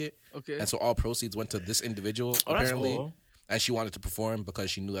tip bucket. Okay. And so all proceeds went to this individual Oh, that's apparently, cool. and she wanted to perform because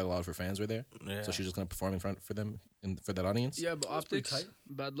she knew that a lot of her fans were there. Yeah. So she was just gonna perform in front for them and for that audience. Yeah, but optics,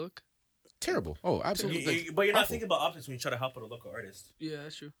 bad look. Terrible. Oh, absolutely. But you're not Awful. thinking about optics when you try to help out a local artist. Yeah,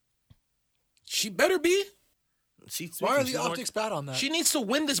 that's true. She better be. Why are the optics bad on that? She needs to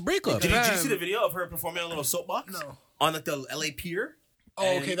win this breakup. Did you see the video of her performing on a little soapbox? No. On like the LA pier?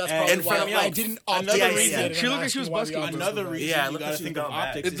 Oh, okay, that's and probably why from- I didn't another opt reason- in. She looked like she was busking. Another reason Yeah, you look gotta like she's think of gone back.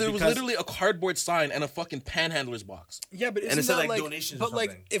 optics. is There was because- literally a cardboard sign and a fucking panhandler's box. Yeah, but isn't And it said, that like, like donations or But like,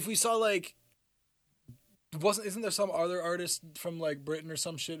 something. if we saw like, isn't there some other artist from like Britain or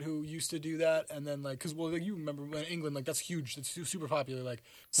some shit who used to do that? And then like, because well, like, you remember when England, like that's huge, that's super popular. Like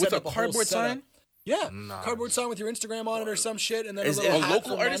With set a up whole cardboard setup. sign? Yeah, cardboard sign with your Instagram on it or some shit, and then Is a it little A hat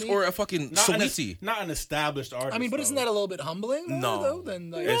local for artist money. or a fucking Sweetie? not an established artist. I mean, but isn't that a little bit humbling? Though, No.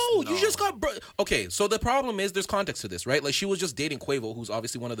 then like, No, you just got. Okay, so the problem is there's context to this, right? Like she was just dating Quavo, who's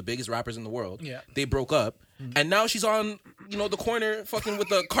obviously one of the biggest rappers in the world. Yeah. They broke up, and now she's on, the corner, fucking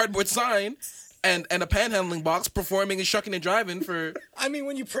with a cardboard sign, and a panhandling box, performing and shucking and driving for. I mean,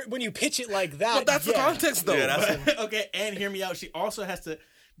 when you pitch it like that, But that's the yeah. context, though. Okay, and hear me out. She also has to,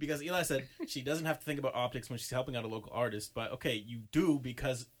 because Eli said she doesn't have to think about optics when she's helping out a local artist. But okay, you do,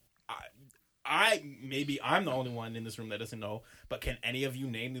 because I maybe I'm the only one in this room that doesn't know. But can any of you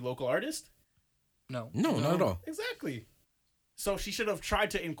name the local artist? No. No, not at all. Exactly. So she should have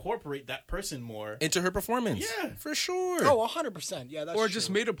tried to incorporate that person more. Into her performance. Yeah. For sure. Oh, 100%. Yeah, that's Or true. just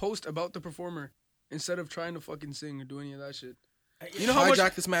made a post about the performer instead of trying to fucking sing or do any of that shit. You know how much-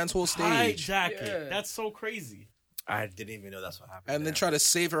 Hijack this man's whole stage. Hijack Yeah. it. That's so crazy. I didn't even know that's what happened. And then there. try to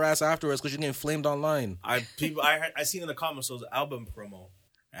save her ass afterwards because she's getting flamed online. I seen in the comments it was album promo.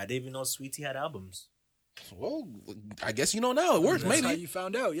 I didn't even know Sweetie had albums. Well, I guess you know now. It worked, That's maybe. how you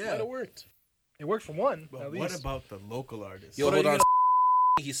found out. Yeah, It worked. it worked for one. But at what least. about the local artist? Yo, What are hold you on.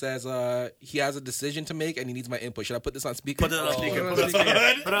 He says he has a decision to make and he needs my input. Should I put this on speaker? Put it on speaker. Oh, Put it on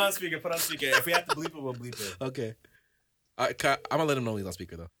speaker. Put it on speaker. Put it on speaker. If we have to bleep it, we'll bleep it. Okay. I'm gonna let him know he's on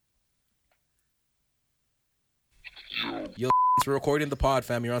speaker though. Yo, we're recording the pod,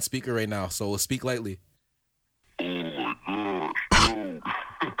 fam. You're on speaker right now, so speak lightly.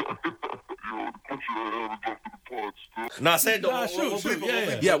 Nah, say it. Nah, shoot, shoot,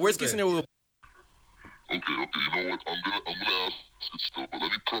 yeah. Yeah, worst case scenario. Okay, you know what? I'm gonna ask it still, but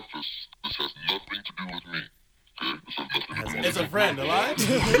let me preface. This has nothing to do with me. Okay, this has nothing to do with It's a friend, alive? So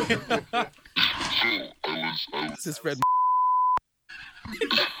I This is Fred.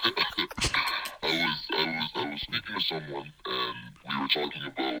 was speaking to someone, and we were talking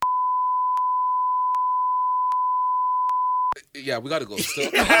about. Yeah, we gotta go. Still.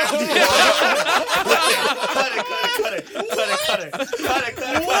 Cut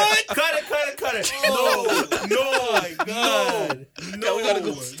it. No. My God. Yeah, we gotta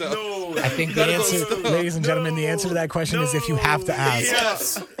go. Still. No. I think the answer, ladies and gentlemen, the answer to that question is if you have to ask.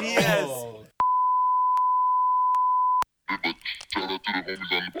 Yes. Yes. But shout out to the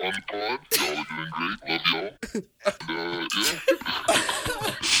homies on the pod. Y'all are doing great. Love y'all. And, yeah.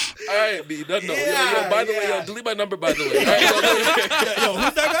 All right, B. No. Yo, by the way, yeah. delete my number. By the way. All right, so, Yo,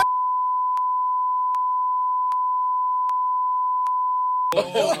 who's that guy? Didn't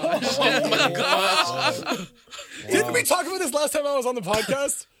we talk about this last time I was on the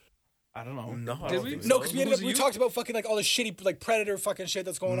podcast? I don't know. No, I Did don't we? think No, so. because we talked about fucking like all the shitty like Predator fucking shit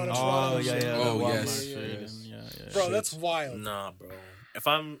that's going on in Toronto. Oh and yeah, shit. yeah. Oh, the Walmart yes. shit Yes. and yeah. Bro, that's wild. Nah, bro. If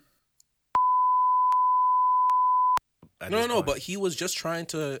I'm at No, this no, point- but he was just trying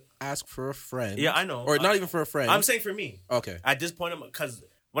to ask for a friend. Yeah, I know. Or not even for a friend. I'm saying for me. Okay. At this point, because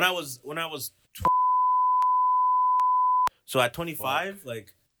when I was so at 25,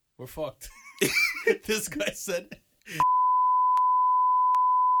 like We're fucked. This guy said.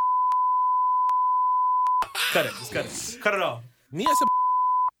 cut it, just cut it off. Me, I said.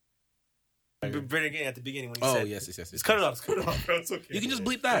 Bring it again at the beginning when you Oh, said. yes. Just cut it off. Just cut it off, bro. It's okay. You can just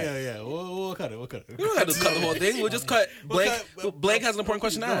bleep that. Yeah. We'll cut it. We'll cut it. We don't have to cut the whole thing. We'll just cut. Blank has an important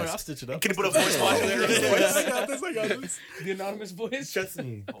question to Don't worry, I'll ask. stitch it up. Can you put a voice watch there? I got this. The anonymous voice. Trust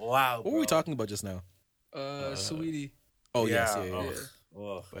me. Wow. What were we talking about just now? Sweetie. Oh, yes. Yeah. ugh,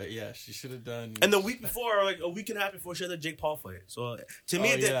 ugh. But yeah, she should have done. And the week before, like a week and a half before, she had the Jake Paul fight. So to me,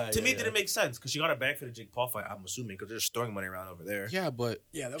 it didn't make sense because she got a bag for the Jake Paul fight. I'm assuming because they're just throwing money around over there. Yeah, but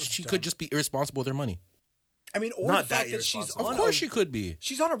Yeah, that was she dumb. could just be irresponsible with her money. I mean, or Not the fact that that she's irresponsible. on Of course a, she could be.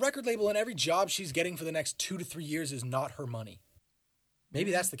 she's on a record label and every job she's getting for the next 2 to 3 years is not her money.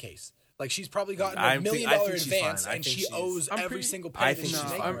 Maybe that's the case. Like she's probably gotten I $1 think- million I think she's advance fine. I and think she she's- owes I'm every pretty- single I penny that think she's she's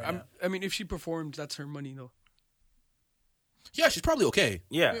making fine. right now. I mean, if she performed, that's her money, though. Yeah, she's probably okay.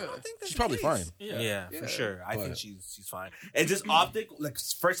 Yeah. I don't think that's She's the probably case. fine. Yeah, for sure. I think But- she's fine. And just optic, like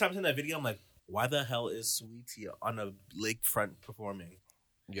first time seeing that video, I'm like, why the hell is Sweetie on a lakefront performing?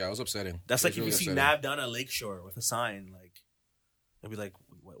 Yeah, it was upsetting. That's It like was if you really see upsetting. Nav down a lakeshore with a sign, like, I'd be like,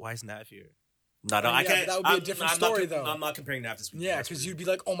 why is Nav here? No, Yeah, I can't. but that would be a different story, though. I'm not comparing Nav to Sweetie. Yeah, That's because weird. you'd be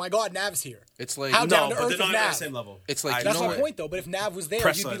like, oh my God, Nav's here. It's like How down No, to but earth they're is not on the Nav. same level. It's like, I- you That's know my what? point, though. But if Nav was there,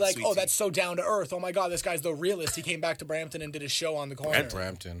 Press you'd be on like, Sweetie. oh, that's so down to earth. Oh my God, this guy's the realist. He came back to Brampton and did a show on the corner.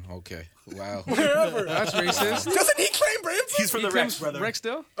 Brampton. Okay. Wow. Wherever. That's racist. Doesn't he claim Brampton? He's from the Rex, Claims brother.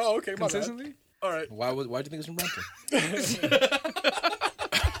 Rexdale? Oh, okay, my bad. Consistently? All right. Why do you think it's from Brampton?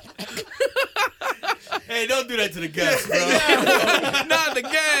 Hey, don't do that to the guests, bro. Not the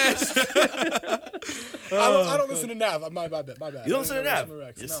gas. I don't listen to Nav. My bad. You don't listen to Nav?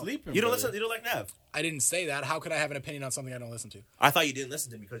 Rex. You're No. sleeping. You don't brother. listen. You don't like Nav. I didn't say that. How could I have an opinion on something I don't listen to? I thought you didn't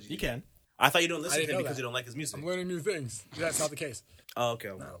listen to him because You can. I thought you don't I listen to didn't him know because that. you don't like his music. I'm learning new things. That's not the case. Oh, okay.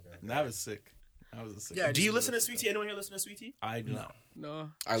 Okay. That was sick. That was a sick. Yeah, Do you listen to Sweetie? Anyone here listen to Sweetie? I do not. No.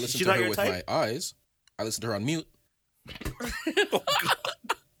 I listen She's to not her your with type? my eyes. I listen to her on mute.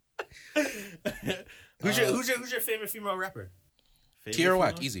 Who's your favorite female rapper? Tierra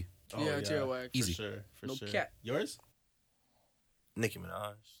Whack, easy. Yeah, Tierra Whack. Easy. For sure. For No sure. cat. Yours? Nicki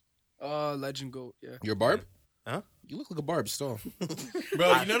Minaj. Legend Goat, yeah. Your barb? Huh? You look like a barb still. Bro,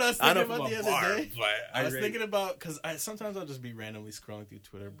 you know what I was I thinking know about from the a other bar, day? but I was rate- thinking about, because sometimes I'll just be randomly scrolling through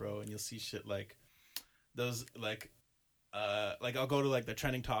Twitter, bro, and you'll see shit like those, like I'll go to like the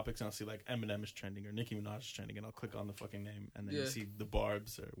trending topics and I'll see like Eminem is trending or Nicki Minaj is trending, and I'll click on the fucking name, and then you Yeah. see the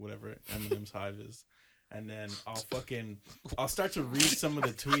barbs or whatever Eminem's hive is. And then I'll start to read some of the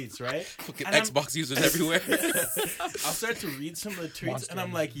tweets, right? Fucking And I'm- Xbox users everywhere. I'll start to read some of the tweets, Monster and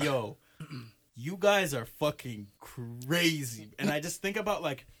I'm like, yo, you guys are fucking crazy. And I just think about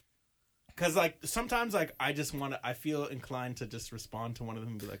like, because like sometimes like I feel inclined to just respond to one of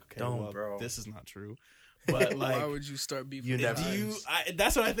them and be like, okay, Don't, well, bro. this is not true. But Why like, would you start beefing? You with never- Hives?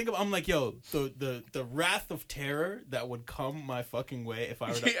 that's what I think about. I'm like, yo, the wrath of terror that would come my fucking way if I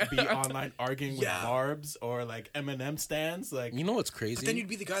were to be online arguing with Yeah. barbs or like Eminem stands. Like, You know what's crazy? But then you'd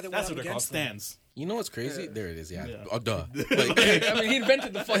be the guy that went that's up what they're called, against them. stands. You know what's crazy? There it is. Yeah. Yeah. Oh, duh. Like, I mean, he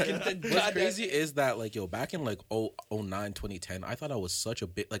invented the fucking thing. what's crazy is that like back in like 09, 2010, I thought I was such a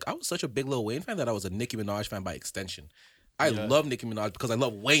big Lil Wayne fan that I was a Nicki Minaj fan by extension. I love Nicki Minaj because I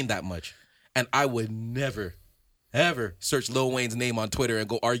love Wayne that much, and I would never ever search Lil Wayne's name on Twitter and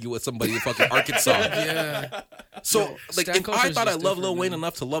go argue with somebody in fucking Arkansas. Yeah. So, like, stan if culture I is thought I just love Lil different, Wayne man.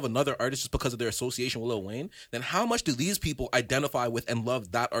 enough to love another artist just because of their association with Lil Wayne, then how much do these people identify with and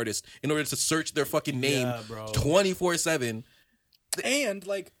love that artist in order to search their fucking name Yeah, bro. 24/7? And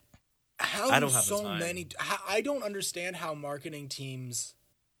like, how I do don't have the so time. many? I don't understand how marketing teams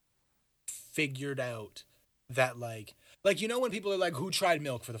figured out that like you know when people are like, who tried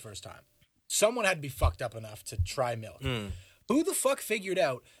milk for the first time? Someone had to be fucked up enough to try milk. Who the fuck figured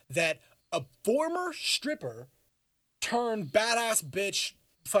out that a former stripper turned badass bitch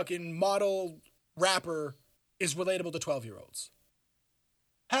fucking model rapper is relatable to 12-year-olds?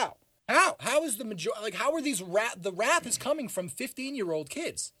 How? How is the majority, like, how are these the wrath is coming from 15-year-old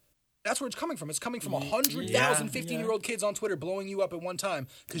kids? That's where it's coming from. It's coming from 100,000 15-year-old kids on Twitter blowing you up at one time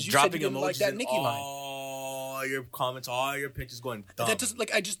because you said you Dropping didn't emojis like that in Nicki line. all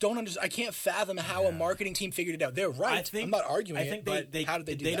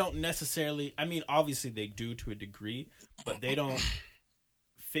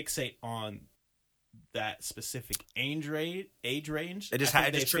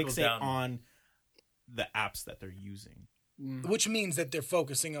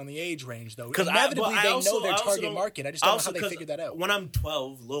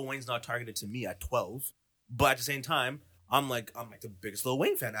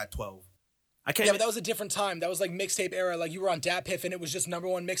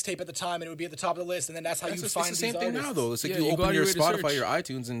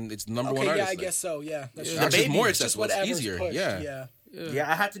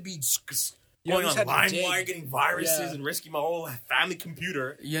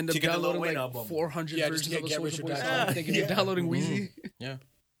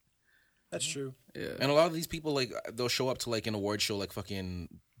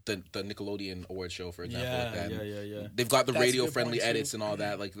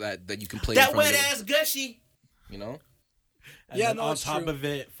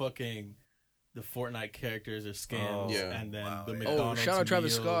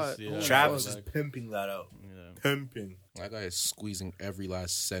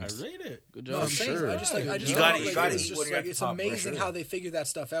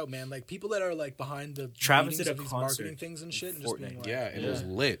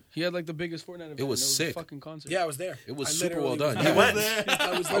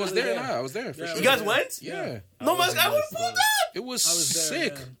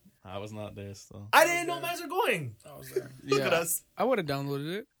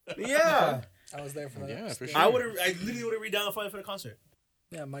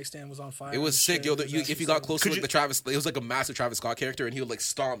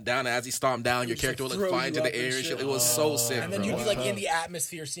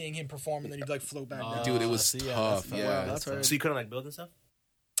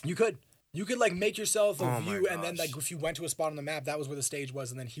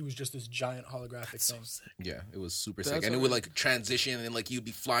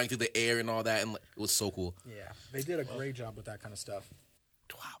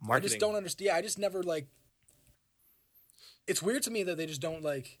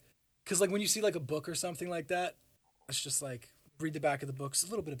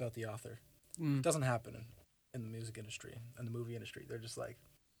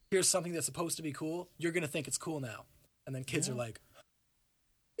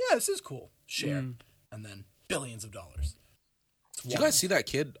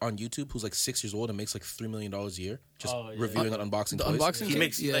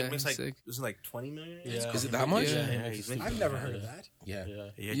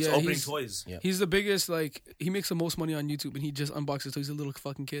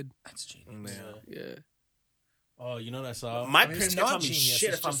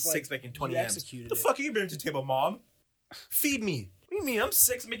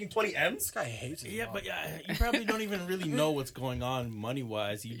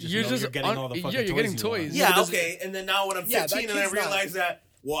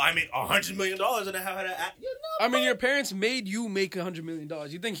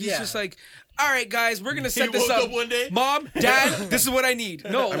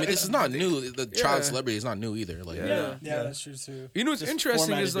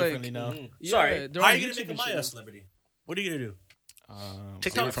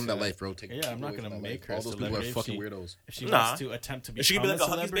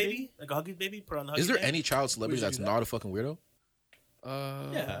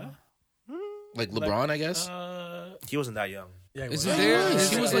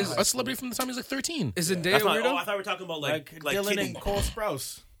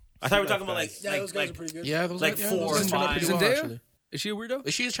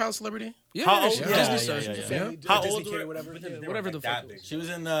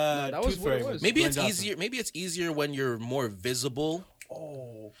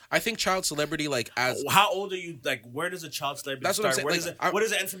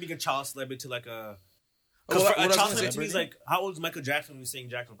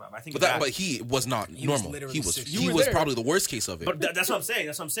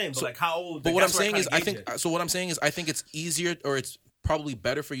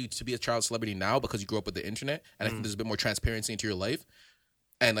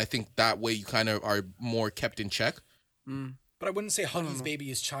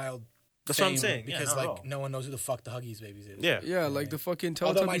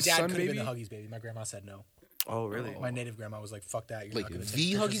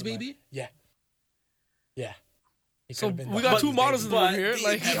Yeah. Yeah. So could've been we the got two husband, models in the baby. room here. the-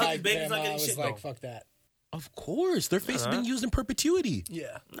 Like, the- And my Baby's not grandma getting was shit, like, though. fuck that. Of course, their face is being used in perpetuity.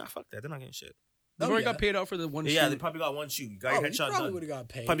 Yeah. Nah, fuck that. They're not getting shit. they Oh, already yeah. got paid out for the one. Yeah, shoot. they probably got one shoot. You got Oh, your you headshot probably done. would have got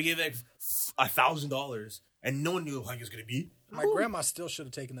paid. Probably gave like $1,000, and no one knew how much it was gonna be. My grandma still should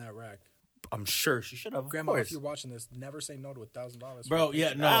have taken that rack. I'm sure she should have. Grandma, if you're watching this, never say no to $1,000. Bro,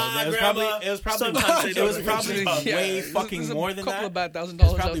 yeah, no, Ah, it was Grandma, probably it was probably sometimes they it was don't probably appreciate Yeah, way there's- fucking there's a more than couple that. of bad $1,000 It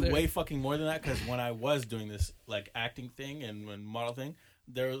was out probably there. way fucking more than that because when I was doing this like acting thing and model thing,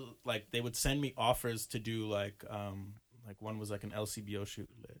 there was, like they would send me offers to do like one was like an LCBO shoot,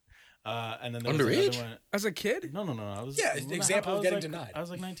 and then there was Underage? another one. As a kid. No, I was Yeah, example I of was getting like, denied. I was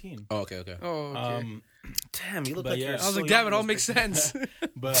like 19. Oh, okay. Oh, okay. Damn, you look But like yeah. you're I I was so like, damn, it young all in makes this sense.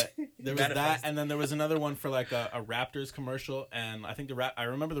 But there was that, Manifest. and then there was another one for like a Raptors commercial, and I think I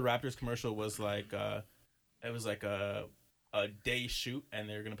remember the Raptors commercial was like it was like a day shoot, and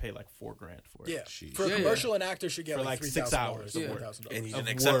they were gonna pay like $4,000 for it. Yeah. Jeez. For a Yeah, commercial, an actor should get For like like 6 hours $3,000 of or work. $4,000. And you Of didn't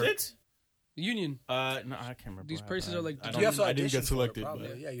accept work. it? Union. No, I can't remember. These what prices happened. are like- I You have to I didn't get audition for it, selected. probably.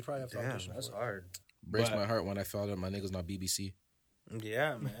 but- Yeah, you probably have to Damn, audition that's for it. hard. Breaks But- my heart when I found out my nigga's not BBC.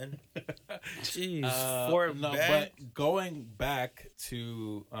 Yeah, man. Jeez. No, but going back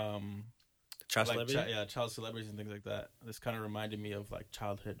to Child like celebrity? child celebrities and things like that. This kind of reminded me of like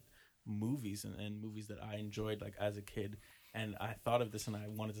childhood movies and movies that I enjoyed like as a kid. And I thought of this and I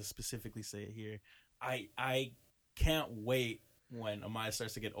wanted to specifically say it here. I can't wait when Amaya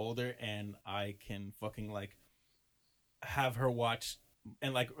starts to get older and I can fucking like have her watch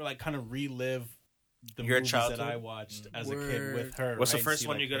and like kind of relive the Your movies childhood? that I watched as a kid with her. What's right? the first See,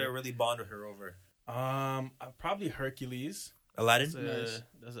 one like, you're gonna her- really bond with her over? Probably Hercules. Aladdin?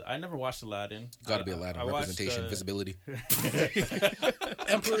 I never watched Aladdin. Got to be Aladdin. I watched, Representation, visibility.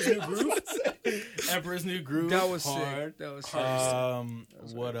 Emperor's New Groove? Emperor's New Groove. That was hard. sick. That was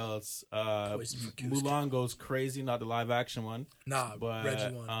sick. What else? Poison for Goose. Mulan Goes Crazy, not the live action one. Nah, But,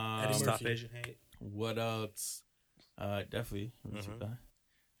 Reggie won. Eddie Stop Murphy. Asian hate. What else? Definitely. Does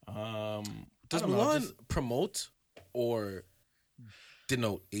Does Mulan promote or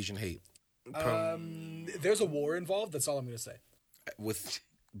denote Asian hate There's a war involved. That's all I'm going to say. with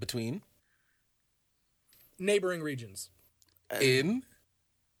between Neighboring regions. in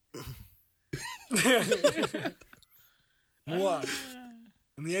What?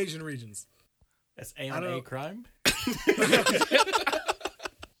 In the Asian regions. That's A I on don't A know. crime? God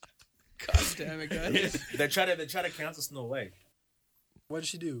damn it, guys. They try to cancel Snow White. What did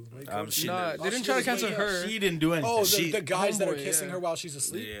she do? Like, She Nah, did. they didn't try to cancel her. She didn't do anything. Oh, She- the guys that are Homeboy, kissing yeah. her while she's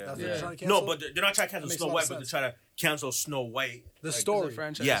asleep? Yeah. That's what Yeah. they're trying to cancel? No, but they're not trying to cancel That makes Snow a lot White, of but they're sense. trying to cancel Snow White. The As a story.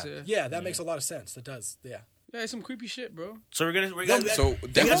 franchise, Yeah. Yeah, that makes a lot of sense. That does. Yeah. Yeah, it's some creepy shit, bro. So we're gonna so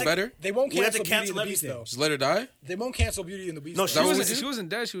that was better. They won't You have to cancel Beauty cancel and the Beast, everything. though. Just let her die. They won't cancel Beauty and the Beast. No, though. she She That was, wasn't, she wasn't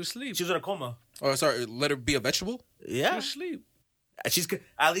dead. She was asleep. she was in a coma. Oh, sorry. Let her be a vegetable. She Yeah. was asleep. She's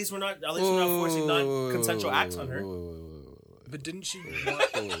at least we're not forcing non-consensual acts on her. But didn't she? I'm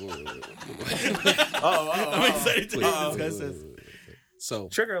excited to hear what this guy says. So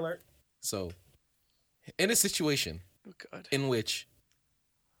Trigger alert. So, in a situation Oh, God. in which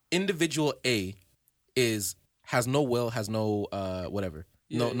individual A has no will, has no whatever,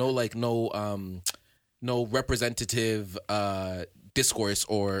 no representative discourse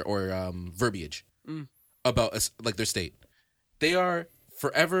or verbiage about like their state. They are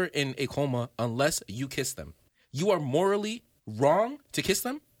forever in a coma unless you kiss them. You are morally wrong to kiss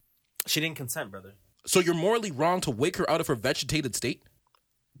them. She didn't consent, brother. So you're morally wrong to wake her out of her vegetated state.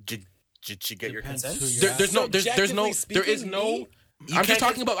 Did she get your Depends consent? who you There's no, there is Subjectively no. speaking, I'm just can't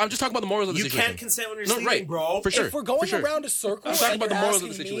talking about the morals of the You situation. can't consent when you're No, sleeping, right, bro. for sure. If we're going for sure. around a circle, I'm talking and about the you're morals of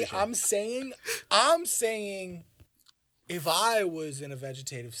the asking me, situation. I'm saying, if I was in a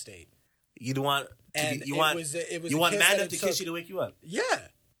vegetative state, You don't want. And You it want. was a- it was You a want kiss man that up to it kiss took. you to wake you up. yeah,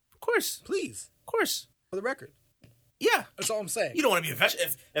 Of course. please, Of course. for the record, Yeah. that's all I'm saying. You don't want to be a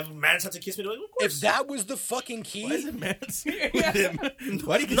vegetable. If a man has to kiss me to wake you up, of course. If that was the fucking key, Why is it man?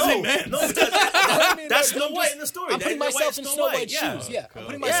 Why do you no, say man? no, because I mean, that's look, Snow I'm White just- in the story. I'm putting That- myself in Snow White's yeah. shoes. Yeah, I'm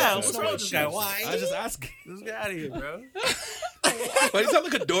putting Yeah, myself in what's Snow wrong White's with this guy? shoes. Why? I was just asking. Let's get out of here, bro. Why does it sound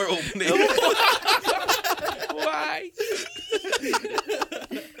like a door opening? Why?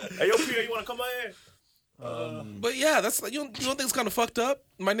 Hey, yo, Peter, you want to come out here? But yeah, that's like you don't think it's kind of fucked up.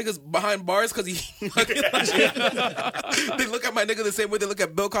 My nigga's behind bars because he. They look at my nigga the same way they look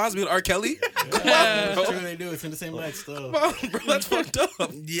at Bill Cosby and R. Kelly. Come on, bro. Sure they do. It's in the same night still. Come on, bro. That's fucked up.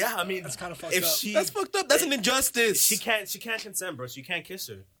 Yeah, I mean, That's kinda fucked if up. she That's fucked up. That's an injustice. she can't consent, bro. So you can't kiss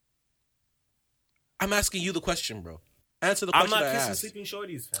her. I'm asking you the question, bro. Answer the I'm question not I kissing asked. sleeping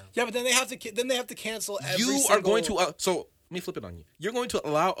shorties, fam. Yeah, but then they have to cancel every You single... are going to so me flip it on you. You're going to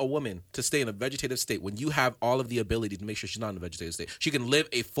allow a woman to stay in a vegetative state when you have all of the ability to make sure she's not in a vegetative state. She can live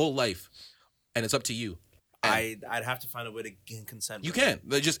a full life, and it's up to you. I'd have to find a way to gain consent. You can.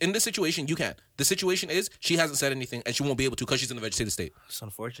 Just in this situation, you can. The situation is she hasn't said anything, and she won't be able to because she's in a vegetative state. It's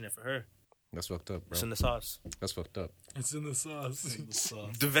unfortunate for her. That's fucked up, bro. It's in the sauce. That's fucked up. It's in the sauce.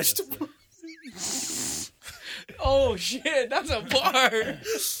 The vegetable. Oh shit, that's a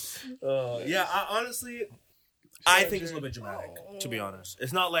bar. Yeah, honestly, I think it's a little bit dramatic. To be honest,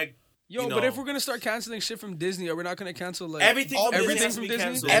 it's not like Yo, you know, but if we're gonna start canceling shit from Disney, are we not gonna cancel like everything everything from from Disney?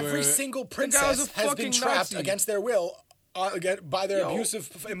 canceled. Every single guy's a princess has been fucking trapped Nazi. against their will by their Yo.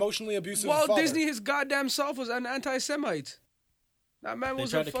 emotionally abusive Walt father. Disney, his goddamn self was an anti-Semite. That man They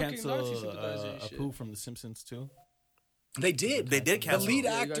was tried a to fucking cancel Nazi sympathizer and shit. Apu from The Simpsons too. They did. They did The cancel lead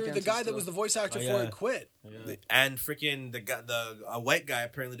him. Yeah, he got actor, the canceled guy that still. was the voice actor Oh, for yeah. it, quit. Yeah. And freaking a white guy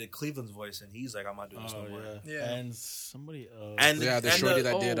apparently did Cleveland's voice, and he's like, I'm not doing this no Oh more. yeah. Yeah. And somebody. And Yeah, the and shorty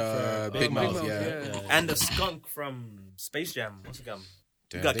the, that did Big Big Mouth, Mouth, yeah. yeah. and the skunk from Space Jam. What's it called?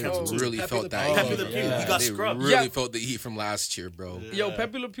 Damn, got they canceled too. really Pepe felt Le that. Pew. Pepe heat. Le Pew. Yeah. He got They scrubbed. really Yeah. felt the heat from last year, bro. Yo,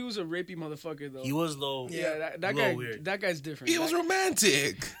 Pepe Le Pew's a rapey motherfucker though. He was low. yeah, that little guy. weird. That guy's different. He was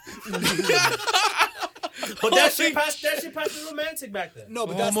romantic. But that shit passed the romantic back then. No,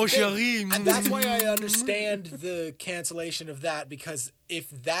 but Oh, that's mon the thing. chéri. And that's why I understand the cancellation of that, because if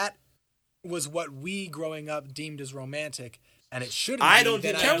that was what we growing up deemed as romantic, and it shouldn't I be, don't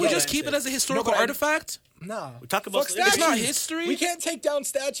then think I Can't we get just it. keep it as a historical No, but I- artifact? No. We talk about Fuck It's not statues. history. We can't take down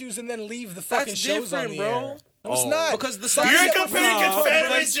statues and then leave the fucking That's shows on different, the bro. air. No, it's not. Because the Fuck statues- You're yeah, comparing no,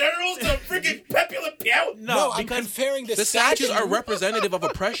 Confederate generals to freaking Pepe Le Pew? No, I'm comparing the statues statue. are representative of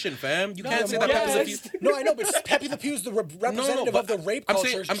oppression, fam. You can't say that Pepe Le Pew. No, I know, but Pepe Le Pew's the representative but of the rape I'm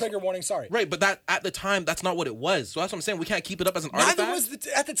culture. saying- Trigger warning, sorry. Right, but that at the time, that's not what it was. So that's what I'm saying. We can't keep it up as an artifact. Neither was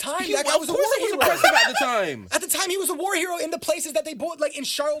at the time. He- That guy was a of war course he was hero. oppressive at the time. At the time, he was a war hero in the places that they bought, like in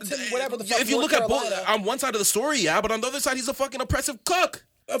Charlottesville, whatever the fuck. If you North look at both, Carolina. on one side of the story, yeah, but on the other side, he's a fucking oppressive cook.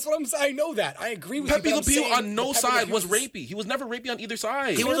 That's what I'm saying. I know that. I agree with Pepe you. Le but I'm Pew saying on no that Pepe Le side Pew was is- rapey. He was never rapey on either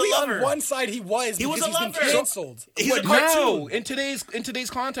side. He was a Clearly lover. on one side he was He was because a he's been lover. canceled. He's a But cartoon. now, in today's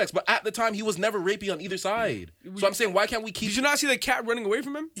context, but at the time, he was never rapey on either side. So I'm saying, why can't we keep? Did you not see the cat running away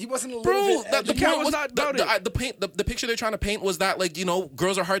from him? He wasn't a little Bro, bit. that, the edgy. cat point was was not not about the picture they're trying to paint was that, like, you know,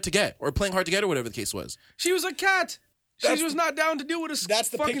 girls are hard to get or playing hard to get or whatever the case was. She was a cat. She was not down to deal with a That's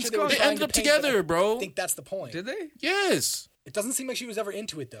the fucking picture they were skunk. They trying ended to up paint, together, but I bro. think that's the point. Did they? Yes. It doesn't seem like she was ever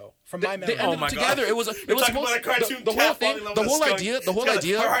into it though, from my memory. They ended my up God. together. It was We're talking about a cartoon the whole cat thing, falling in love the with a whole skunk. idea, the whole Her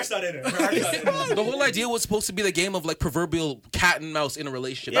idea. heart's not in her. Her heart's not in her. The whole idea was supposed to be the game of like proverbial cat and mouse in a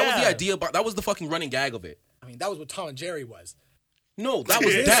relationship. That was the Yeah. idea, but that was the fucking running gag of it. I mean, that was what Tom and Jerry was. No, that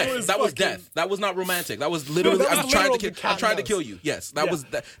was This death. was that was fucking- death. That was not romantic. That was literally that was I'm trying literal to cat kill. I'm and trying to mouse. kill you. Yes, that Yeah. was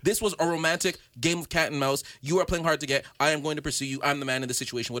that. This was a romantic game of cat and mouse. You are playing hard to get. I am going to pursue you. I'm the man in the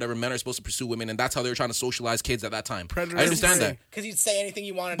situation. Whatever. Men are supposed to pursue women, and that's how they were trying to socialize kids at that time. I understand that, Because he'd say anything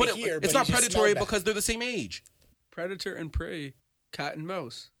you wanted but to hear. it's but not he just predatory smelled bad. because they're the same age. Predator and prey, cat and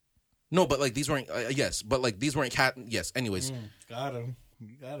mouse. No, but like these weren't. Yes, but like these weren't cat. Yes. Anyways, Got him.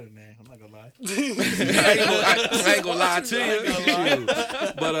 You got it, man. I'm not gonna lie. I ain't gonna lie to you.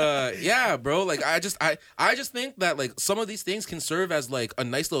 But yeah, bro. Like I just think that like some of these things can serve as like a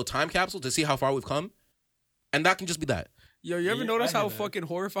nice little time capsule to see how far we've come, and that can just be that. Yo, you ever Yeah, notice I how hear that. fucking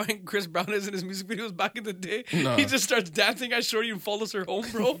horrifying Chris Brown is in his music videos back in the day? No. He just starts dancing at Shorty and follows her home,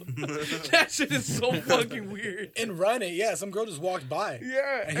 bro. That shit is so fucking weird. In running, yeah, some girl just walked by.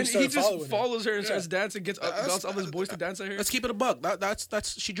 Yeah, And and, he he started just following her. follows her and starts dancing, gets up, That's- bounce all his boys to dance at her. Let's keep it a buck.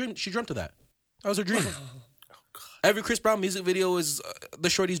 That's she dreamt of that. That was her dream. Every Chris Brown music video is the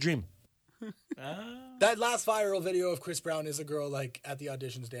shorty's dream. That last viral video of Chris Brown is a girl like at the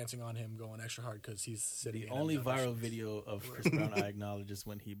auditions dancing on him, going extra hard because he's sitting. The in only the viral video of Chris Brown I acknowledge is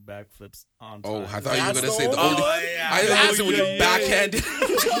when he backflips on time. Oh, I thought you were That's gonna the say the only only. one? yeah. I thought you were gonna say when you yeah, backhanded.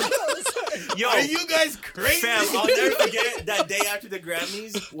 Yo, Are you guys crazy? Fam, I'll never forget that day after the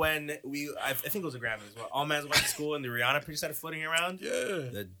Grammys when I think it was the Grammys, where all mans went to school and the Rihanna picture started floating around. Yeah.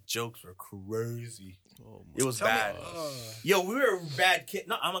 The jokes were crazy. Oh, It was Tell me- bad. Yo, we were bad kids.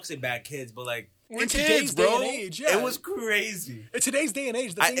 No, I'm not gonna say bad kids, but like We're in kids, today's bro. day and age, yeah. it was crazy. In today's day and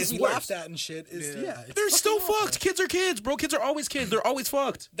age, the things it's we worse. laughed at and shit is it's They're still fucking awful. fucked. Kids are kids, bro. Kids are always kids. They're always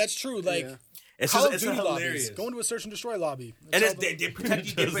fucked. That's true. Like It's Call just of it's Duty hilarious. lobbies, go into a search and destroy lobby, And That's it's, all they protect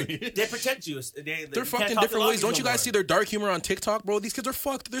you. They protect you. They're fucked in different ways. Don't you guys see their dark humor on TikTok, bro? These kids are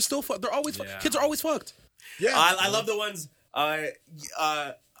fucked. They're still fucked. They're always fucked. Yeah. Kids are always fucked. yeah. I love the ones.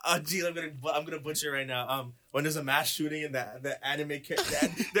 Gee, I'm gonna butcher it right now. When there's a mass shooting and the anime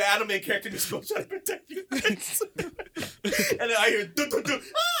the anime character just goes trying to protect you, and then I hear dun, dun, dun,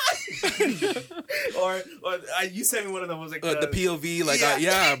 ah! or you sent me one of them. Was like The POV, like,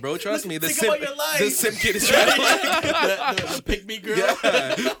 yeah, bro, trust me. The think simp, about your life. the simp kid is trying to like, the pick me girl. yeah,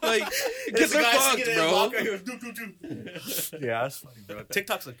 like, get There's a her guy fucked, singing in bro. locker, he goes, "Doo, doo, doo." Yeah, that's funny, bro.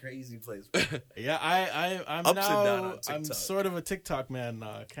 TikTok's a crazy place. Bro. Yeah, I'm Ups and down now. on I'm TikTok. sort of a TikTok man.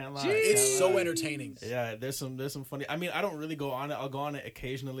 Can't lie. It's can't so lie. entertaining. Yeah, there's some funny. I mean, I don't really go on it. I'll go on it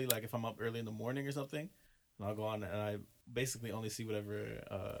occasionally, like if I'm up early in the morning or something, and I'll go on it, and I basically only see whatever.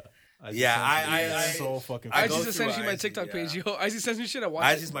 It's so fucking. I I go just through sent you my IG, TikTok yeah. page, yo. Izzy sends me shit. I watch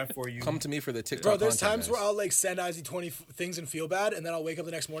I it. just my For You. Come to me for the TikTok. Bro, there's content, times guys. where I'll like send Izzy 20 things and feel bad, and then I'll wake up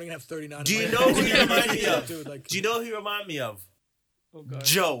the next morning and have 39. Do in you my know head. who you remind me of? Dude, like Do you know who you remind me of? Oh, God.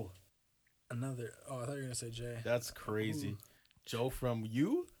 Joe. another. Oh, I thought you were gonna say Jay. That's crazy. Joe from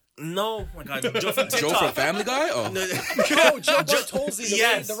you? No, oh my God, Joe from TikTok. Joe from Family Guy? Oh, Oh, Joe Bartolzi,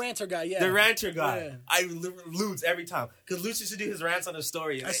 Yes. the ranter guy. Yeah, The ranter guy. Yeah. I Lutz every time because Lutz used to do his rants on the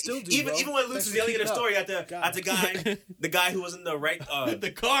story. I still do, even bro. even when Lutz Thanks was for yelling at keeping a story up. at the guy who was in the right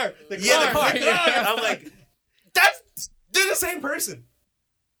The car. the car. I'm like, they're the same person.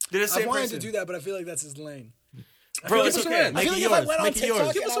 They're the same I wanted person. to do that, but I feel like that's his lane. Bro, Give it's us a okay. rant. I feel Make like it if I went on yours. Make it TikTok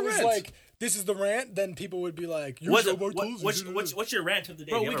yours. and us I a was rant. like, "This is the rant," then people would be like, "You're What, Joe what, Bartolzi." what's your rant of the day?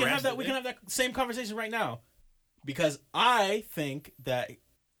 Bro, You we have a can rant have that. of the We day? can have that same conversation right now, because I think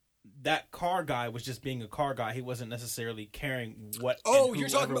that car guy was just being a car guy. He wasn't necessarily caring what. Oh, and you're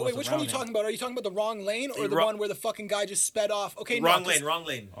talking whoever about. Wait, was which one are you around him. talking about? Are you talking about the wrong lane or the Wrong- one where the fucking guy just sped off? Okay, Wrong no, lane, wrong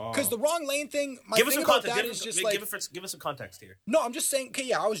lane. Because the wrong lane thing. My Give us thing some about context. that Give, is just give, like give us some context here. no, I'm just saying. Okay,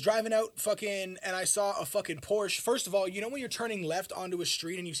 yeah, I was driving out fucking, and I saw a fucking Porsche. First of all, you know when you're turning left onto a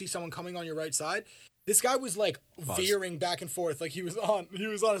street and you see someone coming on your right side, this guy was like veering back and forth, like he was on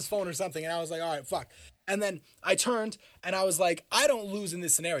his phone or something, and I was like, all right, fuck. And then I turned and I was like, I don't lose in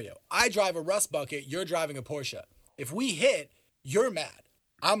this scenario. I drive a rust bucket. You're driving a Porsche. If we hit, you're mad.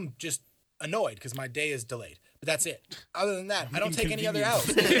 I'm just annoyed because my day is delayed. But that's it. Other than that, I don't take any other L's.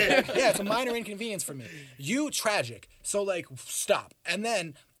 Yeah, it's a minor inconvenience for me. You tragic. So like, stop. And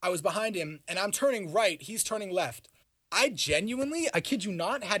then I was behind him and I'm turning right. He's turning left. I genuinely, I kid you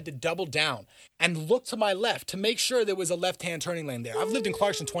not, had to double down and look to my left to make sure there was a left-hand turning lane there. I've lived in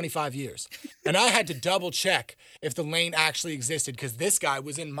Clarkson 25 years, and I had to double check if the lane actually existed because this guy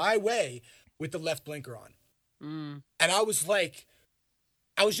was in my way with the left blinker on. And I was like,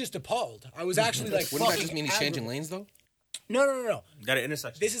 I was just appalled. I was actually like, wouldn't that fucking just mean he's changing aggravated. lanes though? No. Got an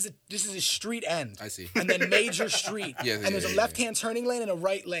intersection. This is a street end. I see. And then major street. Yeah, and there's a yeah. left-hand turning lane and a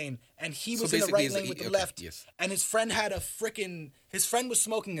right lane. And he So was in the basically right it's lane a- with the okay, left. yes. And his friend had his friend was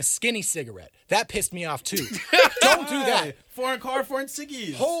smoking a skinny cigarette. That pissed me off too. Don't do that. Foreign car, foreign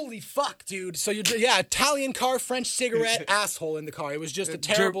ciggies. Holy fuck, dude. So Italian car, French cigarette, asshole in the car. It was just a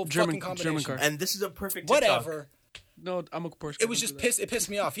terrible German fucking combination. car. And this is a perfect TikTok. Whatever. No, I'm a Porsche. It was just it pissed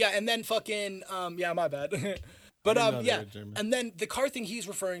me off. Yeah, and then fucking my bad. But I didn't know they yeah, were German. and then the car thing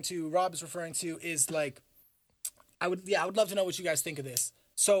Rob is referring to is like, I would love to know what you guys think of this.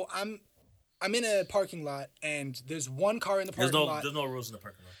 So I'm in a parking lot and there's one car in the parking lot. There's no rules in the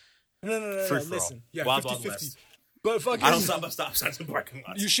parking lot. No. Free for all. Listen, yeah, Wild 50-50. West. But fucking, I don't stop at stop signs in parking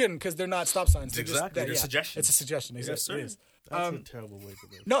lots. you shouldn't because they're not stop signs. They're Exactly, they're yeah, suggestions. It's a suggestion. Exactly. sir. It is. That's a terrible way to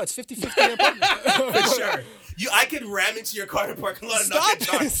live. No, it's 50-50 in a parking lot. Sure. I could ram into your car in the parking lot and not get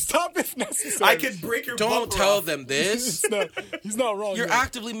Stop! charged. Stop if necessary. I could break your Don't bumper tell off. them this. He's not wrong. You're here.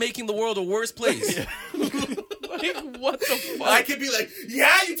 actively making the world a worse place. like, what the fuck? I could be like,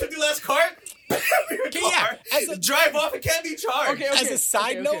 yeah, you took the last cart. Your car. as a- Drive off and can't be charged. Okay, As a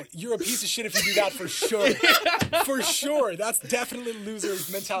side okay, note, okay. you're a piece of shit if you do that for sure. For sure. That's definitely loser's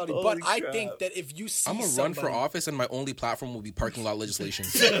mentality. But Holy I crap. think that if you see I'm gonna run for office, and my only platform will be parking lot legislation.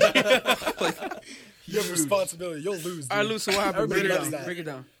 you have responsibility, you'll lose. All right, dude. Luke, so what happened? Everybody Break it loves down. that. Break it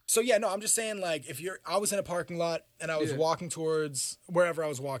down. So yeah, no, I'm just saying like I was in a parking lot and I was Yeah. walking towards wherever I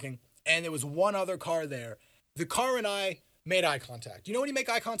was walking and there was one other car there. The car and I made eye contact. You know when you make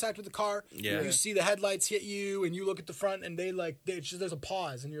eye contact with the car? Yeah. You see the headlights hit you and you look at the front and there's a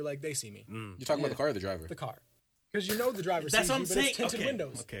pause and you're like, they see me. You're talking about the car or the driver? The car. Because you know the driver That's sees what you, I'm but saying. it's tinted Okay.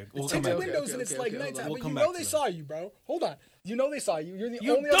 windows. Okay, It's we'll come tinted back to windows that. and it's Okay, like okay, hold on. nighttime. We'll But come you back know to they that. saw you, bro. Hold on. You know they saw you. You're the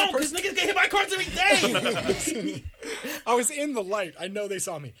You only don't, other because person. niggas get hit by cars every day. I was in the light. I know they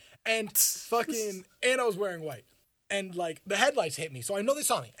saw me. And I was wearing white. And like the headlights hit me. So I know they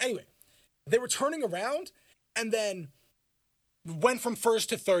saw me. Anyway, they were turning around and then went from first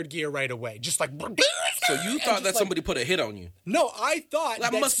to third gear right away. Just like. So you thought just that like- somebody put a hit on you? No, I thought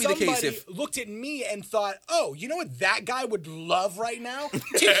That that must be the somebody case if- looked at me and thought, oh, you know what that guy would love right now?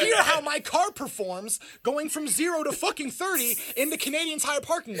 To hear how my car performs going from 0 to fucking 30 in the Canadian Tire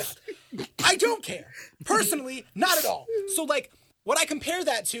parking lot. I don't care. Personally, not at all. So, like, What I compare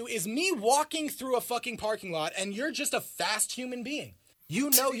that to is me walking through a fucking parking lot and you're just a fast human being. You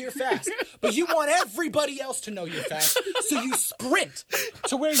know you're fast, but you want everybody else to know you're fast, so you sprint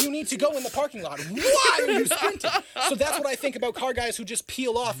to where you need to go in the parking lot. Why are you sprinting? So that's what I think about car guys who just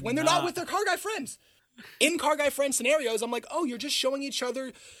peel off when they're not with their car guy friends. In car guy friend scenarios, I'm like, oh, you're just showing each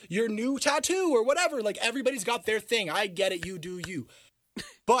other your new tattoo or whatever. Like, everybody's got their thing. I get it. You do you.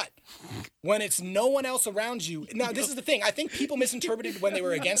 But when it's no one else around you, now this is the thing. I think people misinterpreted when they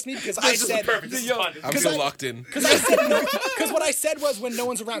were against me because I said, I'm so locked in. because what I said was when no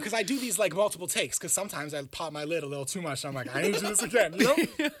one's around. Because I do these like multiple takes. Because sometimes I pop my lid a little too much. And I'm like, I need to do this again. You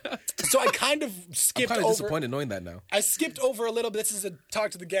know. So I kind of skipped I'm kind over. of disappointed knowing that now. I skipped over a little bit. This is a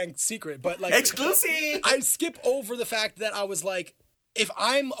talk to the gang secret, but like Exclusive. I skip over the fact that I was like, if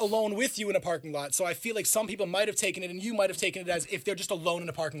I'm alone with you in a parking lot, so I feel like some people might have taken it and you might have taken it as if they're just alone in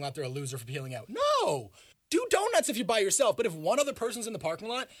a parking lot, they're a loser for peeling out. No! Do donuts if you're by yourself, but if one other person's in the parking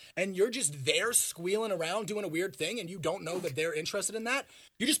lot and you're just there squealing around doing a weird thing and you don't know that they're interested in that,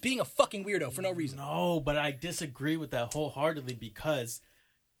 you're just being a fucking weirdo for no reason. No, but I disagree with that wholeheartedly because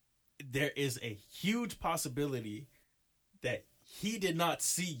there is a huge possibility that he did not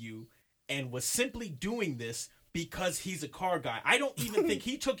see you and was simply doing this because he's a car guy. I don't even think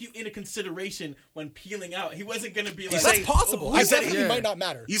he took you into consideration when peeling out. He wasn't going to be like... That's possible. I said definitely might not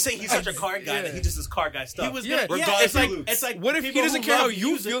matter. You saying he's such a car guy that he just does car guy stuff. He was regardless of looks. it's like What if he people doesn't who care how love you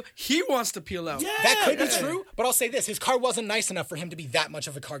music- feel? He wants to peel out. Yeah, That could be true, but I'll say this. His car wasn't nice enough for him to be that much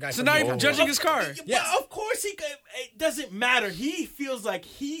of a car guy. So for now me. you're judging his car. Yes. But of course he could. It doesn't matter. He feels like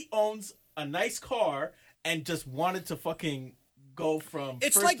he owns a nice car and just wanted to fucking go from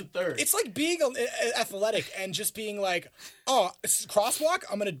It's first like to third. it's like being athletic and just being like, oh, it's crosswalk.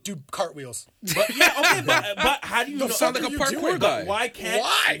 I'm gonna do cartwheels. But yeah, okay, but how do you know? sound like a parkour But guy. why can't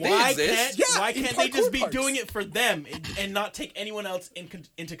Why? why They can't exist. Yeah, why in can't they just parkour be parks. doing it for them and not take anyone else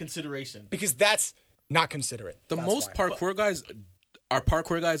into consideration? Because that's not considerate. The That's most why. parkour guys are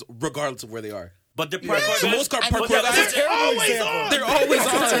parkour guys regardless of where they are. But the parkour The most parkour they're guys, terrible always example. on. they're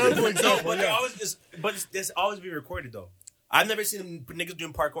always No, on. but they're always just. But this always be recorded though. I've never seen niggas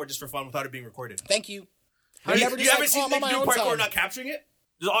doing parkour just for fun without it being recorded. Thank you. You, never you just ever like, seen oh, I'm on niggas my do own parkour time. not capturing it?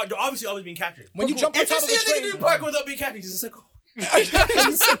 They're obviously always being captured. When you jump on If you top of see the a nigga train, doing parkour without being captured, he's just like,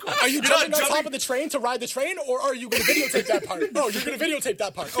 are you You're not jumping on top jumping- of the train to ride the train, or are you going to videotape that part? No, you're going to videotape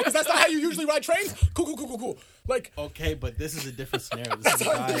that part. Oh, because that's not how you usually ride trains? Cool. Like, Okay, but this is a different scenario. This That's is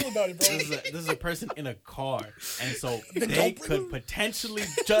a how I guy. feel about it, bro. This is a person in a car, and so they don't- could potentially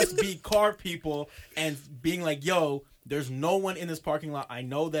just be car people and being like, "Yo, there's no one in this parking lot. I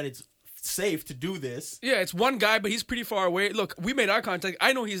know that it's safe to do this." Yeah, it's one guy, but he's pretty far away. Look, we made eye contact.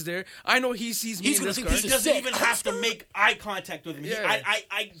 I know he's there. I know he sees me He's in gonna this think car. he's He just doesn't sick. even have to make eye contact with me. Yeah.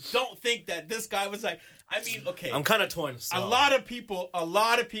 I don't think that this guy was like. I mean, okay, I'm kind of torn. So. a lot of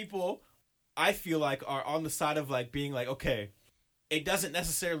people, I feel like are on the side of like being like, okay, it doesn't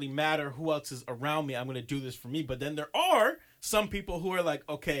necessarily matter who else is around me. I'm going to do this for me. But then there are some people who are like,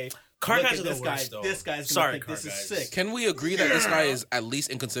 okay, Car look guys at are the this guy. worst, though. This guy's Sorry, going to think car this guys. is sick. Can we agree that this guy is at least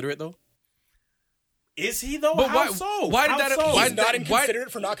inconsiderate though? Is he though? But How why- so? why did How that- so? why he's not why-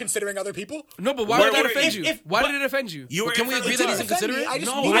 inconsiderate for not considering other people? No, but why Where- did that where- offend if- you? if- Why but- did it offend you? You were Can we in front agree of that the he's car. inconsiderate? I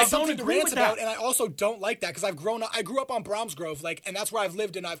just No, needed I don't something to agree rant with about, that. and I also don't like that because I grew up on Bromsgrove, like, and that's where I've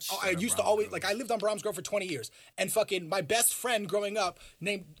lived, and I used to always like I lived on Bromsgrove for 20 years, and fucking my best friend growing up,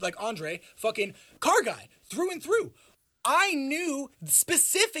 named like Andre, fucking car guy through and through. I knew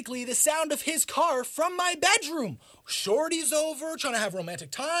specifically the sound of his car from my bedroom. Shorty's over, trying to have a romantic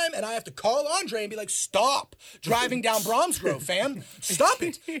time, and I have to call Andre and be like, stop driving down Bromsgrove, fam. Stop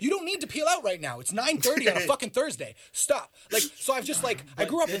it. You don't need to peel out right now. It's 9:30 on a fucking Thursday. Stop. Like, so I've just like, I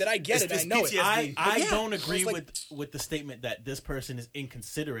grew up with it. I get it. I this know it. PTSD. I yeah, don't I was agree like- with the statement that this person is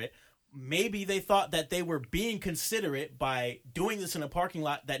inconsiderate. Maybe they thought that they were being considerate by doing this in a parking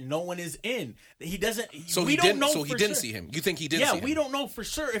lot that no one is in. He doesn't. So we he don't didn't. know So he for didn't sure. see him. You think he did? Yeah, see him? we don't know for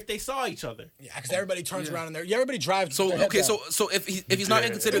sure if they saw each other. Yeah, because everybody turns around in there. Yeah, everybody drives. So their head okay, down. so if he's not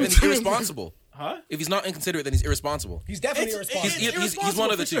inconsiderate, then he's irresponsible. Huh? If he's not inconsiderate, then he's irresponsible. he's definitely irresponsible. He's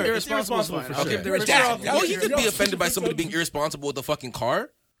one of the two. It's irresponsible fine. for I'll sure. give the You're a respect. dad. I'll- Well, he Yeah, could be yeah. offended by somebody being irresponsible with the fucking car.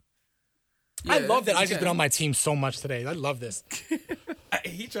 I Yeah, love that. you I've just can. been on my team so much today. I love this.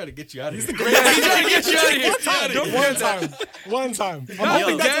 He tried to get you out of here. He's trying to get you out of here. Don't One forget that. time. One time. I'm Yo,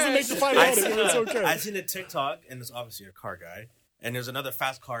 hoping that doesn't make the final I edit, seen, but it's okay. I seen a TikTok, and it's obviously a car guy, and there's another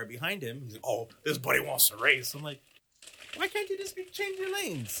fast car behind him. He's like, "Oh, this buddy wants to race." I'm like, "Why can't you just change your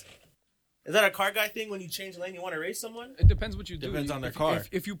lanes?" Is that a car guy thing? When you change lane, you want to race someone? It depends what you do. Depends on their If- car.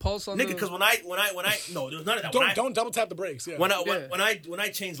 If you pulse on Nigga, the... because when I no, there's none of that. When I Don't double tap the brakes. Yeah. when I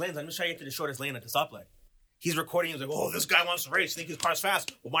change lanes, I'm just trying to get to the shortest lane at the stoplight. he's recording. He's like, "Oh, this guy wants to race. Think his car's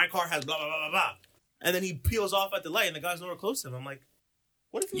fast. Well, my car has blah blah blah blah blah." And then he peels off at the light, and the guy's nowhere close to him. I'm like,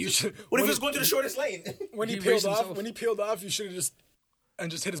 "What if he was just going to the shortest lane?" When he He peeled raced off, himself. you should have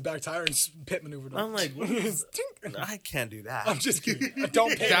just hit his back tire and pit maneuvered him. I'm like, what is- Tink. I can't do that. I'm just kidding.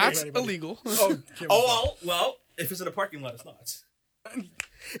 Don't pay That's anybody. illegal. Oh, Kim, well, if it's in a parking lot, it's not.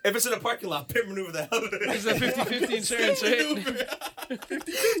 If it's in a parking lot, pit maneuver the hell out of it. It's a 50-50 insurance,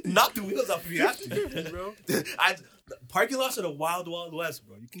 right? Knock the wheels off if you have to. bro. Parking lots are the wild, wild west,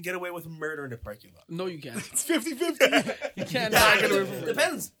 bro. You can get away with murder in the parking lot. No, you can't. It's 50-50. You can't not get away from it.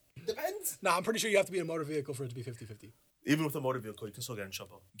 Depends. No, I'm pretty sure you have to be in a motor vehicle for it to be 50-50. Even with a motor vehicle, you can still get in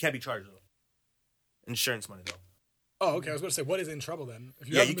trouble. You can't be charged though. Insurance money though. Oh, okay. I was going to say, what is in trouble then? If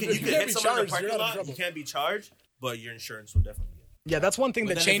Yeah, haven't you been- can if can't hit be someone in the charged, parking you're not in lot. trouble. You can't be charged, but your insurance will definitely get. Yeah, that's one thing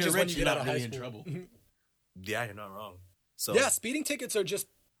that Then if changes you're when rich, you you're get out not of really high in school. trouble. Yeah, you're not wrong. So Yeah, speeding tickets are just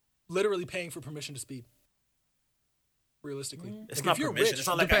literally paying for permission to speed. Realistically, it's Like, not if you're permission. rich, It's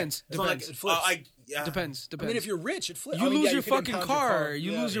not like Depends. it's not like It flips. Depends. I mean, if you're rich, it flips. You lose yeah, your can fucking impound car.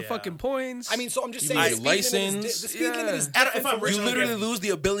 You Yeah. lose your Yeah. fucking points. I mean, so I'm just You saying, lose the your speed limit license. is the speed limit is If different I'm from rich, You I don't literally get- lose the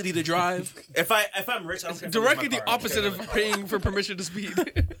ability to drive. if I'm rich, I don't care if I lose directly my the car. opposite of paying for permission to speed.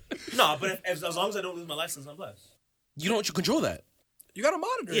 No, but if, as long as I don't lose my license, I'm blessed. You don't control that. You got to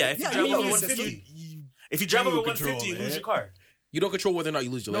monitor. Yeah, it. if you yeah, drive you over know, 150, if you drive over control 150, you lose it. your car. You don't control whether or not you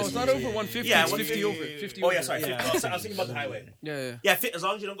lose your No, it's license. not over 150. Yeah, it's 50 over. 150. 50 Oh over. yeah, sorry. Yeah. 50. I was thinking about the highway. Yeah. Yeah, as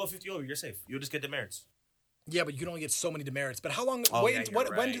long as you don't go 50 over, you're safe. You'll just get demerits. Yeah, but you can only get so many demerits. But how long? Oh, when, yeah,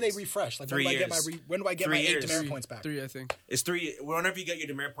 you're when do they right. refresh? Like 3 when do I get my years. when do I get 3 my 8 years. demerit points back? 3, I think. It's 3. Whenever you get your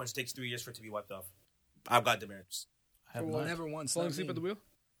demerit points, it takes 3 years for it to be wiped off. I've got demerits. I have Well, not. never once. Falling not asleep me. at the wheel?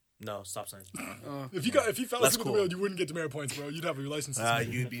 No, stop sign. If you fell That's asleep at cool. the wheel, you wouldn't get demerit points, bro. You'd have your license.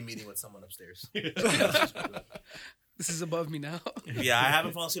 You'd be meeting with someone upstairs. This is above me now. Yeah, I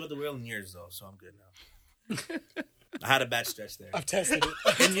haven't fallen asleep at the wheel in years though, so I'm good now. I had a bad stretch there. I've tested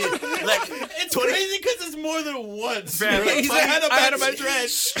it. And you, like It's crazy because it's more than once. Fam, bro. he's I like, had a I had bad a bad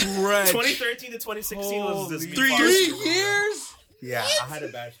stretch. 2013 to 2016 was this Holy 3 years? Yeah, I had a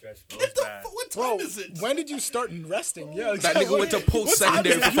bad stretch. Bro. It was bad. What Bro, time is it? when did you start resting? Yeah, That nigga went to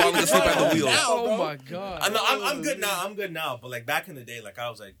post-secondary for falling asleep at the wheel. Oh my god. I'm good now. I'm good now. But like back in the day, like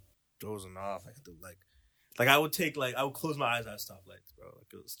I was like dozing off. Like I would close my eyes at stoplights, bro. Like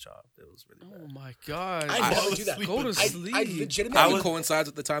it was chopped. It was really Oh bad. my god. I never do that. Go to sleep. I legitimately. I would coincides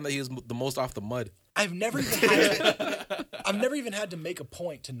with the time that he was the most off the mud. I've never even had to make a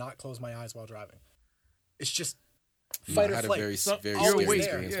point to not close my eyes while driving. It's just fight I or had a flight. very scary always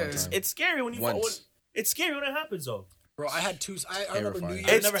experience there. one time. It's scary when you fall. Once. It's scary when it happens though. Bro, I had two. I remember New Terrifying.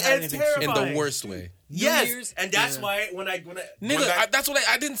 Year's. never had anything In terrifying. the worst way. Yes, Year's- and that's why when I Nigga, that's what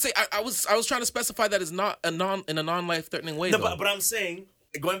I didn't say. I was trying to specify that it's not in a non-life threatening way. No, though. but I'm saying,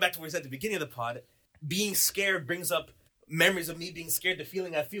 going back to what we said at the beginning of the pod, being scared brings up memories of me being scared. The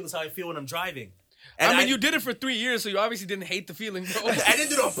feeling I feel is how I feel when I'm driving. And I mean, you did it for 3 years, so you obviously didn't hate the feeling, bro. I didn't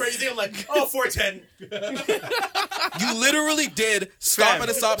do it on purpose. I'm like, oh, 410. You literally did stop Fam. at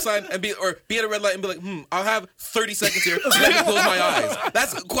a stop sign and be at a red light and be like, I'll have 30 seconds here. Let me close my eyes.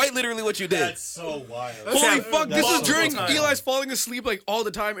 That's quite literally what you did. That's so wild. Holy fuck, this was multiple during times. Eli's falling asleep like all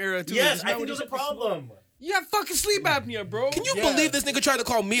the time era, too. Yes, Isn't I that think what there's a he- problem. You have fucking sleep apnea, bro. Can you believe this nigga tried to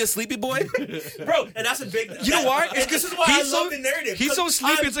call me a sleepy boy? Bro, and that's a big... You know why? It's This is why I he's love so, the narrative. He's so 'cause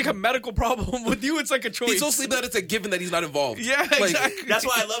sleepy, I'm- it's like a medical problem. With you, it's like a choice. He's so sleepy that it's a given that he's not involved. Yeah, Like, exactly. That's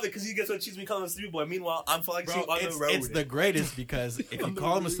why I love it, because he gets what cheese me calling him a sleepy boy. Meanwhile, I'm falling asleep on it's, the road. it's the greatest because if you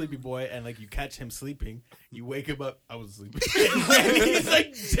call him a sleepy boy and like you catch him sleeping, you wake him up. I was sleeping. He's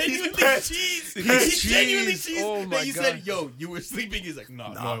like genuinely cheese. He's genuinely cheese. cheese. Oh my Then you God. said, "Yo, you were sleeping." He's like, "No,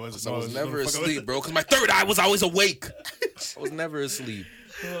 I wasn't. I was never Motherfucker, I asleep, wasn't." bro, because my third eye was always awake. I was never asleep.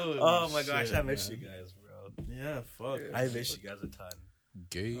 Oh my gosh, I miss you guys, bro. Yeah, fuck. I miss you guys a ton.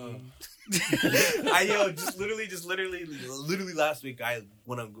 Gay. Just literally last week I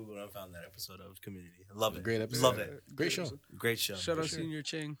went on Google and I found that episode of Community. I love it. Great episode. Love it. Great show. Great show. Shout out Senior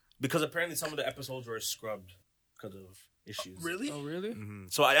Ching. Because apparently some of the episodes were scrubbed because of issues. Really? Oh, really?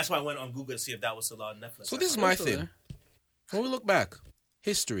 So that's why I went on Google to see if that was still on Netflix. So this is my Still thing. there. When we look back,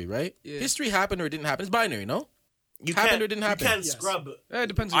 history, right? Yeah. History happened or it didn't happen. It's binary, no? you happened can't- or didn't happen? You can't Yes. scrub It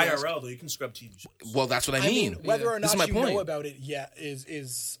depends. who you ask. IRL though. You can scrub TV shows. Well, that's what I mean. whether or This not is my you point. know about it yet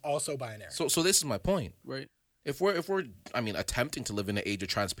is also binary. So this is my point. Right. If we're attempting to live in an age of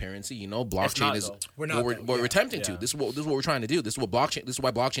transparency, blockchain not, is though. We're not, what though. we're Yeah. attempting to. This is what we're trying to do. This is why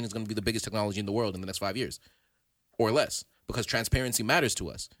blockchain is going to be the biggest technology in the world in the next 5 years or less, because transparency matters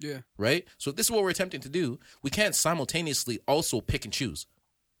to us. Yeah. Right? So if this is what we're attempting to do, we can't simultaneously also pick and choose.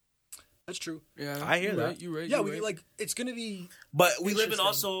 That's true. Yeah. I hear you that. Right, you right. Yeah, you we right. like it's gonna be. But we live in Interesting.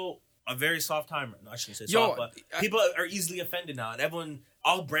 also a very soft timer. No, I shouldn't say Yo, soft, but people are easily offended now, and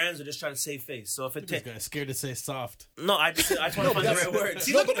all brands are just trying to save face. So if it This guy's scared to say soft. no, I just want to find the right word.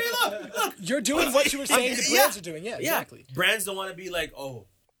 See, look at me, look. You're doing what you were saying the brands are doing. Yeah, exactly. Brands don't want to be like, oh,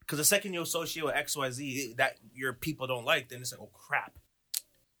 because the second you associate with XYZ that your people don't like, then it's like, oh crap.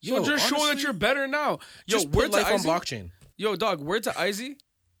 Yo, just show that honestly, you're better now. Yo, Just put word to life on Izzy. blockchain. Yo, dog, word to Izzy.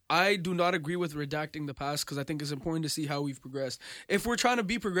 I do not agree with redacting the past because I think it's important to see how we've progressed. If we're trying to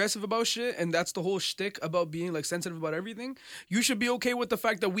be progressive about shit, and that's the whole shtick about being like sensitive about everything, you should be okay with the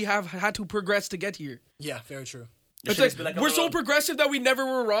fact that we have had to progress to get here. Yeah, very true. It's should like, just be like a we're so little- progressive that we never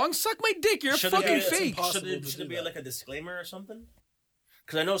were wrong. Suck my dick. You're Should fucking it be- fake. impossible. Should to it do be that. like a disclaimer or something?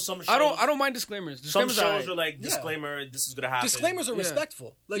 Because I know some shows. I don't mind disclaimers. Some Disclaimers shows are are like disclaimer. This is gonna happen. Disclaimers are Yeah.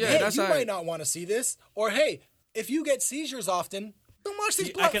 respectful. Like, Yeah, hey, that's you all might right. not want to see this, or hey, if you get seizures often, don't watch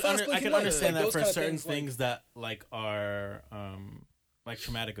these. I can fast I blinking can lights. understand Like, that those for kind of certain things, like- things that like are like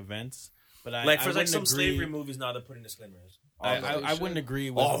traumatic events, but I Like I for like wouldn't some agree- slavery movies now they're putting disclaimers. I wouldn't agree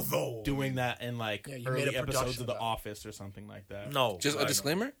with Although- doing that in like Yeah, you early made a episodes production of The of that. Office or something like that. No, Just I a know.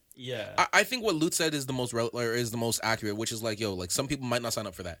 disclaimer. Yeah. I think what Lute said is the most is the most accurate, which is like, yo, like some people might not sign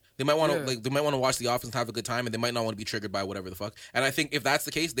up for that. They might want to Yeah. they might want to watch The Office and have a good time, and they might not want to be triggered by whatever the fuck. And I think if that's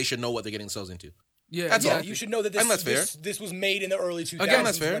the case, they should know what they're getting themselves into. Yeah, That's yeah. all. You should know that this, And that's fair. this was made in the early 2000s Again,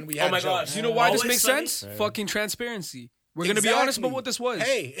 that's fair. when we had Oh my jokes. gosh. You know why this Always makes Sunny? sense? Fucking transparency. We're gonna be honest about what this was.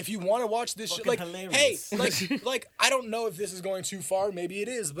 Hey, if you want to watch this shit, like, Fucking hey, hilarious. like I don't know if this is going too far. Maybe it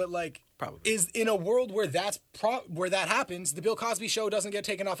is, but like, Probably. is in a world where where that happens, the Bill Cosby Show doesn't get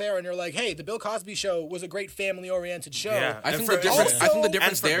taken off air, and you're like, hey, the Bill Cosby Show was a great family-oriented show. Yeah. I And think for- the difference. I think the also-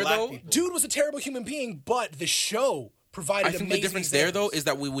 difference and for there black though. people. Dude was a terrible human being, but the show provided. I think the amazing difference there though things. is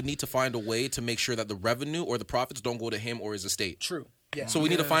that we would need to find a way to make sure that the revenue or the profits don't go to him or his estate. True. Yeah. So we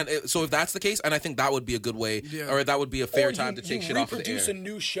need to find. So if that's the case, and I think that would be a good way, Yeah. or that would be a fair Or time to take shit off of the reproduce air. a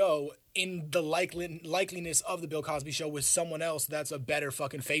new show in the likeliness of the Bill Cosby Show with someone else that's a better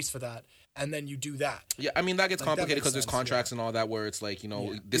fucking face for that, and then you do that. Yeah, I mean that gets Like, that complicated makes because there's sense, contracts and all that where it's like, you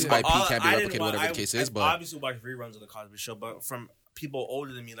know, this Yeah. IP can't be I didn't replicated, wa- whatever the I- case is. I But obviously watch reruns of the Cosby Show, but from people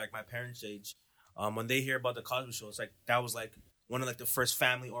older than me, like my parents' age, when they hear about the Cosby Show, it's like that was like one of like the first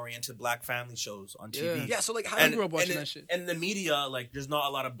family-oriented black family shows on TV. Yeah. So like, how I do grew up watching and that shit. And the media, like, there's not a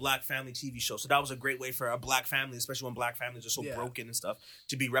lot of black family TV shows, so that was a great way for a black family, especially when black families are so Yeah. broken and stuff,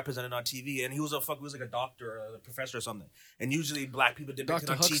 to be represented on TV. And he was like a doctor or a professor or something. And usually, black people depicted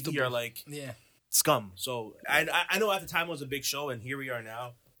Dr. on TV Huxtable. are like Yeah. scum. So I know at the time it was a big show, and here we are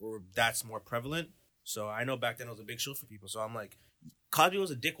now where that's more prevalent. So I know back then it was a big show for people. So I'm like, Cosby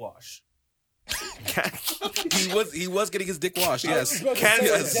was a dick wash. he was getting his dick washed. Yes,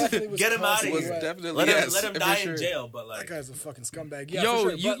 Get him out of was here. definitely Let him yes, let him for die sure. in jail. But That like, guy's a fucking scumbag. Yeah, Yo, for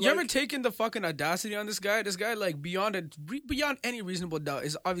sure. you But, ever like, taken the fucking audacity on this guy? This guy, like, beyond any reasonable doubt,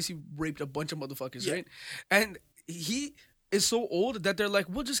 is obviously raped a bunch of motherfuckers, Yeah. right? And he is so old that they're like,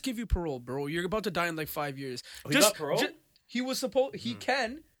 we'll just give you parole, bro. You're about to die in like 5 years. he got parole? He was supposed. He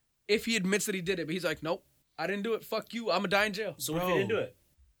can, if he admits that he did it. But he's like, nope, I didn't do it. Fuck you. I'm gonna die in jail. so if he didn't do it,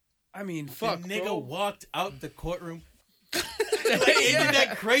 I mean, The fuck, nigga bro. walked out the courtroom. Like, he did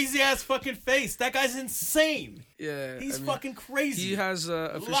that crazy ass fucking face. That guy's insane. Yeah, He's I mean, fucking crazy. He has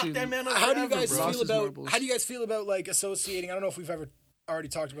Lock officially. that man up. how do you forever, guys bro. Lost feel his about? marbles. How do you guys feel about like associating? I don't know if we've ever already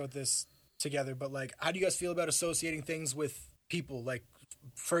talked about this together, but like, how do you guys feel about associating things with people? Like,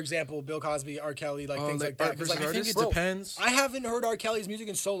 for example, Bill Cosby, R. Kelly, like things like that. art 'Cause, versus like, I think it bro, depends. I haven't heard R. Kelly's music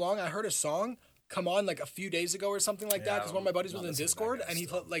in so long. I heard a song come on like a few days ago or something like that because one of my buddies was in Discord and he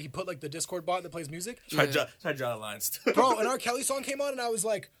put like the Discord bot that plays music. try to draw lines. Bro, an R. Kelly song came on and I was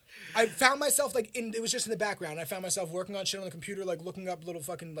like, I found myself like it was just in the background. I found myself working on shit on the computer, like looking up little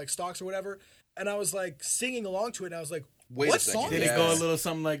fucking like stocks or whatever, and I was like singing along to it and I was like, Wait a what second. song Did is it go a this? little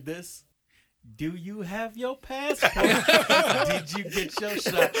something like this? Do you have your passport? Did you get your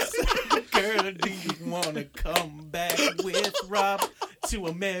shots? Girl, do you want to come back with Rob to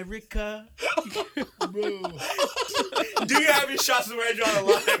America? Do you have your shots where I draw the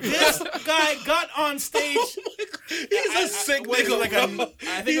line? This guy got on stage. He's a sick nigga. Like I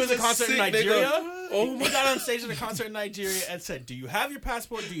think it was a concert in sick nigga. Nigeria. Oh, he got on stage at a concert in Nigeria and said, "Do you have your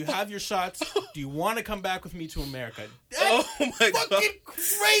passport? Do you have your shots? Do you want to come back with me to America?" That's Oh my god, fucking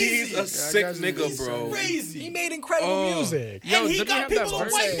crazy. he's a sick guy's nigga, insane. bro. crazy. He made incredible music. Yo, And he didn't got have that people to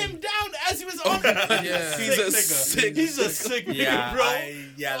verse? wipe him down as he was on. Yeah. He's a nigga. sick. He's a sick Yeah, nigga, bro.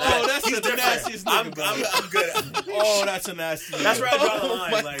 that, Oh, that's he's the different. nastiest nigga, bro. I'm good. Oh, that's a nasty. That's where I draw the Oh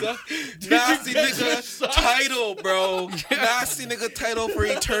line. my Like, god, nasty nigga title, bro. Nasty nigga title for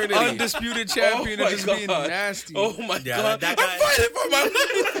eternity. Undisputed champion Oh of my just being God. nasty. Oh my Yeah, god, that I'm guy- fighting for my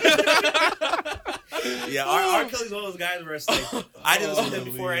life. Yeah, R. Kelly's one of those guys where it's like, I didn't listen to him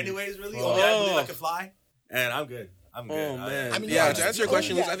before anyways, really. Only I Believe I Can Fly, and I'm good. I'm good. Oh man, I mean, yeah. yeah, To answer your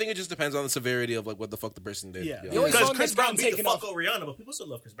question, yeah. I think it just depends on the severity of like what the fuck the person did. Yeah. Yeah. The only Because song Chris that's Brown gotten beat the taken fuck off- out Rihanna, but people still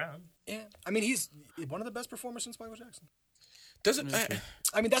love Chris Brown. Yeah, I mean, he's one of the best performers since Michael Jackson. Doesn't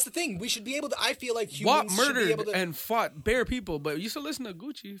I mean, that's the thing. We should be able to. I feel like Watt humans should be murdered able to. and fought bare people, but you still listen to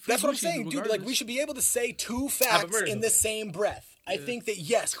Gucci. Free That's what I'm Gucci saying, dude. Like, regardless. we should be able to say two but facts murder's in the okay. same breath. I think that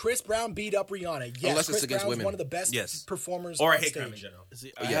yes, Chris Brown beat up Rihanna. Yes, Unless it's Chris against Brown's women. one of the best Yes. performers Or a on hate crime in stage. general.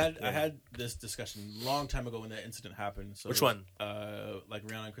 See, Yeah. I had this discussion a long time ago when that incident happened. So Which one? Like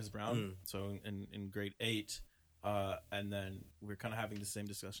Rihanna and Chris Brown. So in grade 8, and then we are kind of having the same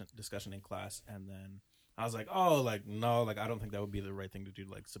discussion in class, and then I was like, oh, like no, like I don't think that would be the right thing to do,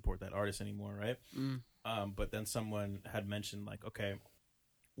 like support that artist anymore, right? But then someone had mentioned like, okay,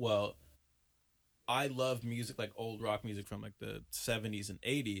 well, I love music, like old rock music from like the 70s and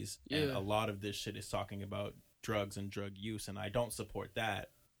 80s, and Yeah. a lot of this shit is talking about drugs and drug use, and I don't support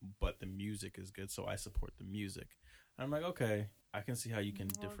that, but the music is good, so I support the music. And I'm like, okay, I can see how you can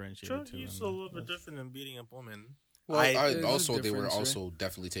differentiate Drug the two. use and a little bit that's- different than beating up women. I there's a also they were difference, also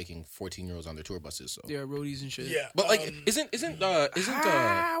definitely taking 14-year-olds on their tour buses. So yeah, roadies and shit. Yeah, but like, isn't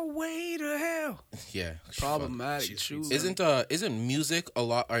Highway to hell. yeah Problematic. Shoot. isn't music a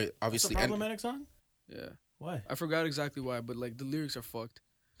lot? What's a Obviously, and problematic song? Yeah, Why? I forgot exactly why, but like the lyrics are fucked.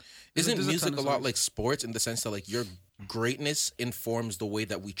 isn't There's a music ton a of lot songs. like sports in the sense that like your greatness informs the way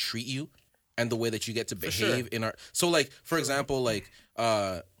that we treat you and the way that you get to behave in our. So like, for example, like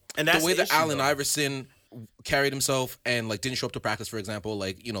And the that's way the that issue, Allen though. Iverson carried himself and like didn't show up to practice, for example,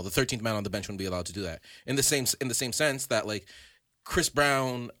 like, you know, the 13th man on the bench wouldn't be allowed to do that. In the same sense that like Chris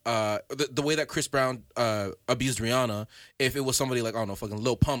Brown, the way that Chris Brown abused Rihanna, if it was somebody like, I don't know, fucking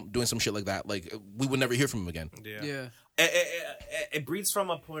Lil Pump doing some shit like that, like we would never hear from him again. Yeah. It breeds from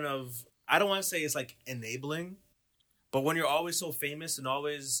a point of, I don't want to say it's like enabling, but when you're always so famous and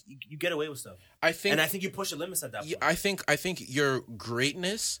always you get away with stuff, I think you push the limits at that point. I think your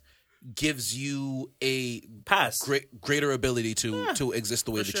greatness gives you a Pass greater ability to exist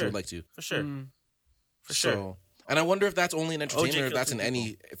the way that sure. you would like to. for sure, for So, sure. and I wonder if that's only in entertainment or if killed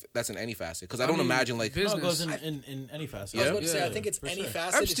that's in two any facet. Because I don't imagine like business. No, it goes in any facet. I was about to say, Yeah. I think it's For any sure.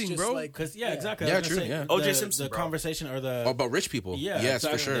 facet. Epstein, it's just bro. like Because exactly. Yeah, I was gonna true, say, yeah. O.J. the- Simpson, the bro. conversation or the about rich people. yeah, Yes,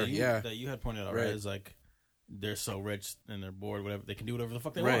 for exactly, sure. that Yeah. you had pointed out, Right. right? Is like they're so rich and they're bored, whatever they can do whatever the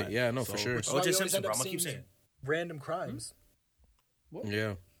fuck they Right, want. yeah, no, for sure. Which is why O.J. we always Simpson, end bro. up I'm gonna keep seeing saying. random crimes.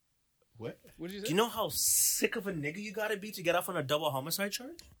 Yeah. What? What did you say? Do you know how sick of a nigga you gotta be to get off on a double homicide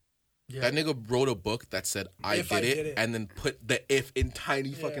charge? Yeah. That nigga wrote a book that said I If did, I it, did it. and then put the if in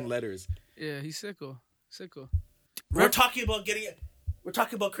tiny fucking letters. Yeah, he's sicko. Sicko. We're talking about we're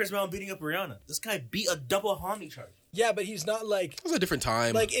talking about Chris Brown beating up Rihanna. This guy beat a double homie charge. Yeah, but he's not like It was a different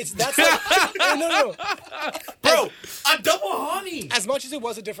time. that's like no. Bro, a double homie. As much as it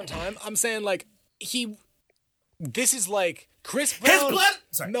was a different time, I'm saying like this is like Chris Brown. blood-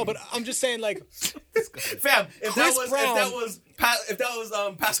 Sorry. No, but I'm just saying like Fam, if Chris that Brown- was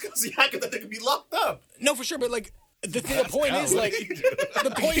Pascal Siakam, that they could be locked up. no for sure, but like the point is like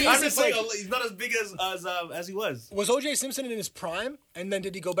the point I'm is just it's saying like he's not as big as he was. was O.J. Simpson in his prime, and then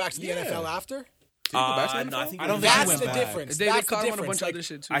did he go back to the NFL after? Did he go back to the No, NFL? I think I don't he think he That's went the back. difference. They That's the caught him on a difference. bunch of Like, other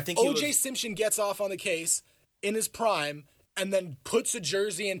shit too. I think he O.J. was, Simpson gets off on the case in his prime and then puts a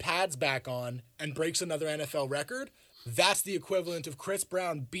jersey and pads back on and breaks another NFL record. That's the equivalent of Chris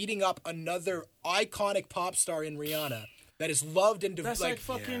Brown beating up another iconic pop star in Rihanna that is loved and That's like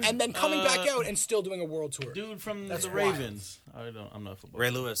fucking and then coming back out and still doing a world tour. dude from That's the wild. Ravens. I'm not a football. Ray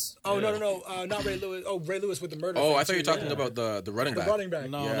Lewis. Oh no, not Ray Lewis. Oh, Ray Lewis with the murder. Oh, thing, I thought you were too. talking about the running back. running back.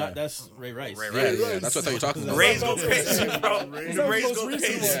 No, Yeah. not that's Ray Rice. Ray Yeah, Rice. yeah, that's what I thought you were talking about. Rays go crazy, bro. That's The Rays the go most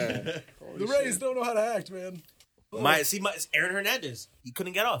recent crazy. one. The Rays don't know how to act, man. My Aaron Hernandez. He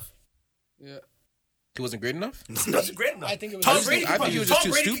couldn't get off. Yeah. He wasn't great enough. That's great enough. I think it was- Tom I just Brady. think- I think he was just Tom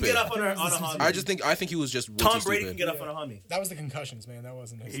too Brady stupid. can get up on a homie. I think he was just way Tom too Brady stupid. can get up on a homie. That was the concussions, man. That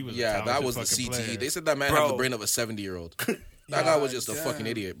wasn't his. He was a Yeah, that talented was the fucking CTE. player. They said that man Bro. had the brain of a 70-year-old. That guy was just a fucking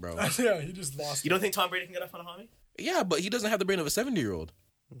idiot, bro. Yeah, he just lost. You don't think Tom Brady can get up on a homie? Yeah, but he doesn't have the brain of a 70-year-old.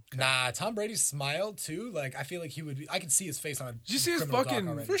 Nah, Tom Brady's smile too. Like I feel like he would. I could see his face on. Did you see his criminal doc fucking-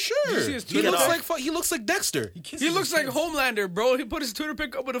 already. For sure. Did you see his He Twitter looks pic? like he looks like Dexter. kisses He his looks like kids. Homelander, bro. He put his Twitter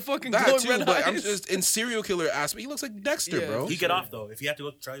pic up with a fucking That glowing too, red but I'm eyes. just in serial killer aspect. He looks like Dexter, Yeah. bro. He get off though. If you have to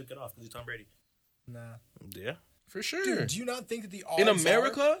go try to get off, because he's Tom Brady. Nah. Yeah. For sure. Dude, do you not think that the odds In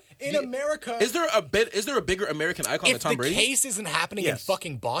America? are- in America, Is there a bigger American icon than if Tom the Brady? case isn't happening Yes. in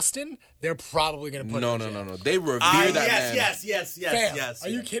fucking Boston, they're probably gonna put No. him in jail. They revere that man. Yes. Fam, Yes. are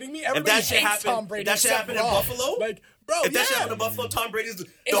you kidding me? If Everybody that shit hates happened, Tom Brady. if that shit except happened in Rob. Buffalo, like Bro, If that shit yeah. happened to Buffalo, Tom Brady's the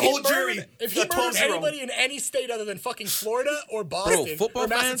If whole he jury. murdered- If he a murdered 12-0. anybody in any state other than fucking Florida or Boston football or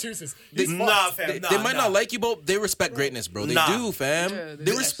fans, Massachusetts, they- he's Nah, fucked. fam. They might not like you, but they respect greatness, bro. They Nah. do, fam. Yeah, they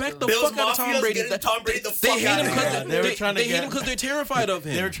they respect the Bills fuck out of Tom Mafia's Brady. getting Tom Brady the They fuck hate out him of because here. They were trying to they hate get- him because they're terrified of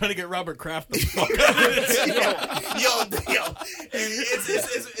him. They were trying to get Robert Kraft the fuck out of it. Yo,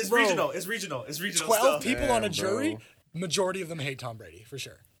 it's Bro. regional. It's regional. It's regional 12 stuff. people on a jury, majority of them hate Tom Brady, for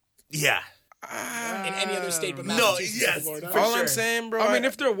sure. Yeah. In any other state but No, Massachusetts yes, and Florida. for All sure. I'm saying, bro. I mean,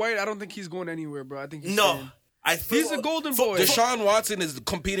 if they're white, I don't think he's going anywhere, bro. I think he's No. staying. I think He's a golden boy. Deshaun Watson is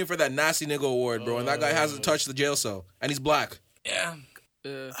competing for that nasty nigga award, bro, and that guy hasn't touched the jail cell, and he's black. Yeah.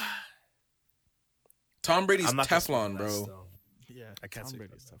 Tom Brady's I'm not gonna speak Teflon, on that bro. still. Yeah, I can't Tom say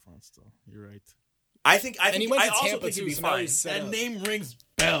Brady's Teflon still. You're right. I think And he went I to also Tampa think he'd too, be so now fine. he's set That up. name rings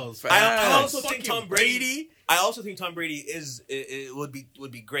bells. I also think Fucking Tom Brady. I also think Tom Brady would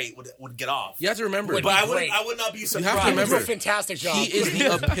be great. Would get off. You have to remember, Would But I would great. not be have to surprised. He would do remember, a fantastic job. he is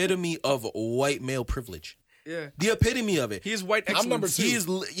the epitome of white male privilege. Yeah. The epitome of it. He's white excellence. I'm number two. He is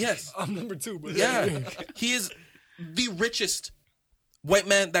yes, I'm number 2, but yeah. He is the richest white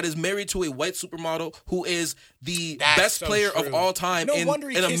man that is married to a white supermodel who is the That's best so player true. of all time No in wonder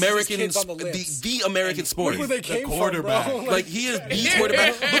he in kisses his American kids on the lips. the American sport. Look where they came quarterback. from, bro. Like he is the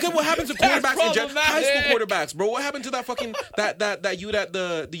quarterback. Look at what happened to quarterbacks in general. High school problematic. quarterbacks, bro. What happened to that fucking that youth at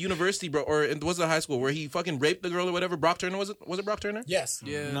the university, bro, or was it high school where he fucking raped the girl or whatever? Brock Turner was it Brock Turner? Yes.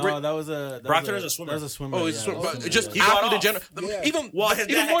 Yeah. No, that was a Brock Turner's a swimmer. That was a swimmer. Oh, it's yeah, swim, that was but a just swimmer, He after got the off. general, Yeah. even Well, his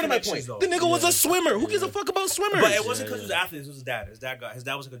dad even had more to my connections, point. though. The nigga was a swimmer. Who gives a fuck about swimmers? But it wasn't because he was an athlete. It was his dad. His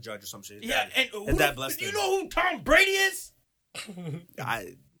dad was like a judge or some shit. Yeah, and his dad blessed him. you know who Tom Brady is?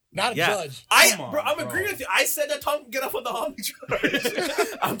 Not a Yeah. judge. I'm agreeing with you. I said that Tom can get off on the homie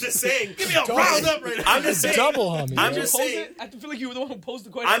charge. I'm just saying. Give me a round up right now. I'm just saying. Double homie. I'm bro. just Pose saying. it? I feel like you were the one who posed the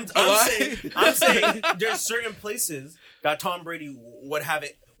question. I'm saying there's certain places that Tom Brady would have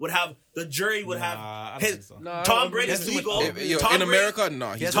the jury would have I don't his think so. Nah, I Tom don't Brady's agree. legal. Yo, Tom in Brady- America,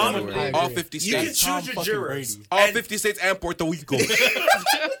 no, he's Tom everywhere. Brady. All 50 you can states. choose Tom your fucking jurors. Brady. All And, 50 states and Puerto Rico.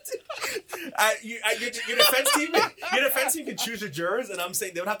 your defense team can choose your jurors, and I'm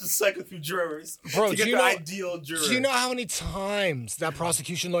saying they would have to cycle through jurors Bro, to do get you the know- ideal juror. Do you know how many times that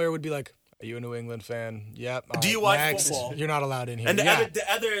prosecution lawyer would be like, "Are you a New England fan? Yep. all Do you right, watch next. football?" You're not allowed in here." And the yeah.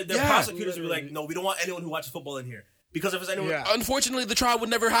 other Yeah. prosecutors would be like, no, we don't want anyone who watches football in here because if it's anyone, Yeah. Unfortunately, the trial would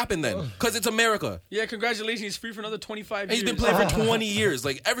never happen then because it's America. Yeah, congratulations. He's free for another 25 And years. he's been playing for 20 years.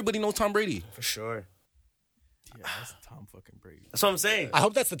 Like, everybody knows Tom Brady. for sure. Yeah, that's Tom fucking Brady. That's what I'm saying. I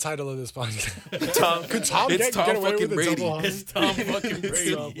hope that's the title of this podcast. Tom, Could Tom It's get, Tom get away fucking with a Brady. double homie? It's Tom fucking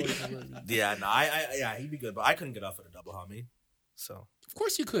Brady. yeah, no, yeah, he'd be good, but I couldn't get off with a double homie. So Of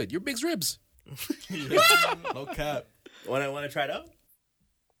course you could. You're Big's ribs. No cap. want to try it out?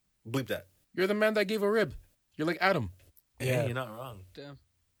 Bleep that. You're the man that gave a rib. You're like Adam. Yeah, you're not wrong. Damn.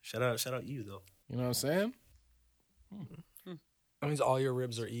 Shout out you though. You know what I'm saying? That means all your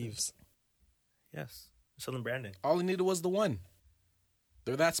ribs are Eve's. Yes, Southern branding. All he needed was the one.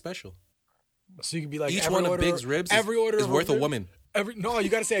 They're that special. So you could be like, Each every one of order, Big's ribs every order is of worth a rib- woman. No, you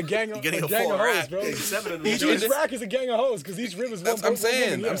got to say a gang, You're getting a a gang full of hoes, rack. bro. Seven of them. Each rack is a gang of hoes because each rib is That's one. I'm saying.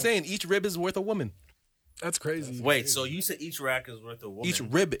 Woman, yeah. I'm saying each rib is worth a woman. That's crazy. Wait, so you said each rack is worth a woman? Each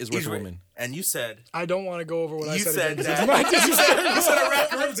rib is worth Each a ra- woman. And you said I don't want to go over what I you said. said again, 'cause that it's my disrespect. you said a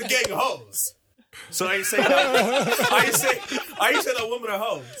rack of ribs a gang of hoes. So are you saying that? Are you saying that women are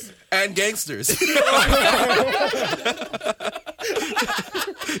hoes? And gangsters.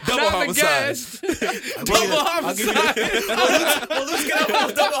 Double Not the homicide. guest. Double homicide. Well, let's get out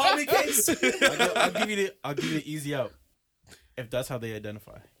of double homie case. I'll give you the easy out. If that's how they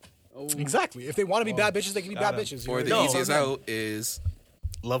identify. Exactly. If they want to be bad bitches, they can be bad got him. bitches. Or the No. easiest out is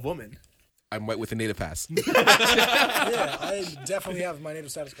Love woman. I'm white with a native pass. Yeah, I definitely have my native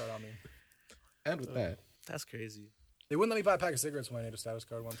status card on me. And with that. That's crazy. They wouldn't let me buy a pack of cigarettes with my native status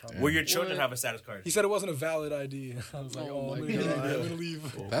card one time. Will your children have a status card? He said it wasn't a valid ID. I was like, Oh I'm my gonna God.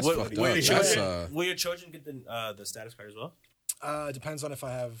 leave. That's Will- fucked will up. your That's, children- Will your children get the status card as well? It depends on if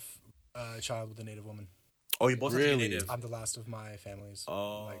I have a child with a native woman. Oh, you both have to Really? be native. I'm the last of my family's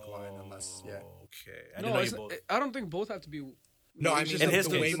like line, unless Okay. I didn't No, know you it's- both. I don't think both have to be. no, I it's mean just in the, his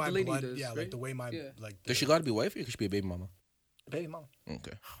way case, my the lady blood, does, yeah, right? like the way my Yeah. like does she got to be wife or could she be a baby mama? baby mama.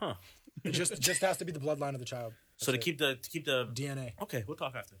 Okay. It just has to be the bloodline of the child. So to keep the DNA. okay, we'll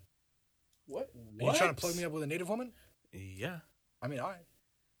talk after. What? Are you trying to plug me up with a native woman? Yeah. I mean, all right.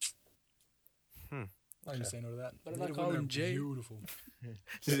 I'm gonna say no to that. Better not Native call women him are Jay. Beautiful.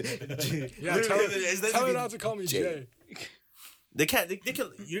 Yeah, tell her not to call me Jay. They can't. They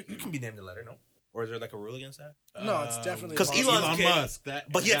can. You can be named a letter, no? Or is there like a rule against that? No, it's definitely Because impossible. Elon Elon can't- Musk.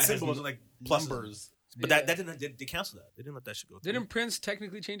 But he had that has symbols like pluses. numbers. But that didn't. They canceled that. They didn't let that shit go. Didn't Prince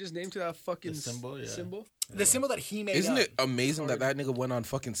technically change his name to that fucking symbol, yeah. symbol? The symbol that he made. Isn't up. it amazing that nigga went on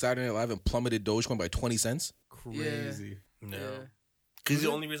fucking Saturday Night Live and plummeted Dogecoin by 20 cents? Crazy. No. Yeah. Because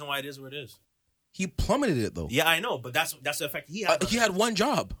the only reason why it is what it is. He plummeted it though. Yeah, I know, but that's the effect he had. He had one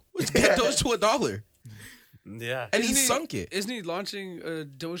job: was get Doge to $1, Yeah. and he sunk it. Isn't he launching a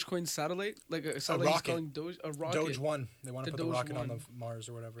Dogecoin satellite? Like a satellite he's rocket. calling Doge, a rocket. Doge 1. They want to The put the Doge rocket on 1. the Mars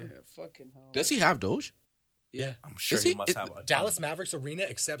or whatever. Yeah, fucking hell. Does he have Doge? Yeah. I'm sure Is he he- must have one. Dallas Mavericks Arena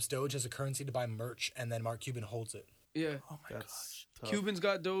accepts Doge as a currency to buy merch, and then Mark Cuban holds it. Yeah. Oh my god. That's tough. Cuban's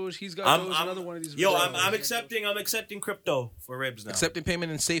got Doge. He's got Doge. Another one of these. Yo, rich I'm guys. accepting crypto for ribs now. Accepting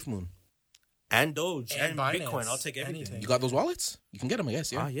payment in SafeMoon. and Doge And and, Binance, Bitcoin. I'll take everything. anything. You got those wallets? You can get them, I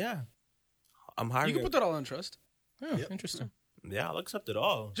guess. Yeah. Yeah. I'm hiring. You can put that all on trust. Yeah, interesting. Yeah, I'll accept it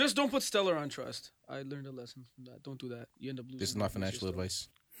all. Just don't put Stellar on trust. I learned a lesson from that. Don't do that. You end up losing. This is not lose your financial stuff. advice.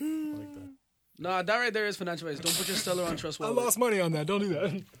 Like that. Nah, that right there is financial advice. Don't put your Stellar on trust I wallet. lost money on that. Don't do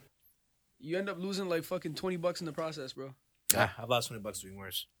that. You end up losing like fucking $20 in the process, bro. Ah, I've lost $20 doing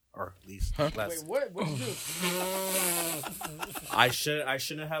worse, or at least less. Wait, what? What did you do? I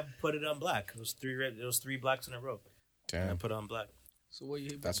shouldn't have put it on black. It was three blacks in a row. And I Damn. put it on black. So what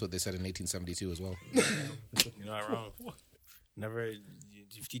you? That's what they said in 1872 as well. You're not wrong. Never.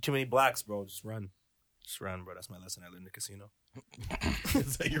 If you too many blacks, bro, just run. Just run, bro. That's my lesson I learned in the casino.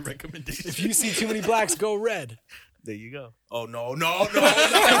 Is that your recommendation? If you see too many blacks, go red. There you go. Oh no! No! Check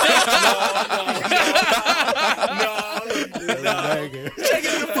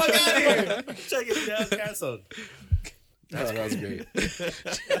it the fuck out of here! Check it. That's canceled. That was great.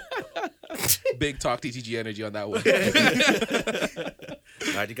 Big talk TTG energy on that one. All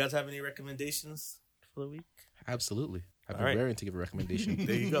right, do you guys have any recommendations for the week? Absolutely. I've been All right. raring to give a recommendation.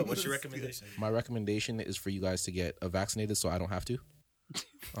 There you go. What's your recommendation? My recommendation is for you guys to get vaccinated so I don't have to.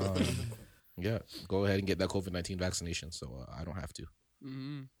 Yeah, go ahead and get that COVID-19 vaccination so I don't have to.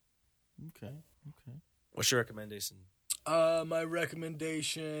 Mm-hmm. Okay. What's your recommendation? My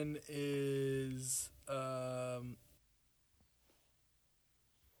recommendation is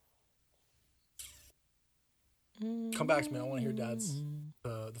come back to me. I want to hear Dad's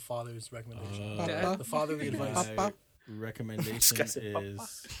the father's recommendation. Dad? The fatherly advice. My recommendation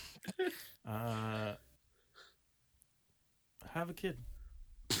is have a kid.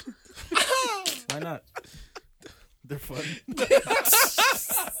 Why not? They're fun.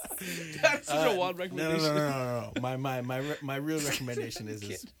 That's such a wild recommendation. No. My real recommendation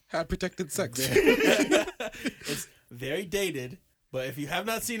is Have protected sex. it's very dated, but if you have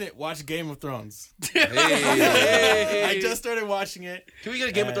not seen it, watch Game of Thrones. Hey. I just started watching it. Can we get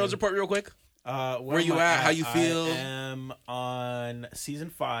a Game of Thrones report real quick? Where you am I at? How you feel? I am on season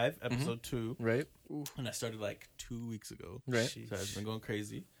 5, episode 2, Right. and I started like 2 weeks ago. Right. So it's been going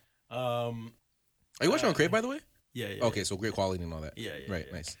crazy. Are you watching on Crave, by the way? Yeah. Okay, so great quality and all that. Yeah. Right,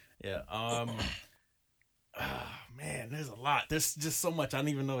 yeah. nice. Yeah. Man, there's a lot. There's just so much. I don't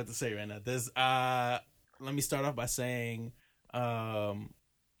even know what to say right now. There's let me start off by saying Sansa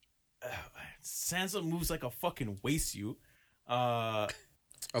moves like a fucking waste you. Okay,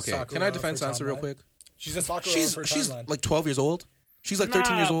 Sakura can I defend for Sansa real timeline? quick? She's a Sakura She's for she's timeline. like 12 years old. She's like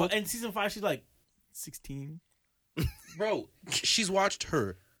 13 years old. But in season 5, she's like 16. Bro, she's watched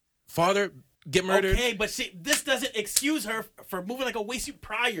her father get murdered. Okay, but this doesn't excuse her for moving like a waste you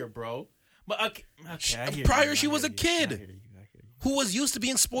prior, bro. But okay, I hear Prior, you, she I was hear a you, kid. I hear you. Who was used to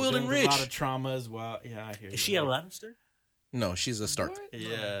being spoiled and There was rich. A lot of trauma as well. Yeah, I hear you. Is she a Lannister? No, she's a Stark.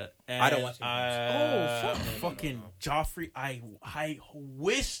 Yeah, I don't watch fucking Joffrey. I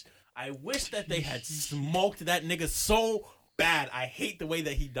wish that they had smoked that nigga so bad. I hate the way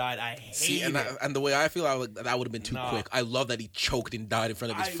that he died. I hate See, it. and the way I feel, that would have been too Nah. quick. I love that he choked and died in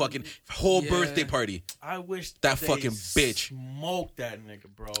front of his fucking whole Yeah. birthday party. I wish That they fucking bitch. smoked that nigga,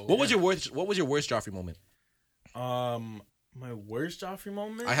 bro. What was your worst Joffrey moment? My worst Joffrey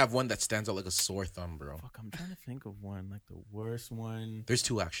moment? I have one that stands out like a sore thumb, bro. Fuck, I'm trying to think of one, like the worst one. There's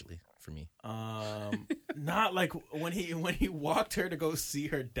two actually for me. Not like when he walked her to go see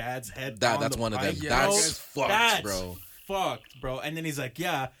her dad's head. That's one of them. bike, That's bro. fucked, That's bro. Fucked, bro. And then he's like,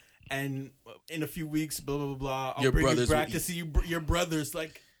 yeah, and in a few weeks, blah blah blah. I'll Your bring you brothers back will to eat. see you, your brothers.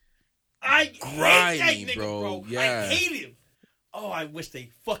 Like, I hate Grimy, that nigga, bro. bro. Yeah. I hate him. Oh, I wish they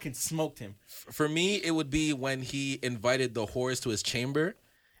fucking smoked him. For me, it would be when he invited the whores to his chamber,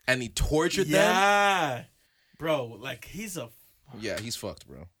 and he tortured them. Yeah, bro. Like he's a Yeah, he's fucked,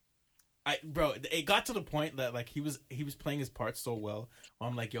 bro. Bro, it got to the point that like he was playing his part so well.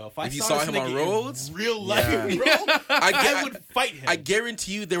 I'm like, yo, if you saw saw this him on nigga roads, in real life, bro, I would fight him. I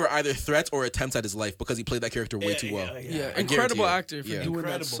guarantee you there were either threats or attempts at his life because he played that character way too well. Yeah, I incredible guarantee actor for Yeah. doing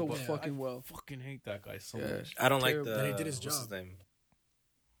that Incredible, so but fucking well. I fucking hate that guy so Yeah. much. I don't like Terrible. the. And he did his what's job. his name?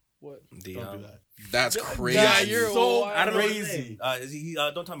 What? The Don't do that. That's crazy. Yeah, you're so I don't know his crazy. name. Is he?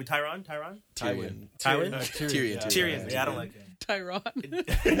 Don't tell me Tyron. Tyrion. Tyrion? Tyrion. Yeah, I don't like him. Tyron.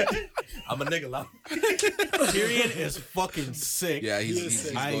 I'm a nigga now. Tyrion is fucking sick. Yeah, He is he's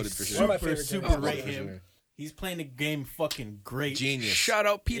sick. I voted for One of my sure. favorite super characters. rate For him. sure. He's playing the game fucking great. Genius. Shout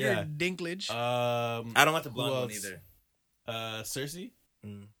out Peter Yeah. Dinklage. I don't like the who blonde one else? either. Cersei.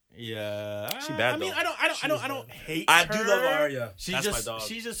 Mm. Yeah, She bad, I mean, though. I don't hate. I her. do love Arya. She That's just my dog.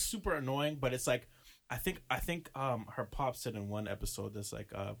 she's just super annoying. But it's like I think her pop said in one episode that's like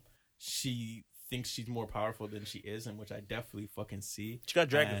she thinks she's more powerful than she is, and which I definitely fucking see. She got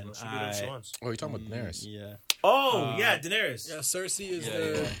dragons, And bro. She can do whatever she wants. Oh, you're talking about Daenerys. Yeah. Oh, yeah, Daenerys. Yeah, Cersei is Yeah, the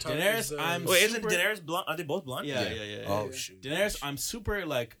yeah. Tar- Daenerys, is the- I'm- Wait, isn't super- Daenerys blonde? Are they both blonde? Yeah. Oh, yeah. shoot. Daenerys,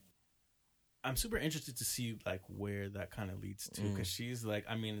 I'm super interested to see like where that kind of leads to because she's like,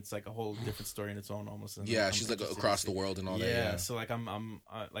 I mean, it's like a whole different story in its own almost. And Yeah, I'm she's like interested across to the see- world and all yeah, that. Yeah. so like I'm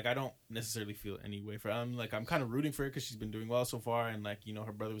like I don't necessarily feel any way for her. I'm kind of rooting for her because she's been doing well so far, and like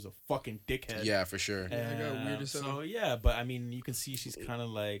her brother was a fucking dickhead. Yeah, for sure. I got weird as hell. So yeah, but I mean, you can see she's kind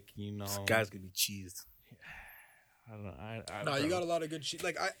of like This guy's gonna be cheesed. I don't know. I No, you got a lot of good shit.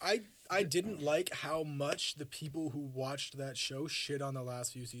 Like I didn't like how much the people who watched that show shit on the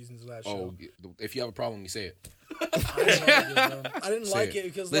last few seasons of that show. Oh, if you have a problem, you say it. I didn't Say like it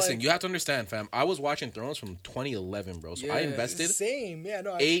because Listen, like, you have to understand, fam. I was watching Thrones from 2011, bro. So I Yeah, invested same. Yeah,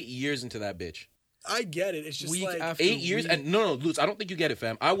 no, 8 years into that bitch. I get it. It's just Week like after 8 years, week. and no, Lutz, I don't think you get it,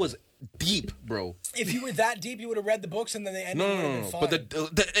 fam. I was deep, bro. if you were that deep, you would have read the books and then they ended. No. But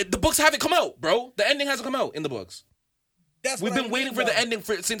the books haven't come out, bro. The ending hasn't come out in the books. We've been waiting for the ending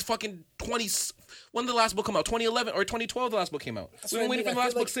since fucking 20. When did the last book come out? 2011 or 2012? The last book came out. We've been waiting for the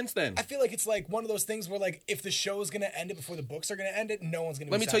last book since then. I feel like it's like one of those things where like if the show is gonna end it before the books are gonna end it, no one's gonna.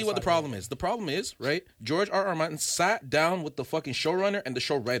 Let me tell you what the problem is. The problem is, right? George R. Martin sat down with the fucking showrunner and the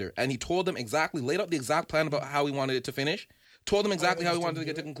show writer, and he told them exactly, laid out the exact plan about how he wanted it to finish. Told them exactly how he wanted to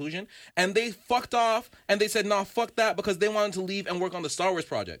get to conclusion, and they fucked off, and they said, "Nah, fuck that," because they wanted to leave and work on the Star Wars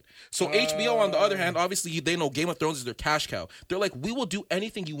project. So HBO, on the other hand, obviously they know Game of Thrones is their cash cow. They're like, "We will do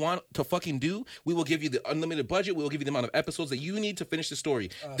anything you want to fucking do. We will give you the unlimited budget. We will give you the amount of episodes that you need to finish the story."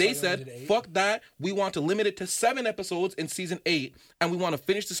 They said, "Fuck that. We want to limit it to 7 episodes in season 8, and we want to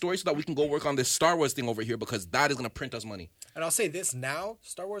finish the story so that we can go work on this Star Wars thing over here because that is going to print us money." And I'll say this now: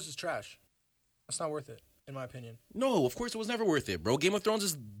 Star Wars is trash. It's not worth it, in my opinion. No, of course it was never worth it, bro. Game of Thrones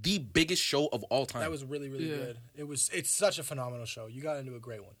is the biggest show of all time. That was really, really good. It's such a phenomenal show. You got into a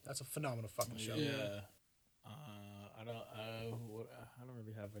great one. That's a phenomenal fucking show. Yeah. I don't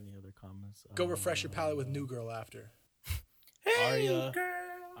really have any other comments. Go refresh your palate with New Girl after. Arya,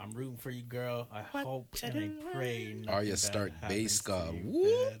 I'm rooting for you, girl. I hope and I pray. nothing Arya bad Stark happens to Baska. you,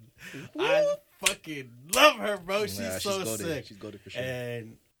 Woo. man. I fucking love her, bro. She's Yeah, so goated. sick. She's goated for sure.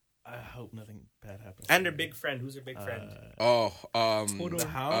 And I hope nothing bad happens. And to her her. big friend. Who's her big friend? The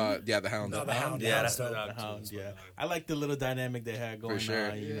Hound. yeah, the Hound. No, the Hound. Yeah, that's the The Hound. Yeah, I like the little dynamic they had going For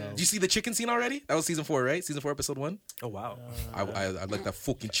sure. on. You know. Did you see the chicken scene already? That was season 4, right? Season 4, episode 1. Oh wow. I like that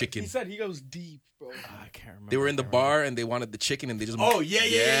fucking chicken. He said he goes deep, bro. I can't remember. They were in the bar and they wanted the chicken and they just Oh yeah.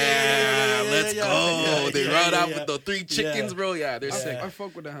 let's go. Yeah, They yeah, rode yeah, out yeah. with the 3 chickens, Yeah. bro. Yeah, they're Yeah. sick. I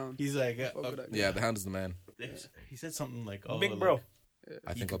fuck with the Hound. He's like, Fuck with that. Yeah, the Hound is the man. he said something like, "Oh, Big bro. like,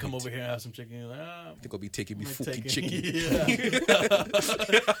 I you think can I'll come be over here and have some chicken." He's like, I think I'll be taking me I'm fucking taking- chicken. Yeah.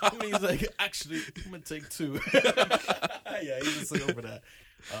 I mean, he's like, actually, I'm gonna take 2. Yeah, he's just like over that.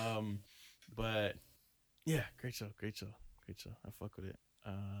 But yeah, great show. I fuck with it.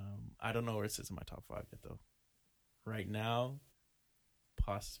 I don't know where it sits in my top 5 yet though. Right now,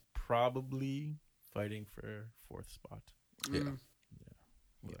 probably fighting for 4th spot. Yeah.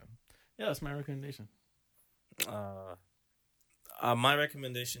 Yeah, that's my recommendation. My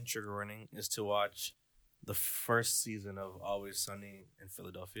recommendation, trigger warning, is to watch the first season of Always Sunny in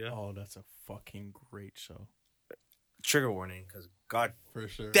Philadelphia. Oh, that's a fucking great show. Trigger warning, because God For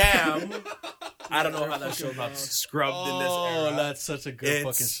sure. damn, I don't know how that show got scrubbed in this Oh, era. that's such a good It's-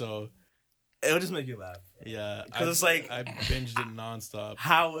 fucking show. It'll just make you laugh. Yeah, 'Cause it's like- I binged it nonstop.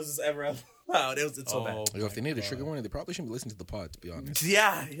 How was this ever allowed? It's so bad. Yo, if they need a trigger warning, they probably shouldn't be listening to the pod, to be honest.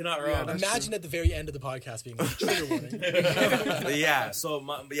 Yeah, you're not wrong. Imagine at the very end of the podcast being like, trigger warning. Yeah, so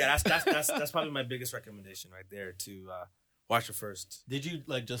that's probably my biggest recommendation right there. To Watch it first. Did you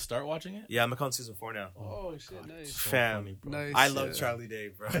like just start watching it? Yeah, I'm on season 4 now. Oh shit, nice. So Fam. funny, bro. Nice. I love yeah. Charlie Day,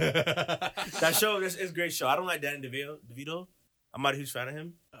 bro. That show is a great show. I don't like Danny DeVito. I'm not a huge fan of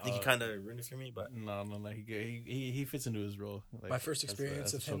him. I think he kind of ruined it for me, but No. He fits into his role. Like, My first as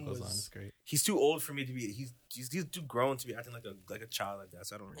experience the of show him goes on, was- it's great. he's too old for me to be. He's too grown to be acting like a child like that.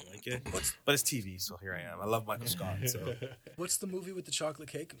 So I don't really like it. But it's TV, so here I am. I love Michael Scott. So What's the movie with the chocolate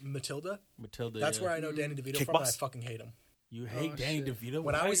cake? Matilda. Matilda. That's yeah. where I know Danny DeVito Kick from, and I Boss? fucking hate him. You hate Danny DeVito.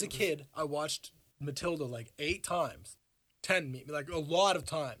 When I Why? was a kid, I watched Matilda like 8 times, 10, like a lot of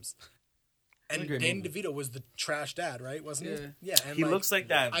times. And a great Danny movie. DeVito was the trash dad, right? Wasn't he? Yeah. Yeah. And he looks like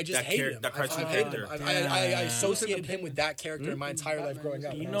that. I just that hated him. That cartoon I hated character. him. I associated him with that character in my entire life growing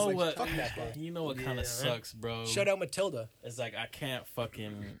up. You And I was know like, what? Fuck that guy. You know what kind of sucks, bro. Shout out Matilda. It's like I can't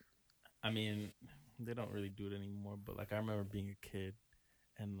fucking. I mean, they don't really do it anymore. But like I remember being a kid,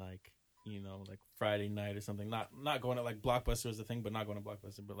 and like like Friday night or something. Not going to like Blockbuster was the thing, but not going to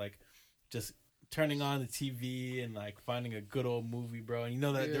Blockbuster. But like just turning on the TV and like finding a good old movie, bro. And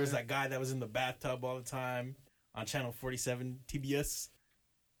that there was that guy that was in the bathtub all the time on channel 47 TBS.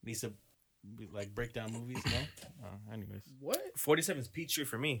 He used to like break down movies. No, anyways. What? 47 is Peachtree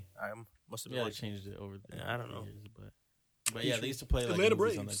for me. I must have been Yeah, they watching. changed it over. Yeah, I don't know. Years, but yeah, they used to play like Atlanta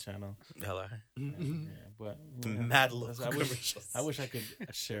movies on Braves. that channel. Hella. Yeah, but Mad local I wish commercials. I wish I could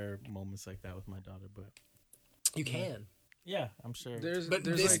share moments like that with my daughter, but You can. yeah, I'm sure. But there's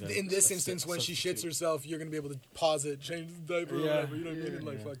this, like in this instance, when she shits herself, you're going to be able to pause it, change the diaper, or Yeah. whatever. You know what I mean? And,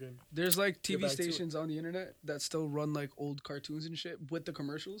 like, Yeah. fucking. there's like Get TV back to it. stations on the internet that still run like old cartoons and shit with the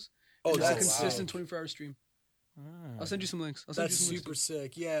commercials. Oh, It's a that's consistent sick. 24-hour stream. Ah, I'll send you some links. I'll send That's you some links. super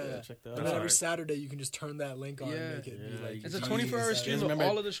sick. Yeah. yeah, check that And then out. every Alright. Saturday, you can just turn that link on Yeah. and make it be Yeah, like. It's a Jeez, 24-hour you stream guys of remember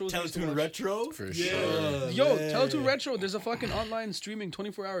all of the shows. we used to Teletoon watch. Retro? For Yeah. sure. Yo, man. Teletoon Retro. There's a fucking online streaming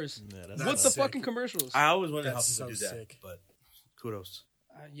 24 hours. Yeah, That's With the sick. fucking commercials. I always wondered how That's people so do that, sick. but kudos.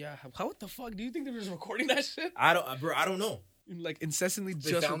 Yeah. How what the fuck? Do you think they were just recording that shit? I don't know. Like incessantly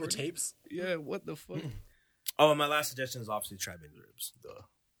They just found the recording? tapes. Yeah, what the fuck? Oh, and my last suggestion is obviously try big ribs. Duh.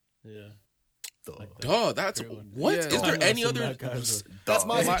 Yeah. Duh. Oh, that's Great one. what? Yeah. Is there Oh, any some other? bad guys. That's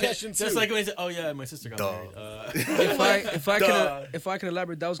my My- suggestion, too. Just like when he said, "Oh yeah, my sister got Duh. married." If I can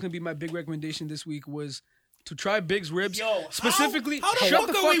elaborate, that was gonna be my big recommendation this week was to try Big's ribs. Specifically, how the shut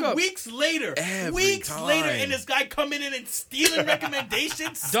fuck the are we fuck up. weeks later? Every Weeks time. later, and this guy coming in and stealing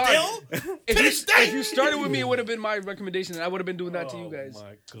recommendations. Dog, Still, if you started with me, it would have been my recommendation, and I would have been doing that to you Oh guys.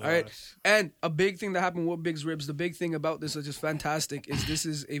 my gosh. All right, and a big thing that happened with Big's Ribs, the big thing about this is just fantastic, is this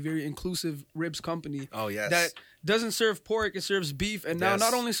is a very inclusive ribs company. Oh, yes. that doesn't serve pork, it serves beef, and now Yes.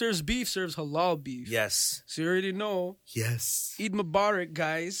 not only serves beef, serves halal beef. Yes. So you already know, Yes. Eid Mubarak,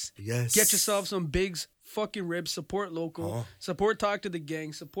 guys. Yes. Get yourself some Big's fucking ribs. Support local. Oh. Support Talk to the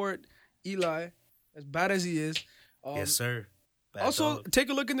Gang. Support Eli, as bad as he is. Yes, sir. Bad Also, dog. take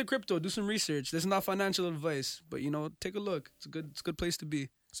a look into crypto. Do some research. This is not financial advice, but take a look. It's a good place to be.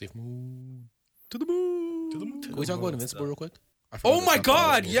 Safe moon. To the moon. Can we talk about Invincible real quick? I forgot Oh to my talk about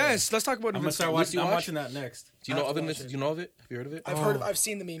God! Invincible. Yes, let's talk about I'm gonna Invincible. start Lucy, watching. I'm watch? watching that next. Do you know I have of to it? watch Do it. you know of it? Have you heard of it? I've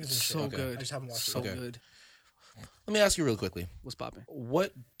seen the memes and shit. So good. I just haven't watched it. So Okay. good. Let me ask you real quickly. What's popping?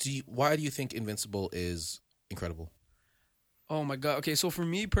 Why do you think Invincible is incredible? Oh my God. Okay, so for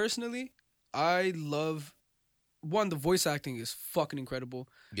me personally, I love the voice acting is fucking incredible.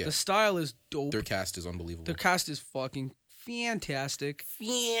 Yeah. The style is dope. Their cast is unbelievable. The cast is fucking fantastic.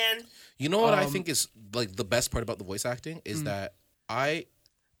 You know what I think is like the best part about the voice acting Mm. is that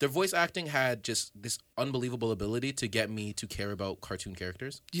their voice acting had just this unbelievable ability to get me to care about cartoon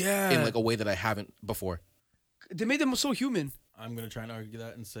characters Yeah. in like a way that I haven't before. They made them so human. I'm gonna try and argue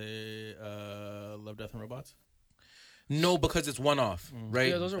that and say, Love, Death, and Robots. No, because it's one off, right?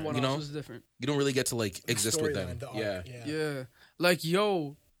 Yeah, those are one-offs. You know, This is different. you don't really get to like exist with them. Storyline, the arc, Yeah, Yeah. Like,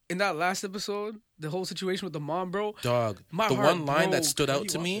 yo, in that last episode, the whole situation with the mom, bro. dog. My The heart one line broke. that stood How out do you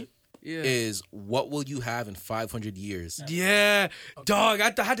to watch me it? Yeah. is, "What will you have in 500 years?" Yeah. Dog,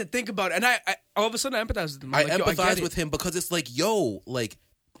 I had to think about it. And I all of a sudden I empathized with him. I I'm like, yo, empathize get it. with him because it's like, yo, like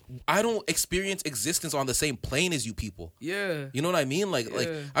I don't experience existence on the same plane as you people. Yeah. You know what I mean? Like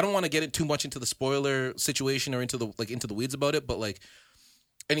Yeah. I don't want to get it too much into the spoiler situation or into the weeds about it, but like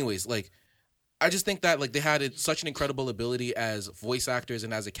anyways, like I just think that like they had such an incredible ability as voice actors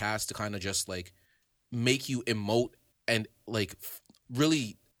and as a cast to kind of just like make you emote and like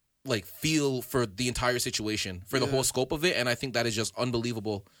really like feel for the entire situation, for the whole scope of it, and I think that is just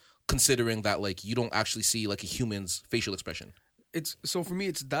unbelievable considering that like you don't actually see like a human's facial expression. It's so for me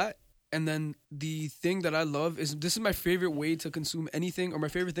it's that, and then the thing that I love is this is my favorite way to consume anything, or my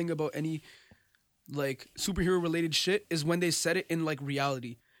favorite thing about any like superhero related shit is when they set it in like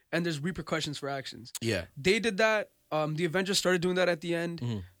reality and there's repercussions for actions. Yeah. They did that The Avengers started doing that at the end.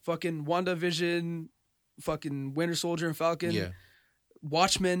 Mhm. Fucking WandaVision, fucking Winter Soldier and Falcon, Yeah.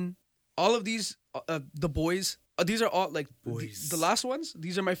 Watchmen, all of these, The Boys. These are all like the last ones.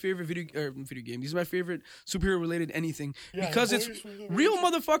 These are my favorite video game. These are my favorite superhero related anything because it's real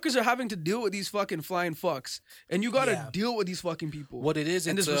motherfuckers are having to deal with these fucking flying fucks, and you gotta deal with these fucking people. What it is,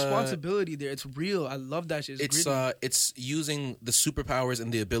 and it's there's responsibility there. It's real. I love that shit. It's using the superpowers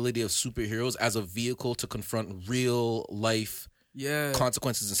and the ability of superheroes as a vehicle to confront real life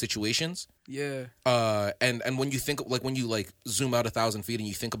consequences and situations. Yeah. And when you think when you like zoom out 1,000 feet and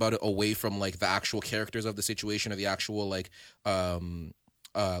you think about it away from like the actual characters of the situation or the actual like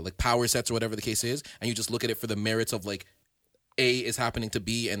power sets or whatever the case is, and you just look at it for the merits of like A is happening to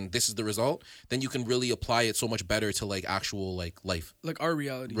B and this is the result, then you can really apply it so much better to like actual like life, like our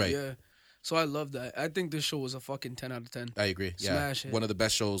reality. Right. Yeah. So I love that. I think this show was a fucking 10 out of 10. I agree. Smash yeah. it. One of the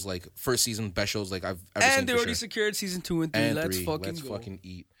best shows, like first season, best shows like I've ever seen. And they already secured season 2 and 3. And Let's 3. fucking Let's go. fucking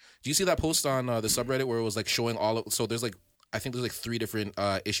eat. Do you see that post on the subreddit where it was like showing all of? So there's like I think there's like 3 different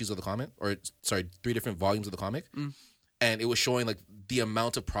issues of the comic, or sorry, 3 different volumes of the comic, and it was showing like the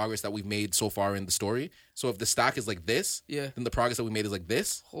amount of progress that we've made so far in the story. So if the stack is like this, then the progress that we made is like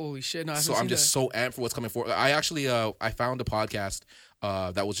this. Holy shit! No, I so I'm just so amped for what's coming forward. I actually I found a podcast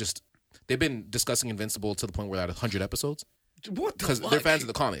that was just. They've been discussing Invincible to the point where they're at 100 episodes. What? Because they're fans of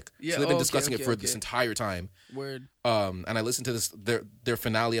the comic, Yeah, so they've been discussing it for this entire time. Word. And I listened to their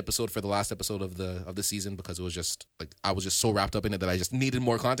finale episode for the last episode of the season because it was just like I was just so wrapped up in it that I just needed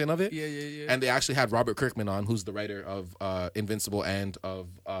more content of it. Yeah. And they actually had Robert Kirkman on, who's the writer of Invincible and of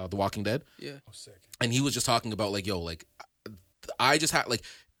The Walking Dead. Yeah. Oh, sick. And he was just talking about like, yo, like I just had like.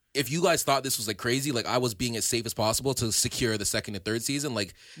 If you guys thought this was like crazy, like I was being as safe as possible to secure the 2nd and 3rd season,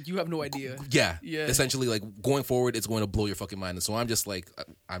 like you have no idea. Yeah. Essentially, like going forward, it's going to blow your fucking mind. And so I'm just like,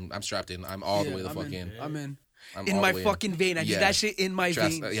 I'm strapped in. I'm all the way the fuck in. I'm in. I'm in all my the way fucking vein. I need that shit in my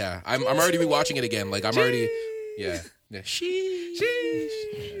veins. Yeah, I'm already rewatching it again. Like I'm already, yeah. Sheesh.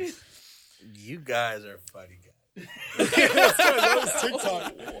 You guys are funny guys. This guy loves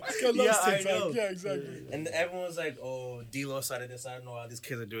TikTok. This guy loves I TikTok. know. Yeah, exactly. And everyone's like, "Oh, D-Lo started this. I don't know how these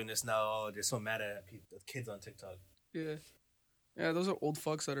kids are doing this now. Oh, they're so mad at people, kids on TikTok." Yeah, those are old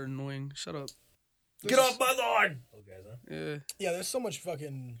fucks that are annoying. Shut up. Get off my lawn. Oh, guys, huh? Yeah. Yeah, there's so much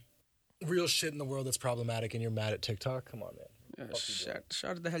fucking real shit in the world that's problematic, and you're mad at TikTok. Come on, man. Yeah,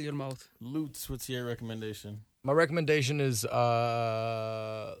 shut the hell your mouth. Lutz, what's your recommendation? My recommendation is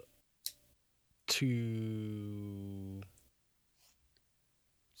to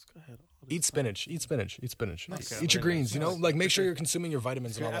eat spinach. Eat spinach. Eat spinach. Nice. Eat your greens. You know, like make sure you're consuming your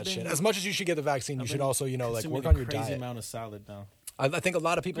vitamins and all that shit. As much as you should get the vaccine, you should also, you know, like work on your crazy diet. amount of salad now. I think a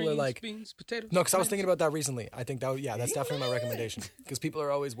lot of people are like, beans, potatoes. no, because I was thinking about that recently. I think that, that's definitely my recommendation. Because people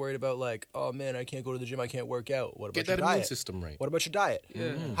are always worried about like, oh man, I can't go to the gym, I can't work out. What about Get your that diet? immune system right. What about your diet?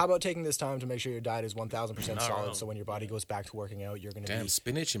 Yeah. How about taking this time to make sure your diet is 1,000% solid, so when your body goes back to working out, you're gonna Damn, be.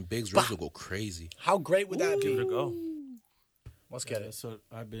 spinach and Biggs ribs will go crazy. How great would that Give it a be? go. Let's get it. So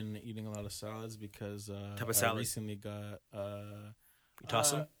I've been eating a lot of salads because Type of I salad? recently got. You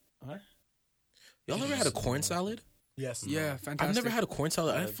toss them? What? Y'all ever had a corn salad? Yes. Yeah, fantastic. I've never had a corn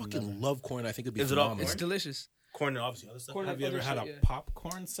salad. I fucking love corn. I think it'd be Is it all phenomenal. It's delicious. Corn and obviously other stuff. Corn- Have you ever other had a shit, yeah.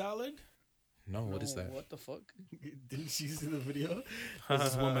 popcorn salad? No, what is that? What the fuck? Didn't you see the video? There's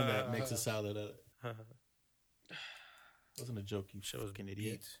this woman that makes a salad. Wasn't a joke, you fucking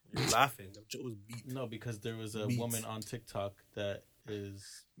idiot. You're laughing. The joke was beat. No, because there was a Beets. woman on TikTok that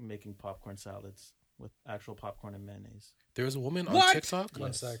is making popcorn salads with actual popcorn and mayonnaise. There was a woman on What? TikTok.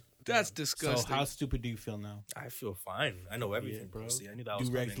 One sec. That's So disgusting. how stupid do you feel now? I feel fine. I know everything, bro. See, I knew that was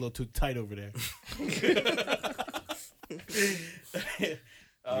Do Reg's a coming. little too tight over there.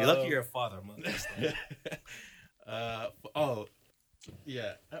 You're lucky you're a father, man.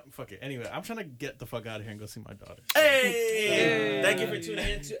 Yeah. Fuck it. Anyway, I'm trying to get the fuck out of here and go see my daughter. Hey! Thank you for tuning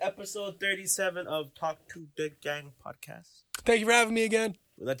in to episode 37 of Talk to the Gang podcast. Thank you for having me again.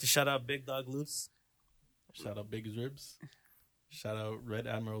 We'd like to shout out Big Dog Loose. Shout out Big's Ribs. Shout out Red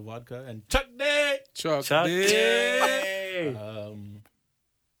Admiral Vodka and Chuck Day. Chuck. Day.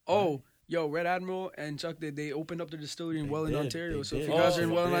 Oh, yo, Red Admiral and Chuck, they opened up their distillery in Welland, did, Ontario. they So if did. you guys are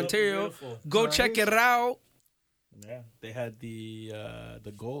in Oh, Welland, beautiful, Ontario, beautiful. go check it out. Yeah, they had the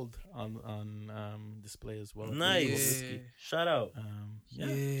gold on display as well. Nice. Yeah. Shout out.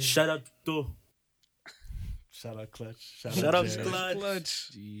 Yeah. Shout out to. Shout out Clutch. Shout out Jared. Clutch.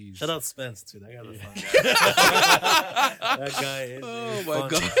 Clutch. Jeez. Shout out Spence, too. That guy's a fun guy. That guy is. Oh my fun.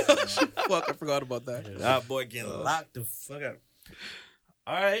 gosh. Fuck, I forgot about that. That boy getting locked the fuck up.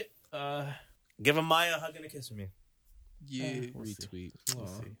 All right. Give a Maya a hug and a kiss for me. Yeah. We'll see. Retweet. We'll Aw,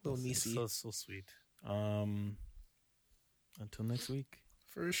 see. little niecey. So sweet. Until next week.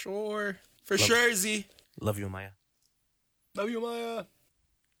 For sure. For sure, Z. Love you, Maya. Love you, Maya.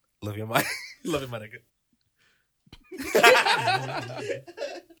 Love you, Maya. Love you, Maya.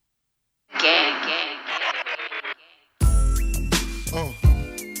 Gang.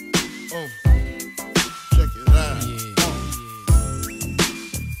 Check it out.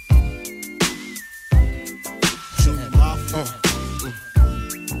 Shoot my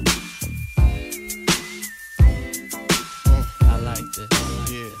I like this.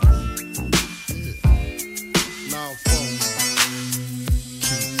 Now,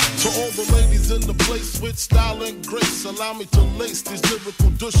 to all the ladies in the place with style and grace, allow me to lace these lyrical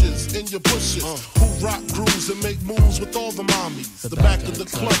douches in your bushes. Who rock grooves and make moves with all the mommies. The back of the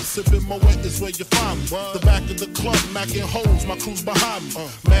club, sipping Moet is where you find me. The back of the club, macking holes, my crew's behind me.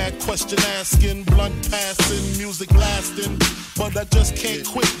 Mad question asking, blunt passing, music blasting. But I just can't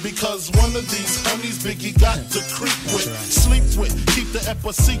quit because one of these honeys Biggie got to creep with, sleep with, keep the ep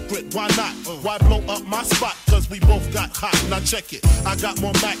a secret. Why not? Why blow up my spot? Cause we both got hot. Now check it. I got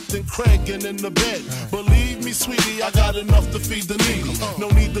more Mac than Craig and in the bed. Believe me, sweetie, I got enough to feed the needy. No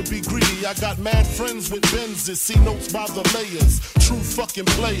need to be greedy. I got mad friends with Benzes. See notes by the layers. True fucking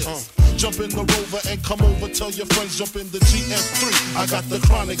players. Jump in the Rover and come over. Tell your friends jump in the GM3. I got the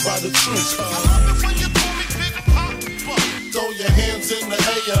chronic by the tree. I love it when you call me Big Papa. Throw your hands in the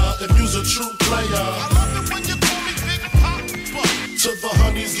air if you's a true player. I love it when you call me Big Papa. To the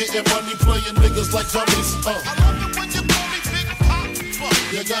honeys getting money, playing niggas like dummies. I love it when you call me Big Papa.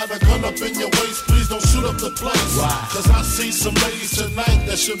 You got a gun up in your waist, please don't shoot up the place. Cause I see some ladies tonight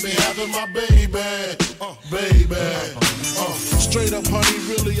that should be having my baby. Straight up, honey,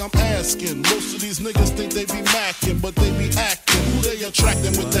 really, I'm asking. Most of these niggas think they be macking, but they be acting. Who they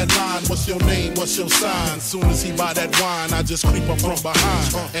attracting with that line? What's your name? What's your sign? Soon as he buy that wine, I just creep up from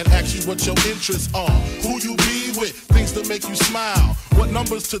behind and ask you what your interests are. Who you be with? Things to make you smile. What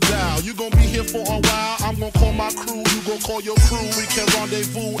numbers to dial? You gon' be here for a while. I'm gon' call my crew. You gon' call your crew. We can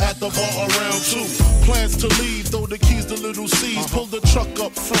rendezvous at the bar around 2. Plans to leave, throw the keys to little C's. Pull the truck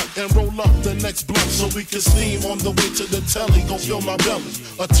up front and roll up the next blunt so we can steam on the way to the telly. Gon' fill my belly.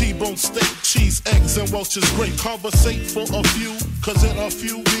 A T-bone steak, cheese, eggs, and Welch's grape. Conversate for a few, cause in a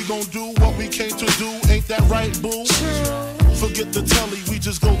few we gon' do what we came to do. Ain't that right, boo? Forget the telly, we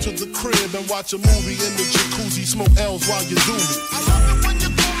just go to the crib and watch a movie in the jacuzzi. Smoke L's while you do me. I love it when you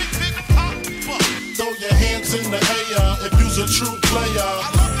call me Big Papa. Throw your hands in the air if you's a true player. I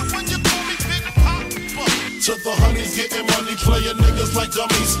love it when you call me Big Papa. To the honeys getting money, playing niggas like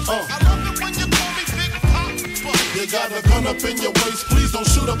dummies. I love it when you call me Big Papa. You got a gun up in your waist, please don't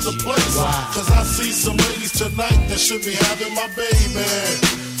shoot up the place. Cause I see some ladies tonight that should be having my baby.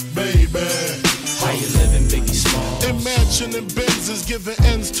 How you living, Biggie Smalls? Imagine Benzes giving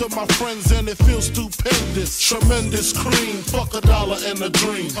ends to my friends and it feels stupendous. Tremendous cream, fuck $1 and a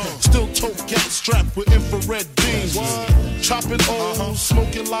dream. Still tote gas strapped with infrared beams. Chopping O's,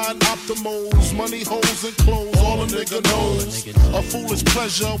 smoking line optimals, money holes and clothes, all a nigga knows. A foolish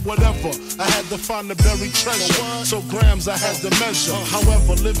pleasure, whatever. I had to find the buried treasure, so grams I had to measure.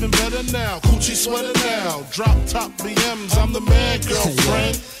 However, living better now, coochie sweater now. Drop top BMs, I'm the man,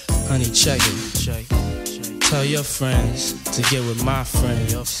 girlfriend. Honey, check it. Tell your friends to get with my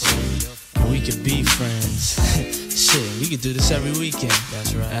friends. And we could be friends. Shit, we could do this every weekend.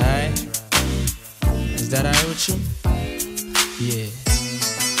 That's right. Alright? Is that alright with you? Yeah.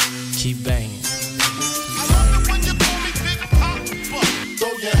 Keep banging. I love it when you call me Big Papa.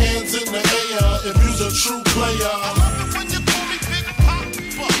 Throw your hands in the air if you's a true player. I love it when you call me Big Papa.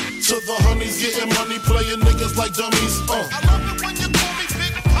 To the honeys getting money, playing niggas like dummies. I love it when you call me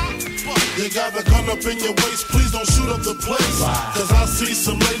Big Papa. You got a gun up in your waist, please don't shoot up the place. Cause I see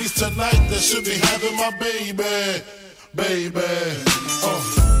some ladies tonight that should be having my baby.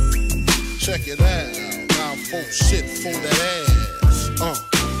 Check it out. Now folk shit for that ass.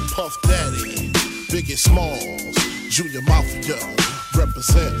 Puff Daddy, Biggie Smalls, Junior Mafia,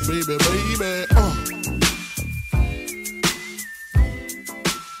 represent baby.